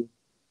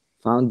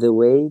found the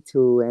way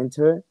to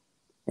enter,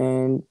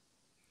 and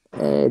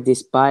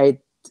despite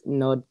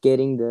not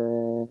getting to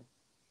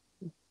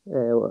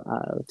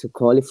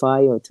qualify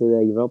or to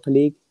the Europa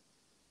League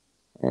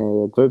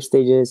group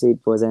stages, it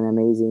was an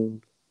amazing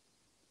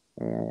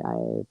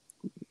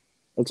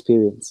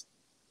experience.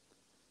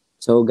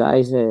 So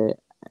guys,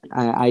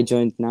 I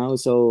joined now,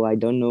 so I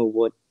don't know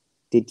what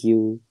did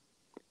you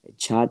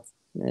chat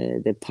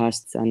the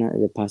past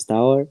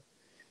hour.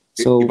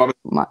 So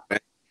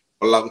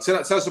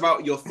tell us about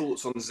your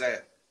thoughts on Ze.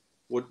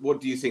 What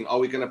do you think? Are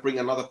we going to bring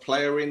another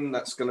player in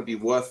that's going to be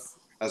worth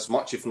as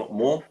much, if not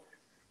more?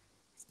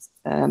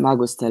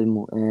 Magos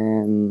Telmo.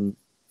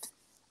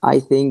 I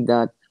think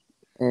that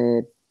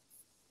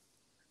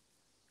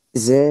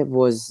Ze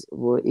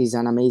is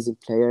an amazing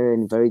player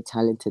and very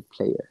talented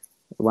player,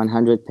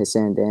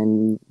 100%.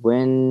 And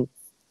when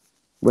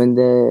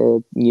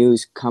the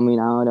news coming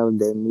out of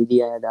the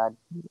media that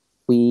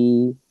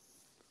we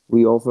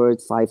offered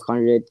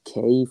 500K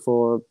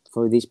for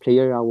this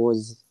player, I was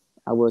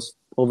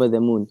over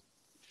the moon.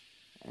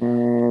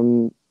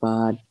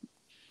 But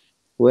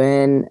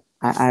when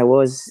I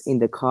was in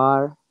the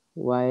car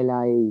while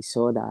I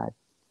saw that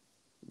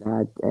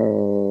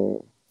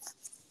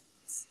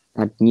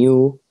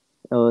new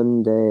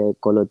on the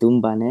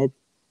Colotumba net,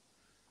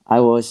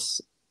 I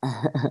was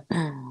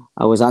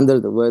I was under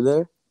the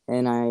weather,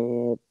 and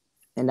I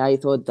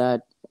thought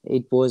that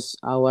it was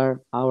our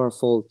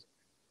fault.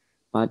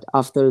 But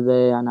after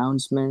the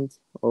announcement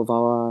of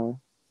our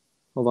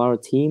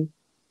team,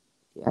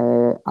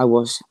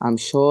 I'm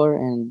sure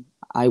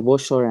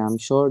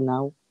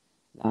now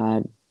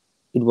that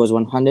it was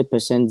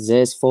 100%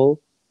 Ze's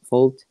fault,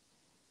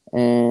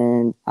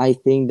 and I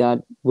think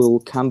that we'll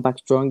come back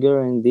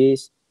stronger, and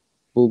this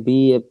will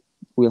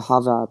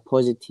have a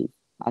positive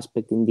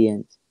aspect in the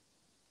end.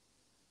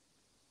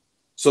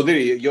 So,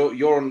 Diri,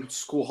 you're on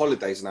school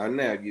holidays now,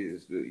 ne? You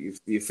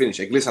finished.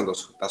 Εγκλείσαν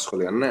τα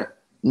σχολεία, ne?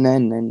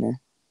 Ναι.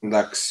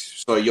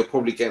 So you're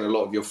probably getting a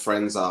lot of your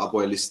friends are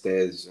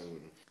abolistes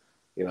and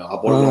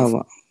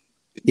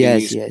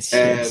yes.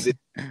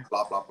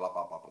 Blah blah blah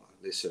blah blah blah.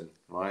 Listen,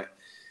 right?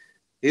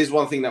 Here's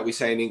one thing that we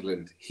say in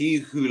England: he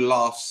who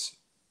laughs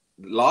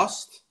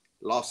laughs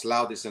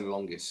loudest and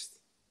longest.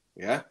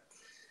 Yeah,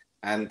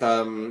 and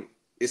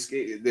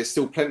there's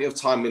still plenty of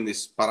time in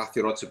this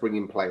Barathiro to bring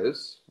in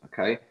players.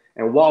 Okay.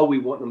 And while we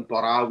want them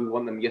we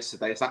want them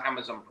yesterday. It's like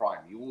Amazon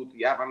Prime. You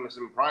have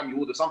Amazon Prime, you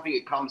order something,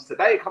 it comes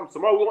today, it comes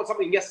tomorrow. We want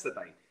something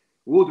yesterday.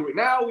 We order it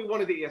now, we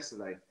wanted it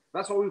yesterday.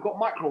 That's why we've got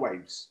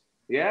microwaves.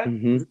 Yeah?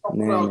 We're not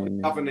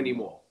going to oven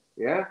anymore.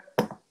 Yeah?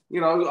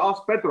 You know,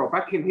 ask Petros,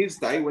 back in his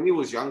day, when he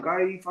was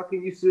younger, he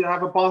fucking used to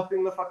have a bath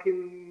in the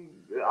fucking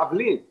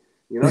Avelin.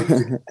 You know,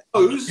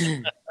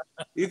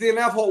 you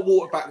didn't have hot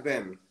water back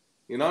then.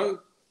 You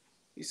know?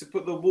 You used to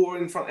put the water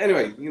in front.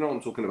 Anyway, you know what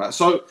I'm talking about.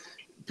 So,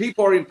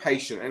 people are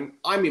impatient, and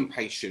I'm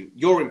impatient.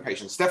 You're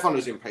impatient.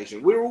 Stefano's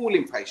impatient. We're all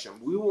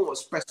impatient. We want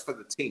what's best for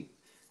the team.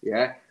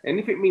 Yeah. And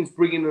if it means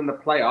bringing in the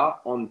player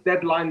on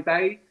deadline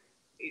day,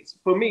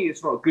 for me,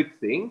 it's not a good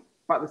thing.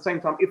 But at the same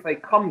time, if they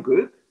come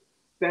good,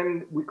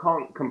 then we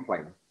can't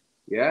complain.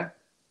 Yeah.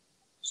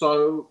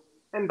 So,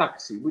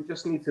 εντάξει, we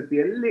just need to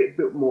be a little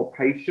bit more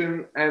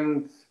patient.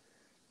 And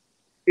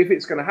if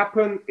it's going to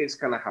happen, it's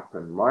going to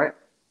happen, right?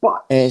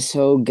 But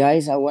so,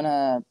 guys, I want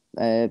to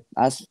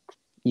ask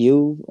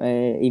you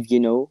if you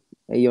know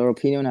your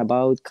opinion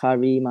about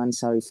Karim and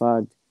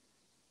Sarifard,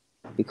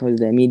 because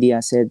the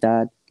media said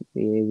that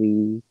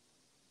we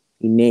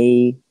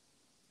may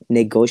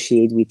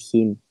negotiate with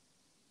him.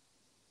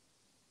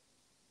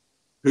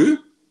 Who?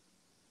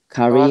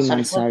 Karim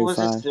and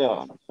Sarifard.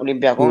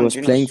 He was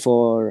playing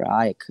for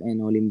AEK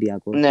and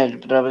Olympiacos.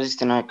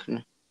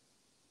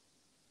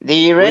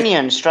 The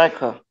Iranian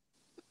striker.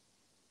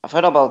 I've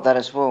heard about that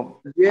as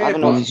well. Yeah, I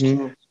don't know if it's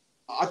true.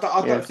 I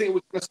don't think we're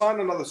going to sign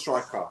another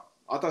striker.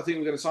 I think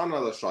we're going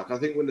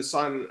to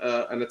sign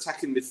an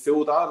attacking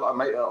midfielder,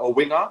 like a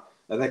winger,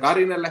 and they got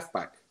in a left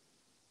back.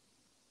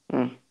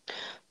 I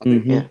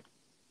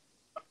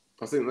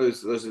think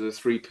those are the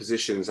three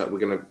positions that we're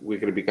going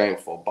to be going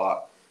for.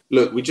 But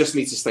look, we just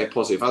need to stay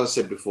positive. As I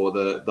said before,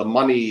 the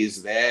money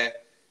is there.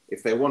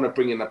 If they want to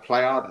bring in a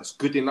player that's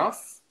good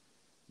enough,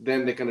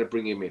 then they're going to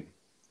bring him in.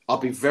 I'll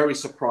be very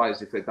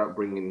surprised if they don't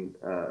bring in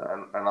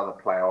another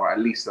player, or at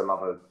least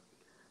another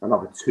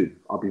two.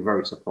 I'll be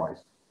very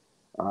surprised.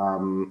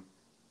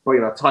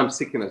 But time's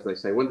ticking, as they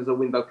say. When does the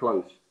window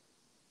close?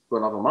 For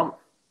another month?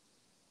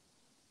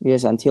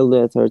 Yes, until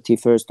the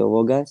 31st of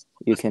August,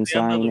 you can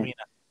sign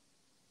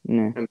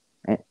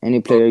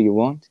any player you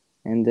want,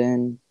 and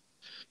then.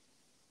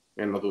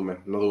 Yeah, not doing,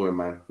 man.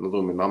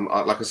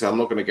 Like I said, I'm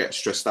not going to get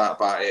stressed out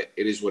about it.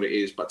 It is what it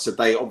is. But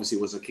today, obviously,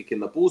 was a kick in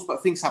the balls.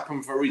 But things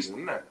happen for a reason,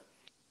 isn't it?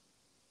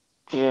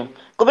 Yeah.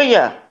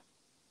 Κοπέλια,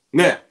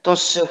 το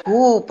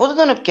Σεχού πότε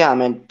τον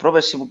έπιαμε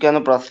πρόπερση που πιάνε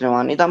το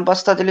πρωτάθλημα? Ήταν πας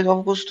στα τέλη του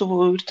Αυγούστου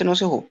που ήρθε ο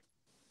Σεχού.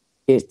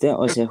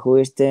 Ο Σεχού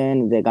ήρθε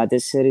 14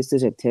 του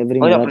Σεπτέμβρη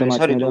μετά το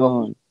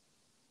μάτσο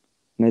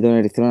με τον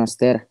Ερυθρό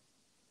Αστέρα.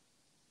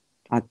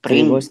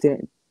 Ακριβώς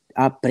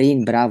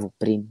πριν, μπράβο,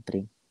 πριν.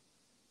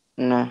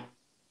 Ναι.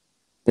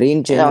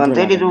 Πριν και Ήταν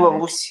δεν τέλη του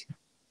προλάβαινε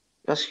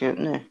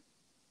Αυγούστου. Ναι.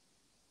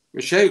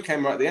 Shehu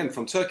came right at the end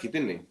from Turkey,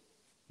 didn't he?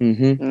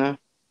 Ναι.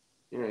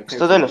 Yeah, he came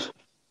Στο from- τέλος.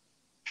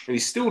 And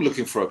he's still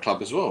looking for a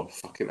club as well.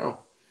 Fucking hell.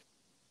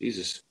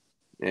 Jesus.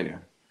 Anyway.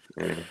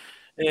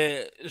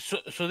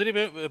 Σωτήρη,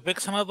 παίξε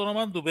ξανά το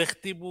όνομα του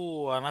παίχτη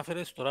που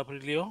ανάφερες τώρα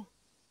Απριλίο.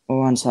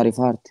 Ο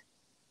Ανσαριφάρτ.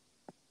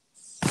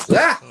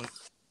 Ah!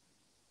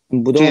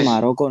 Που το Jesus.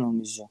 Μαρόκο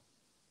νομίζω.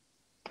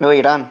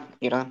 Ιράν.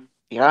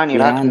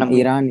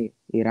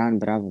 Ιράν,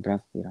 μπράβο,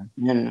 Ιράν.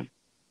 Ναι.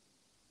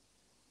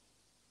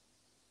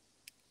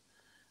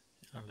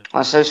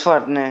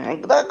 Ασέλσφαρτ, ναι.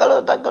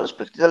 Ήταν καλός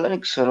παίκτης, αλλά δεν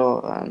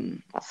ξέρω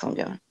αν θα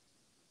για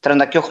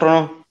 32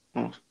 χρονών.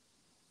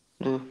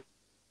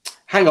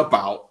 Hang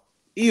about.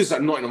 He was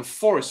at Nottingham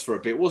Forest for a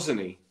bit, wasn't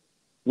he?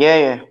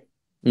 Yeah.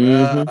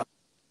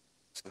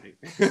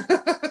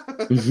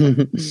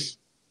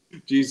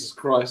 Jesus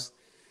Christ.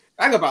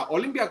 Hang about.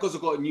 Olympiacos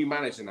have got a new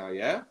manager now,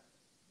 yeah?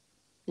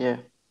 Yeah.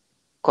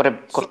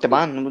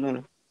 Κορτεμπάν,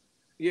 νομίζω.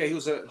 Yeah, he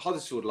was at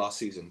Huddersfield last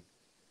season.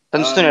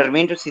 Ήταν στον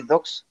Ερμήνιο στη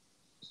Δόξ.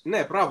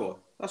 Yeah, bravo.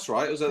 That's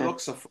right. It was at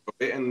Loxa for a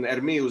bit, and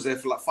Ermi was there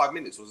for like 5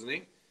 minutes, wasn't he?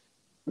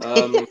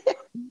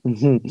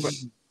 But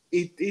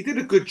he did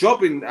a good job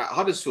at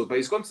Huddersfield, but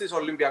he's gone to this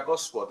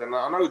Olympiacos squad, and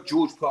I know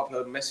George put up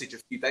a message a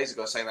few days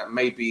ago saying that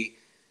maybe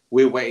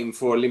we're waiting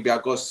for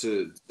Olympiacos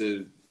to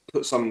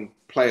put some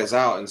players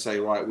out and say,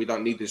 right, we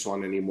don't need this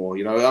one anymore.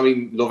 You know, I mean,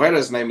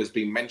 Lovera's name has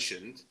been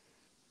mentioned.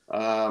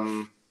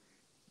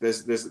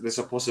 There's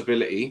a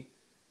possibility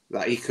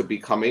that he could be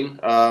coming.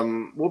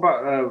 What about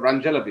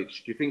Rangelovic?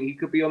 Do you think he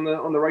could be on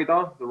the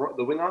radar,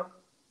 the winger?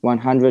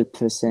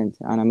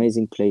 100%, an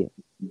amazing player.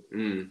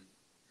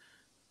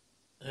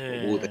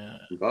 Well, there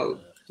you go.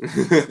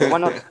 Why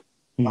not?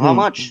 How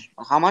much?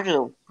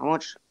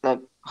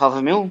 Like half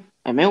a mil?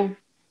 A mil?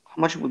 How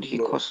much would he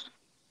cost?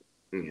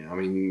 Yeah, I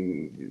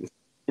mean,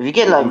 If you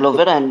get like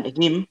Lovera and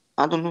him,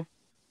 I don't know.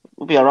 It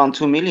would be around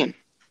 2 million.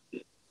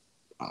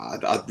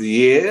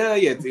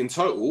 yeah, in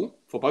total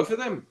for both of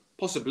them,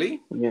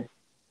 possibly. Yeah.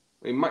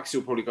 I mean, Maxi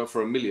will probably go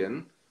for 1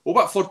 million. What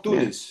about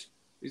Fortunis?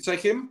 You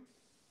take him?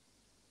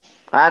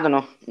 I don't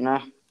know. No.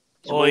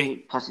 He's Oi. way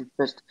past his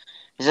best.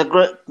 He's a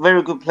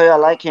very good player. I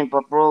like him,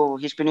 but bro,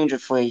 he's been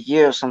injured for a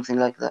year or something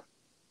like that.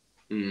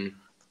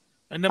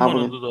 Είναι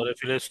μόνο τούτο ρε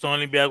φίλε, στον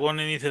Ολυμπιακό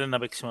δεν ήθελε να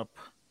παίξει μαπ.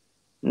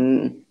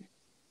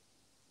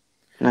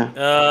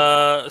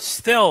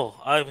 Stel,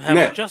 I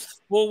have just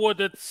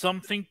forwarded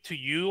something to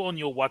you on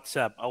your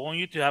WhatsApp. I want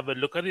you to have a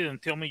look at it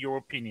and tell me your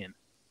opinion.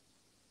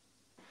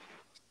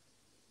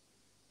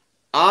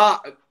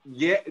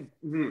 Yeah.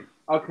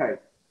 Okay.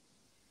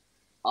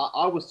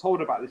 I was told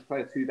about this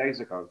player 2 days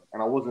ago,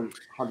 and I wasn't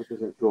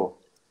 100% sure.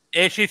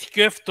 Έχει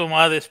 2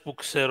 εβδομάδες που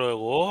ξέρω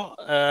εγώ,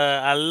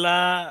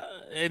 αλλά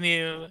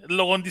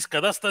λόγω της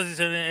κατάστασης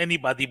δεν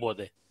είπα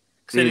τίποτε.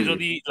 Ξέρεις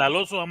ότι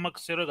λαλώ σου άμα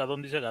ξέρω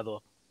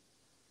 100%.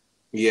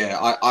 Yeah,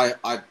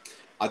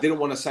 I didn't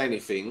want to say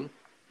anything,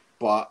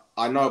 but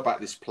I know about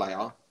this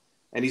player,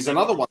 and he's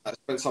another one that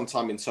spent some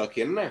time in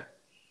Turkey, isn't it?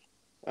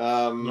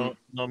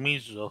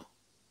 Νομίζω.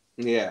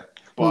 Yeah,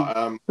 but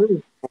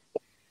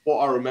what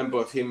I remember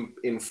of him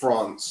in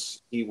France,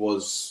 he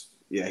was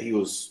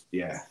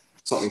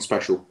something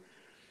special.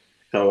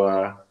 So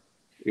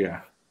yeah.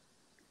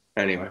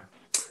 Anyway,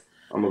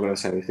 I'm not going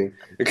to say anything.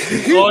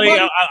 Όχι,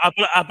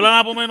 απλά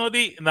να πούμε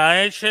ότι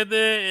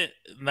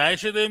να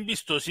έχετε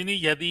εμπιστοσύνη,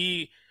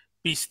 γιατί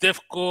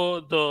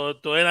πιστεύω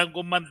το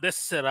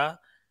 1,4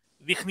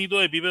 δείχνει το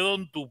επίπεδο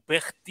του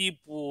παίχτη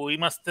που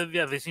είμαστε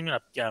διαθέσιμοι να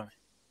πιάμε.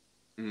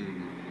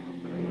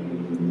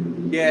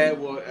 Yeah,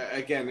 well,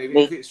 again,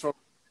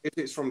 if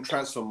it's from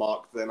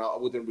Transfermarkt, then I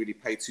wouldn't really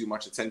pay too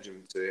much attention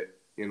to it,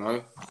 you know?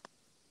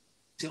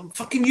 See, I'm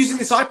fucking using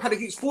this iPad, it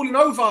keeps falling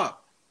over!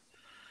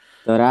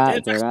 Τώρα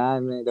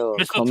με το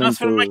μες στο comment του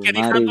Transfermarkt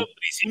είχα Μάρι. το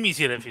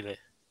 3,5 ρε φίλε.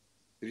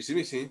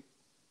 3,5?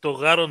 Το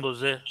γάρον το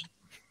Ze.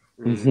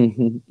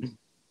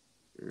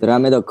 Τώρα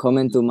με το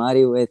comment του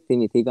Μάριου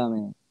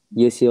θυμηθήκαμε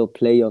UCL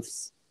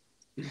playoffs.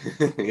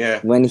 Yeah.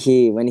 When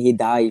he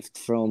dived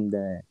from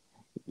the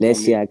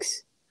Lesiaks.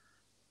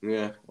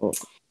 Yeah.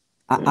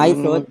 I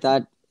thought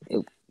that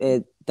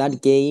that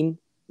game,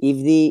 if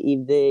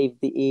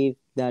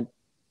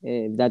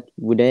that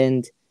would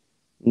end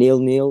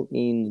 0-0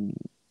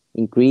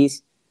 in Greece,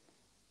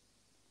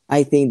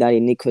 I think that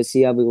in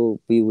Nicosia we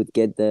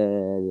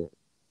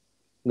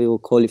will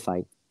qualify.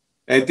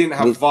 It didn't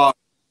have VAR.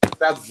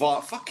 That VAR.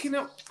 Fucking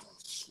hell.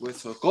 Swear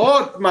to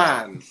God,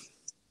 man.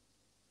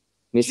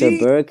 Mr.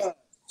 Burke,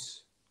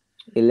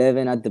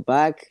 11 at the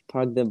back,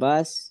 park the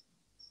bus,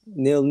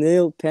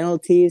 0-0,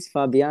 penalties,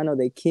 Fabiano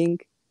the king.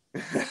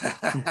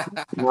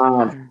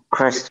 Wow,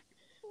 Christ.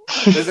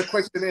 There's a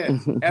question here.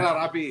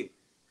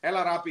 El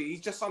Arabi,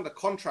 he's just signed a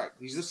contract.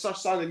 He's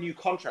just signed a new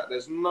contract.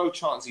 There's no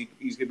chance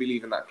he's going to be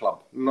leaving that club.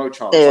 No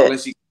chance.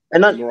 Unless he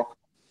goes to Morocco.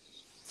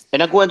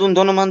 Ένα κουέντουν το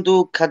όνομα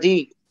του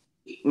Kadhi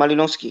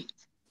Malinovsky.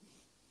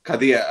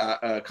 Kadir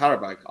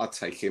Karabag, I'd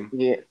take him.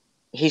 Yeah,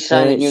 he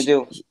signed a new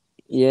deal.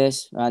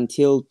 Yes,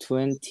 until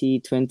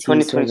 2027.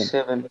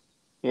 2027.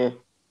 Yeah.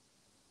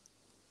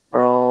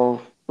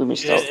 Bro, we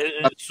missed out.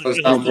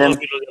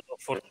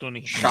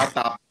 Shut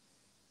up.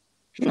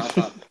 Shut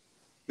up.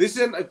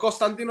 Listen,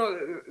 Constantino,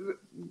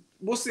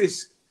 what's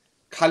this?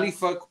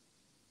 Khalifa.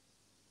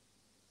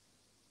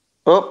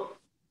 Oh,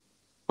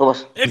 what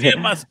was? I'm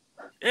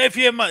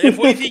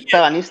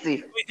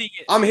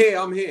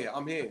here.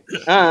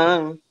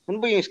 Δεν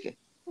μπορείς και.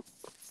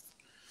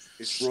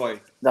 It's Roy.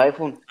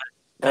 iPhone.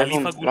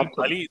 Khalifa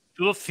Koulibaly,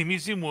 το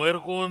θυμίζει μου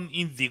έργο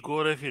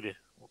Ινδικό ρε φίλε.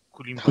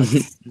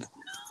 Koulibaly.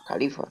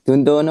 Khalifa.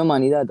 Τον το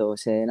όνομα είδα το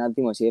σε ένα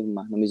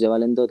δημοσίευμα. Νομίζω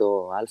έβαλαν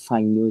το Alpha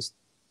News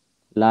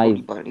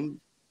Live.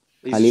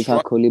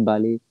 Khalifa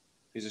Koulibaly.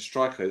 He's a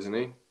striker, isn't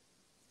he?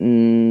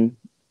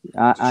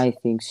 I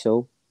think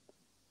so.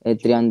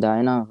 31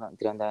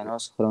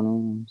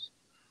 χρόνος.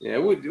 Yeah,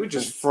 we're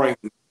just throwing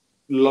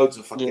loads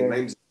of fucking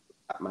names at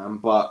that, man.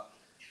 But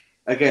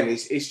again,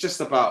 it's just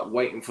about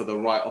waiting for the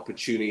right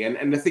opportunity.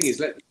 And the thing is,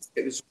 let's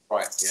get this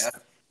right, yeah?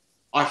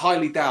 I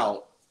highly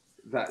doubt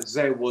that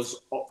Ze was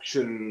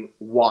option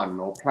 1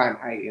 or plan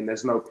A and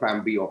there's no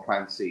plan B or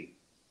plan C.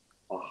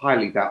 I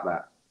highly doubt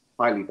that.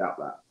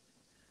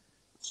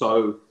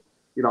 So,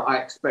 you know, I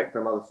expect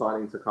another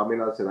signing to come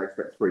in. As I said, I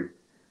expect 3.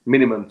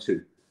 Minimum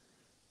 2.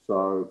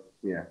 So,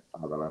 yeah, I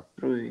don't know.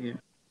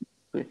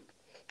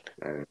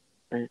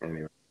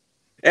 Anyway.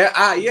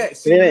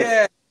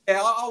 I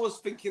was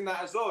thinking that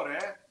as well,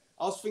 yeah?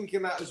 I was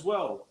thinking that as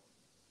well.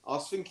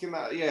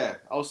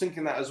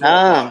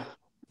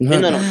 No.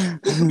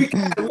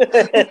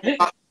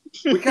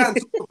 We can't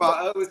talk about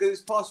her because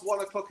it's past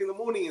 1 o'clock in the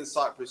morning in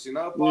Cyprus, you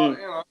know. But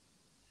you know.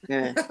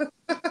 Yeah.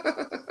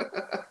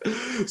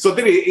 So,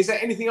 Diddy, is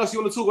there anything else you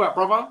want to talk about,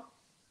 brother?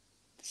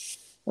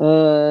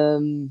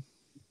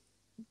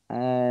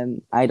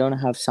 I don't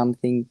have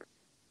something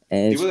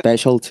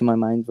special to my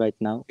mind right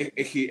now.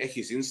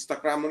 His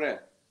Instagram,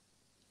 right?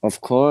 Of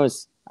course,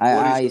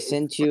 I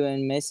sent you a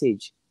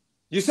message.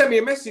 You sent me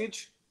a message.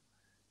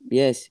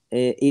 Yes,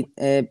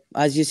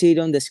 as you see it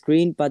on the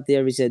screen, but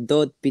there is a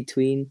dot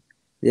between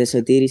the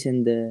Sotiris and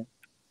the.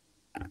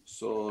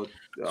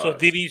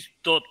 Sotiris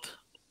dot.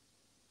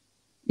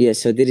 Yes,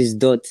 Sotiris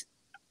dot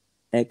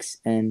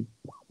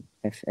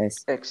XNFS.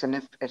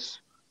 XNFS.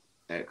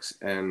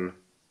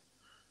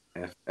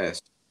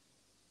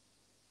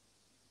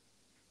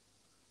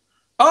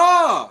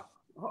 Ah,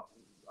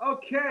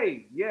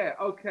 okay, yeah,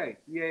 okay,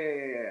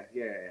 yeah.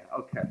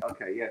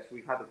 Okay, yes,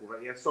 we've had a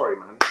yeah. Sorry,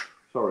 man.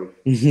 Sorry.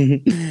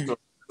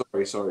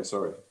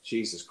 Sorry.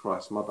 Jesus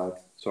Christ, my bad.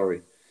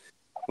 Sorry.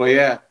 But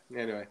yeah,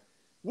 anyway.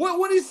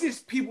 What is this?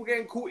 People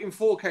getting caught in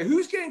 4K?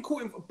 Who's getting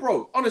caught in?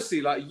 Bro,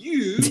 honestly, like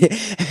you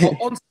are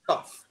on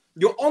stuff.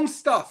 You're on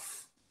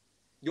stuff.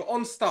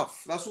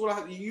 That's all I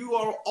have. You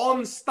are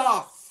on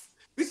stuff.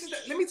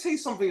 Let me tell you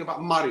something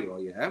about Mario,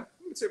 yeah?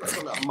 Let me tell you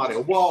something about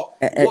Mario. Well,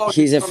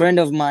 he's a friend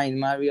of mine,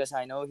 Marius.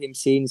 I know him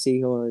since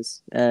he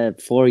was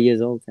 4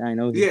 years old. I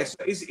know him. Yes.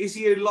 Is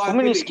he a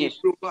liability in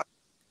real life?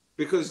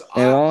 Because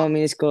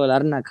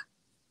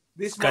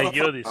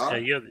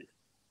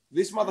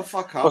this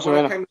motherfucker,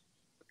 when I came,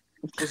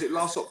 was it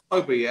last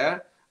October, yeah?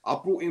 I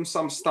brought him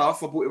some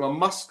stuff. I brought him a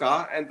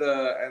Musca and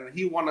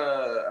he won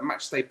a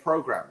match day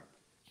program,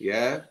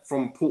 yeah,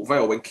 from Port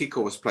Vale when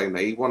Kiko was playing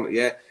there. He won,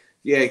 yeah.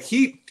 Yeah,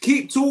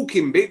 keep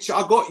talking, bitch.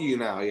 I got you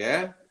now,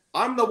 yeah?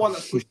 I'm the one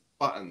that pushed the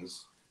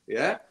buttons,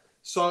 yeah?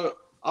 So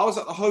I was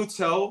at the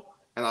hotel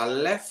and I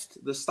left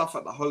the stuff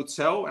at the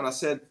hotel and I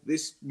said,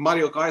 this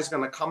Mario guy is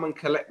going to come and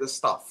collect the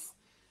stuff.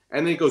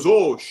 And then he goes,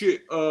 oh,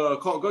 shit,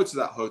 can't go to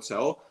that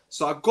hotel.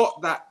 So I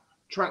got that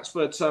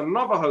transferred to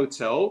another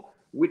hotel,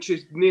 which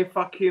is near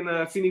fucking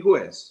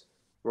Finigues,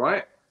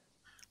 right?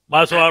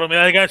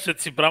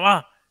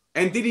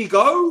 And did he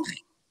go?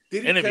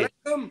 Did he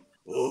collect them?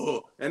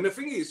 Oh, and the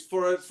thing is,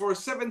 for a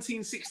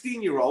 17,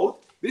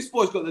 16-year-old, this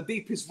boy's got the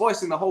deepest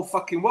voice in the whole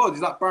fucking world.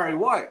 He's like Barry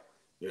White.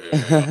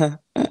 Yeah.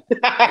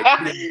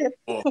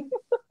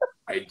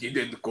 I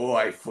didn't go.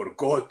 I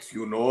forgot.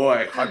 You know,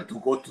 I had to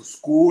go to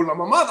school. I'm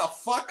a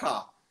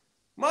motherfucker.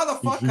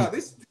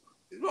 This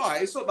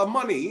right? It's not the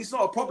money. It's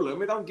not a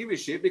problem. I don't give a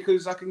shit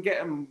because I can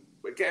get him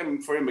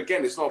for him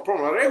again. It's not a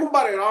problem.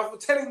 Everybody, I'm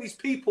telling these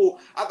people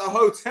at the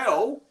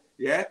hotel,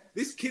 yeah,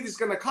 this kid is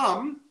gonna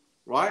come,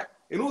 right?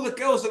 And all the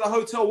girls at the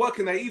hotel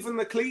working there, even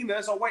the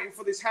cleaners, are waiting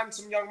for this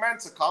handsome young man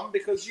to come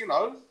because, you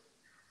know,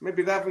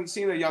 maybe they haven't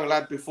seen a young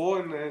lad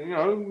before and, you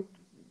know,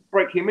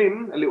 break him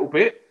in a little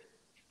bit.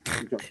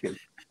 And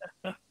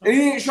he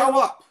didn't show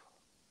up.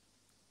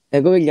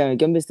 Εγώ william,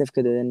 ποιον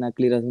πιστεύετε να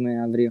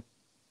κληρωθούμε αύριο?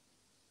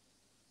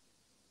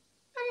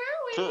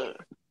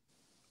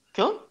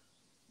 Ποιον?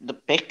 Το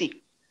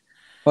παίχτη.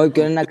 Όχι,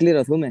 ποιον να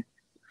κληρωθούμε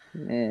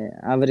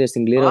αύριο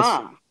στην κλήρωση.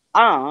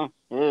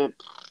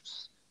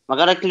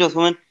 Μακάρι να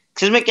κληρωθούμε.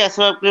 Ξέρεις με και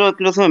θέλω να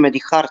κληρωθούμε με τη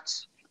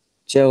Hearts.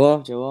 Και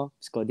εγώ,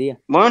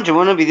 Σκοτία. Μόνο και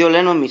μόνο επειδή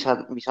λένε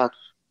μισά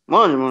τους.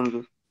 Μόνο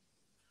τους.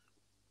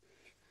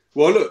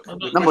 Well, look.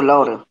 Είναι πολλά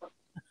ωραία.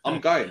 I'm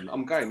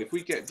going. If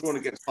we get drawn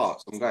against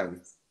Hearts, I'm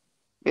going.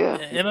 Yeah.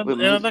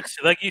 Ένα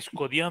ταξιδάκι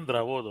Σκωτία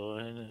τραβώ το.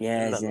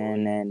 Yes,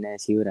 ναι,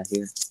 σίγουρα.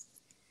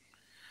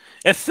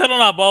 Θέλω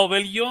να πάω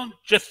Βέλγιο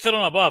και θέλω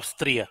να πάω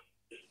Αυστρία.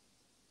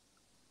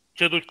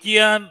 Και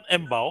Τουρκία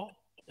δεν πάω.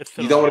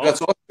 You don't want to go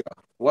to Austria?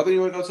 Why don't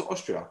you want to go to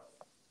Austria?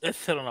 Δεν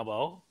θέλω να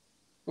πάω.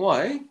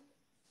 Why?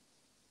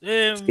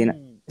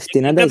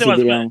 Στην άνταση,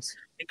 κυρία μου.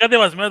 Είναι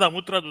κατεβασμένα τα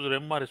μούτρα τους, ρε,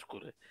 μου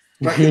αρέσκω, ρε.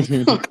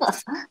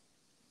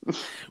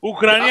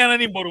 Ουκρανία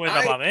δεν μπορούμε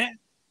να πάμε.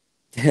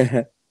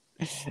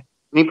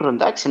 Μήπως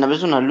εντάξει, να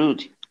παίζουν αλλού.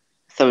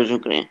 Θα παίζουν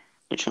Ουκρανία.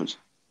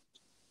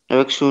 Να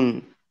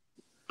παίξουν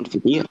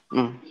Τουρκία.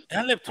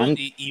 Ένα λεπτό,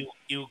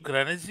 η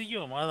Ουκρανέζικη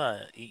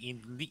ομάδα,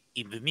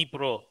 η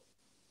Δνίπρο,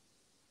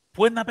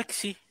 πού είναι να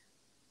παίξει?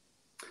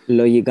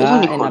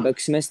 Λογικά να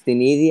παίξουμε στην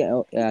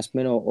ίδια, ας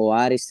πούμε ο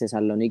Άρης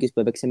Θεσσαλονίκης που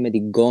έπαιξε με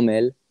την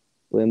Γκόμελ,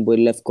 που είναι η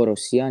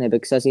Λευκορωσία,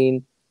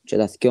 έπαιξαν και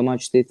τα δυο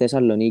μάτσους στη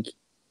Θεσσαλονίκη.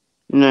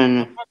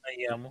 Ναι.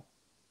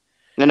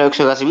 Δεν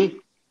έπαιξε ο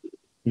Γασιμπή.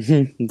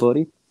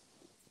 Μπορεί.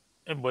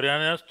 Μπορεί να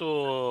είναι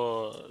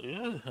στο...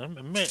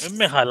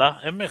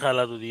 με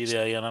χαλά τούτη η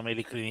ιδέα, για να είμαι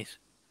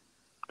ειλικρινής.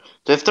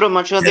 Το δεύτερο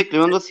μάτσο ήταν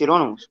κλειμένο το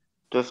θυρών όμως.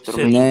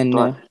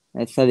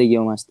 Ναι, θα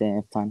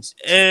δικαιούμαστε φάνς.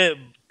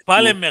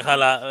 Πάλι με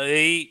χαλά.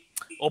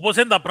 Όπως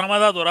είναι τα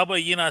πράγματα τώρα που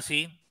έγιναν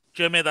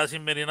και με τα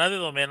σημερινά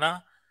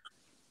δεδομένα,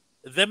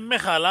 δεν με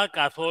χαλά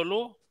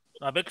καθόλου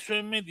να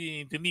παίξουμε με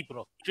την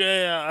Ύπρο.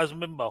 Και ας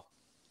μην πάω.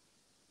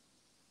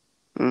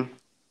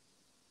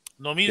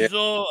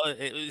 Νομίζω,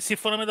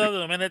 σύμφωνα με τα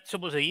δεδομένα έτσι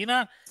όπως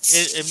έγιναν,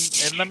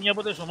 είναι μια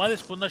από τις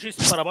ομάδες που να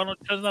έχει παραπάνω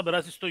τσάς να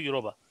περάσει στο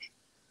Europa.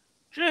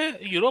 Και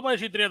η Europa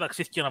έχει 3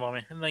 ταξίδια να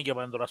πάμε. Δεν είναι και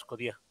πάμε τώρα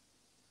Σκωτία.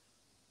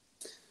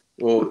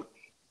 Well,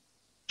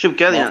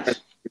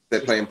 they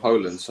play in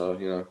Poland, so,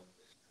 you know.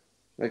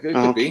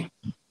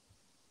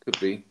 Could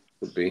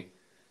be.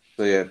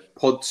 So, yeah,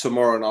 pod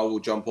tomorrow and I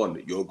will jump on.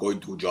 You're going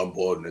to jump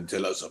on and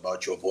tell us about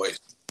your voice.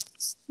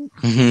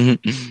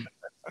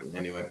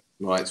 Anyway,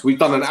 right. So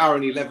we've done an hour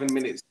and 11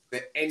 minutes.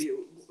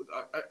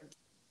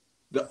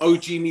 The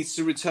OG needs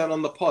to return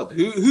on the pod.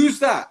 Who's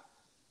that?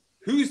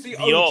 Who's the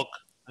OG?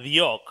 The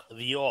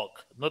OG.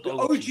 Not the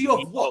OG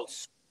of what?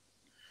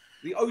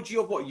 The OG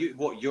of what?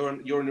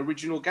 You're an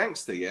original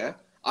gangster, yeah?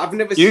 I've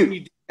never seen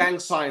you do gang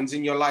signs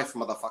in your life,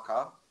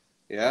 motherfucker.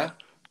 Yeah?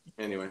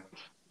 Anyway.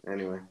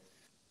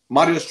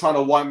 Mario's trying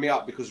to wind me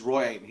up because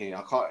Roy ain't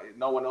here.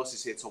 No one else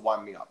is here to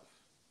wind me up.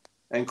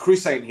 And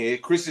Chris ain't here.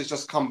 Chris has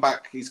just come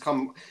back.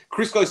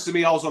 Chris goes to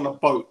me, I was on a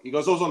boat. He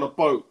goes, I was on a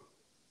boat.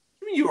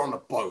 What do you mean you were on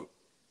a boat?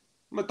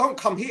 I'm like, don't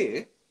come here.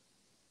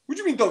 What do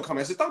you mean don't come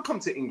here? I said, don't come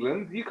to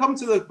England. You come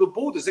to the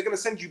borders, they're going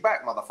to send you back,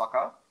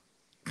 motherfucker.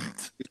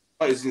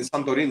 It's in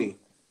Santorini. I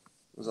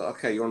was like,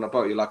 okay, you're on a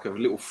boat. You're like a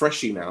little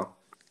freshie now.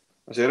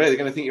 I said, hey,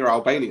 they're going to think you're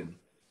Albanian.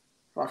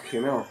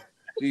 Fucking hell.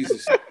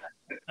 Jesus.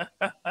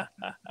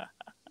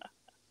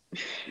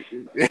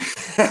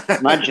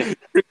 Imagine.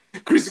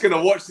 Chris is going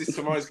to watch this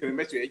tomorrow. He's going to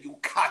mess with you. You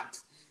cunt.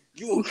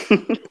 You.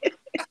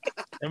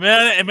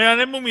 Εμένα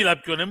δεν μου μιλά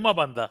πιο, δεν μου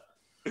απαντά.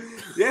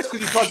 Yes,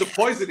 because you tried to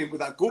poison him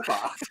with that goopa.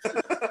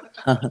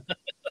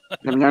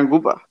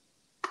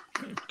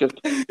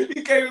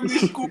 He gave him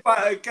this goopa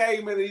at a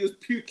game and he was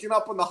puking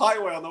up on the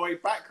highway on the way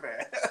back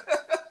there.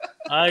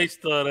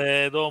 Άιστο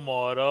ρε, το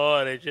μωρό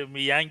ρε, και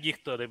μη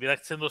άγγιχτο ρε,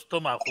 πειράξε το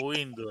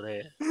στομαχούιν του ρε.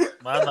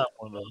 Μάνα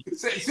μου.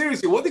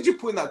 Seriously, what did you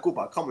put in that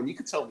goopa? Come on, you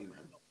can tell me,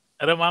 man.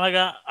 Ρε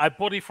μάνακα, I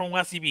bought it from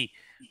Wasibi.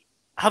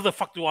 How the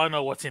fuck do I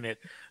know what's in it?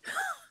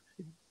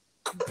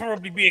 Could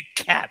probably be a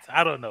cat,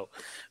 I don't know.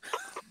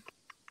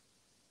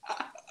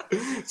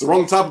 It's the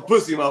wrong type of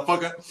pussy,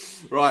 motherfucker.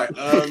 Right.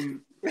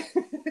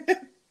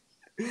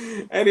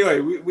 Anyway,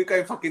 we're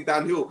going fucking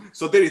downhill.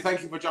 So, Diddy,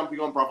 thank you for jumping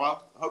on, brother.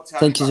 Hope to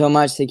have Thank you so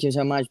much. Thank you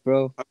so much,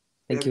 bro.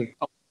 Thank you.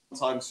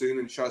 Time soon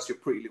and show us your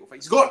pretty little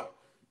face. He's gone.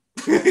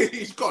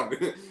 He's gone.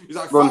 He's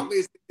like, fuck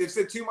this. They've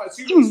said too much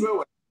swear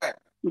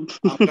words.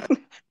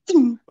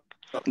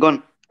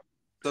 Gone.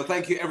 So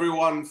thank you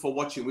everyone for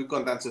watching. We've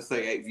gone down to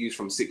 38 views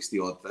from 60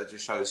 odd. That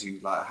just shows you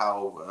like how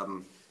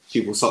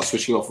people start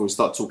switching off when we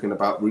start talking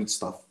about rude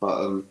stuff.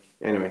 But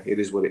anyway, it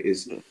is what it is.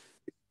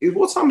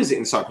 What time is it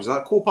in Cyprus?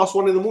 Like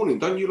 1:15 in the morning.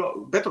 Don't you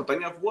Petros, don't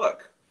you have work?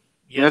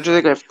 Yeah,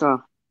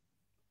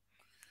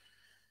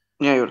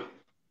 yeah.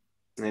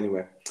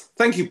 Anyway,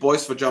 thank you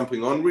boys for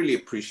jumping on. Really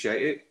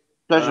appreciate it.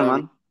 Pleasure,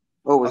 man.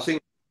 Always. I think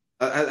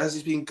has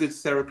it been good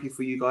therapy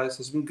for you guys?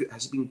 Has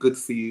it been good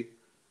for you?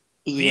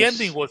 The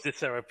ending was the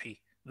therapy.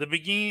 The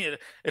beginning,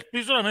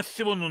 ελπίζω να με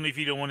θυμώνουν οι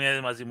φίλοι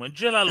ομονιάδες μαζί μου. Εν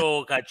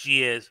λαλώ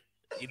κατσίες,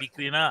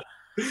 ειλικρινά.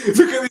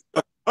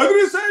 I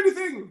didn't say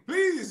anything,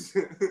 please.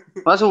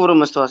 Πάσο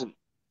μπορούμε στο Άσιμ.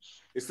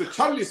 It's the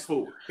Charlie's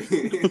fault.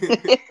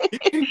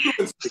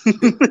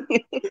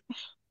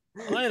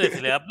 Όχι ρε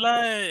φίλε,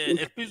 απλά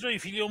ελπίζω οι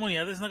φίλοι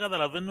ομονιάδες να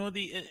καταλαβαίνουν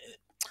ότι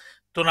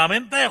το να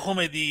μην τα έχω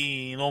με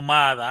την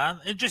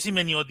ομάδα δεν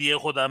σημαίνει ότι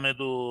έχω τα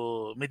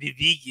με τη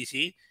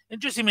διοίκηση,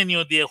 δεν σημαίνει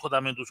ότι έχω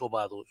τα με τους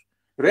οπαδούς.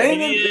 Ρε,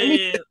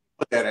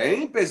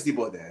 δεν είπες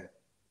τίποτε.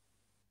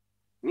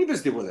 Δεν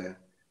είπες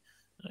τίποτε.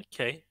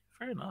 Okay,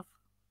 fair enough.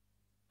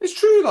 It's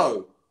true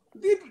though.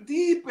 Τι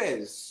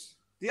είπες.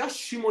 Dia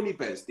Shimoni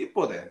Bez,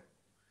 τίποτε.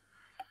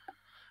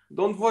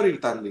 Don't worry,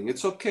 darling.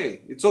 It's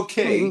okay. It's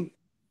okay.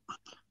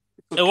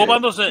 Εγώ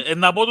πάντως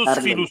να πω τους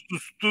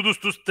φίλους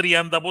τους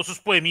 30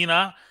 πόσους που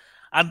έμεινα,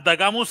 αν τα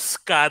κάνουν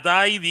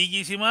σκατά η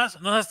διοίκηση μας,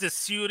 να είστε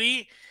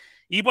σίγουροι,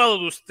 είπα το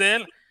του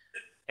Στέλ,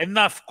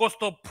 να βγω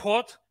στο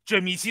ποτ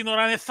και μισή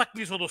ώρα δεν θα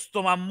κλείσω το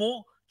στόμα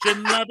μου και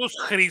να τους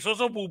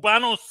χρυσώσω που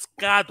πάνω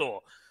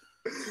σκάτω.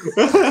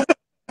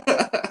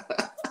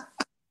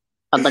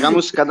 Αν τα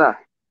κάνουν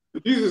σκατά.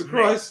 Jesus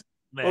Christ.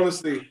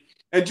 Honestly.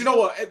 And do you know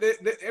what?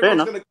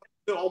 Everyone's going to come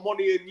to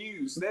Omonoia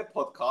News, their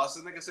podcast,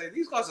 and they're going to say,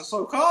 these guys are so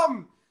calm.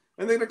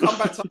 And they're going to come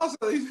back to us.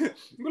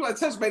 We're like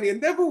Tasmanian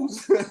devils.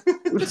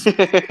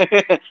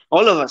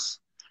 All of us.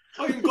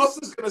 Fucking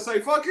Costa's going to say,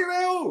 fucking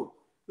hell.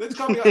 Let's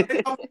come to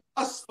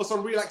us for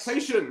some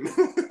relaxation.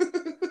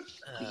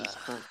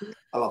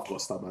 I love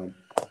Costa, man.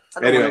 I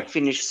don't want to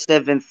finish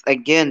 7th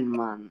again,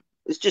 man.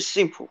 It's just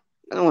simple.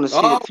 I don't want to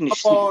see it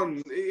finish. Come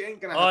on. It ain't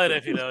going to happen.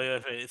 Ωραία,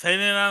 φίλε. Θα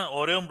είναι ένα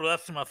ωραίο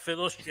πρωτάθλημα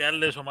φέτος και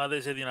άλλες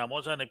ομάδες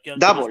ενδυναμώσαν.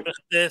 Double.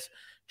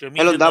 Και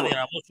εμείς να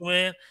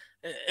δυναμώσουμε.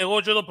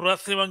 Εγώ και το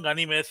πρωτάθλημα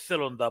κάνει με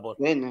θέλω double.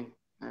 Ναι.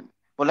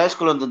 Πολλά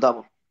εύκολο το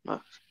double.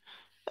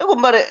 Εγώ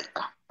πάρε...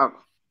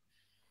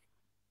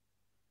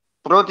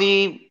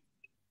 Πρώτη...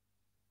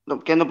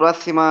 Και το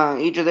πρωτάθλημα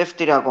ή και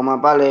δεύτερη ακόμα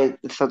πάλι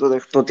θα το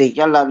δεχτώ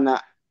τίγια,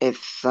 αλλά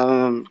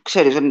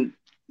ξέρεις,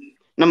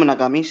 να μην να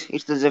κάνεις,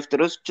 είστε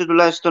δεύτερος και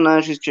τουλάχιστον να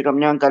έχεις και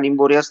καμιά καλή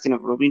πορεία στην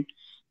Ευρώπη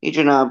ή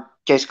και να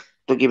πιάσεις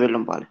το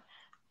κύπελλο πάλι.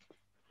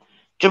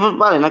 Και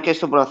πάλι να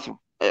πιάσεις το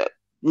πρωτάθλημα.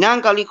 Μια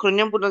καλή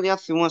χρονιά που να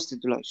διαθυμόμαστε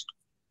τουλάχιστον.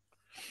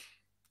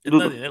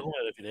 Να την έχουμε,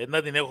 φίλε,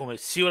 να την έχουμε.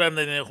 Σίγουρα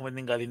να την έχουμε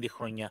την καλή τη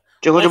χρονιά.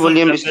 Και έχω και πολύ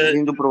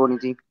εμπιστοσύνη του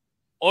προπονητή.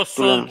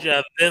 Όσον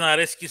και δεν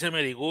αρέσκει σε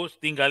μερικούς,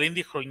 την καλή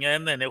τη χρονιά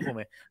δεν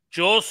έχουμε.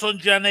 Και όσον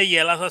και αν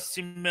γελάσα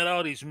σήμερα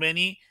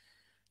ορισμένοι,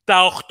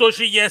 τα 8.000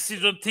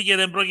 season ticket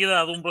δεν πρόκειται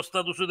να δουν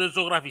μπροστά τους ούτε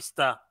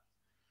ζωγραφιστά.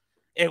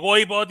 Εγώ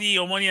είπα ότι η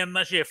Ομόνια να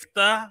έχει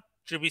 7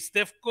 και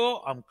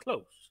πιστεύω I'm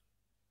close.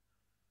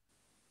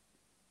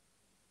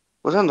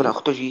 Πώς ήταν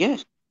τώρα, 8.000?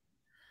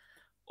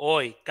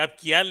 Όχι,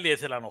 κάποιοι άλλοι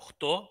ήθελαν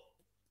 8.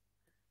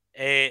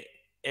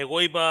 Εγώ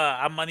είπα,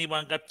 άμα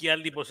είπαν κάποιοι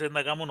άλλοι πως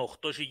να κάνουν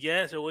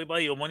 8.000, εγώ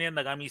είπα η Ομόνια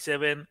να κάνει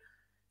 7.000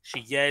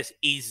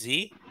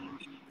 easy.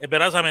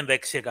 Περάσαμε τα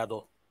 6%.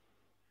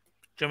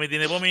 Και με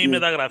την επόμενη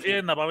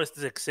μεταγραφή να πάμε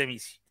στις 6.5.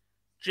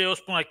 Και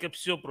ώσπου να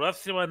κέψει το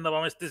πρωτάθλημα να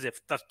πάμε στις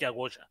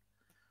 7.200.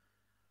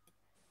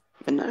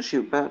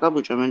 Εντάξει,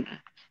 κάπου και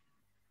εμένα.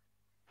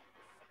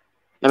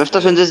 Να με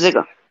φτάσουν τις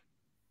 10.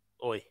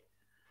 Όχι.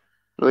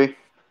 Όχι.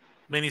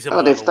 Δεν είσαι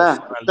πάρα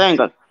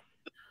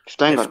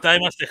 7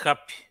 είμαστε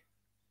happy.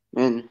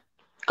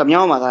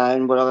 Καμιά ομάδα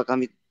δεν μπορεί να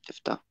κάνει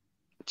 7.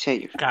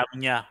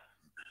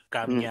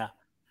 Καμιά.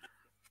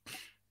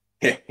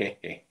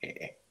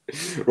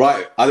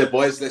 Right, other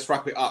boys, let's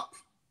wrap it up.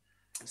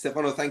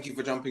 Stefano, thank you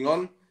for jumping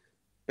on.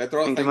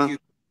 Petros, thank you.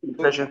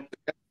 Pleasure.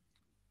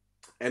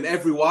 And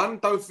everyone,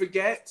 don't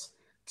forget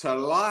to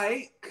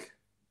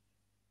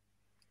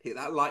hit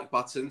that like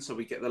button so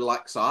we get the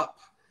likes up.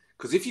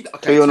 Because if you,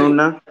 okay, so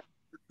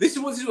this is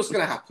what's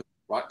going to happen,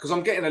 right? Because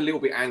I'm getting a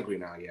little bit angry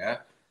now, yeah?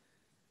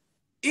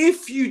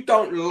 If you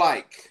don't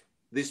like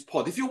this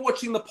pod, if you're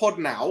watching the pod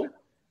now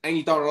and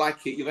you don't like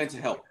it, you're going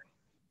to hell.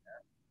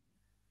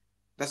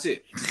 That's it.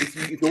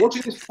 If you're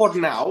watching this pod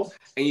now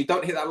and you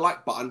don't hit that like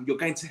button, you're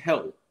going to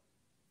hell.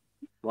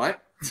 Right?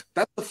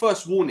 That's the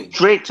first warning.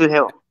 Straight to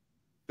hell.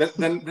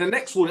 The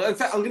next warning, in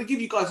fact, I'm going to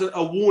give you guys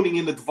a warning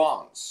in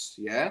advance,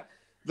 yeah?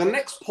 The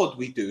next pod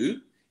we do,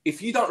 if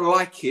you don't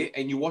like it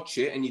and you watch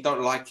it and you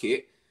don't like it,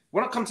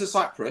 when I come to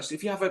Cyprus, if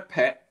you have a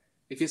pet,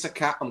 if it's a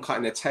cat, I'm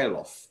cutting their tail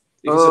off.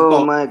 If it's a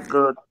dog, my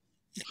God.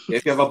 If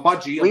you have a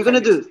budgie, what are you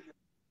going to do?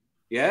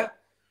 Yeah?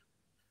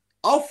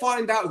 I'll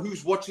find out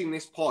who's watching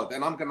this pod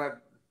and I'm going to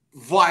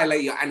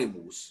violate your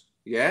animals.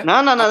 Yeah? No.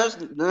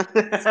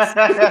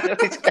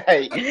 This guy.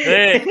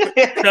 Hey,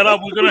 shut up.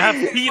 We're going to have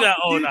Peter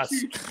on us.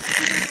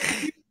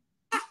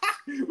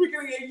 We're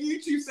going to get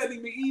YouTube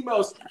sending me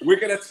emails. We're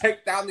going to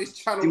take down this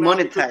channel.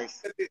 Demonetize.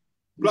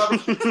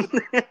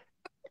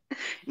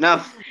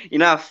 Enough.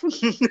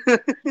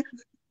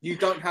 You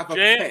don't have a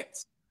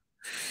pet.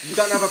 You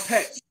don't have a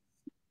pet.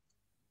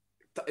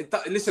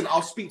 Listen,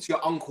 I'll speak to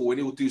your uncle and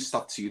he'll do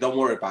stuff to you. Don't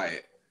worry about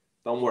it.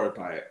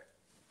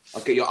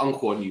 I'll get your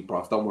uncle on you,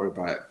 bruv. Don't worry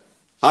about it.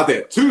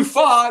 Hadi. Too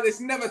far? There's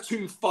never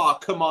too far,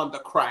 Commander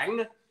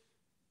Krang.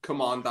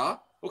 Commander?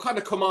 What kind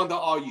of commander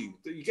are you?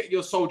 You get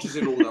your soldiers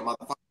in order,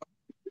 motherfucker.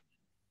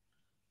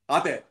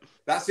 Hadi.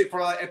 That's it for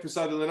another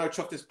episode of the No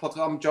Chocolate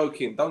podcast. I'm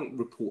joking. Don't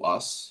report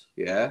us.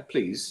 Yeah,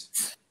 please.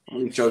 I'm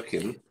only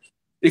joking.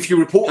 If you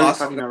report us,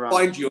 I'm going to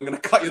find you. I'm going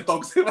to cut your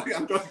dogs.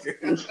 I'm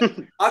joking.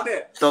 Hadi.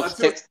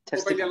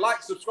 When you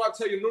like, subscribe,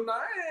 tell your nuna.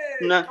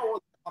 Hey, no.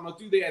 I'm going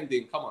to do the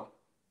ending. Come on.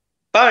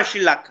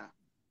 Barshilaka.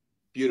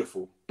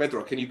 Beautiful.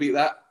 Pedro, can you beat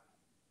that?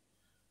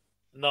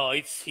 No,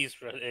 it's his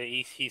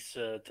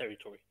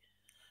territory.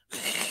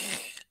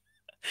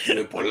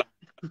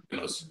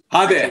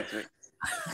 Hadi.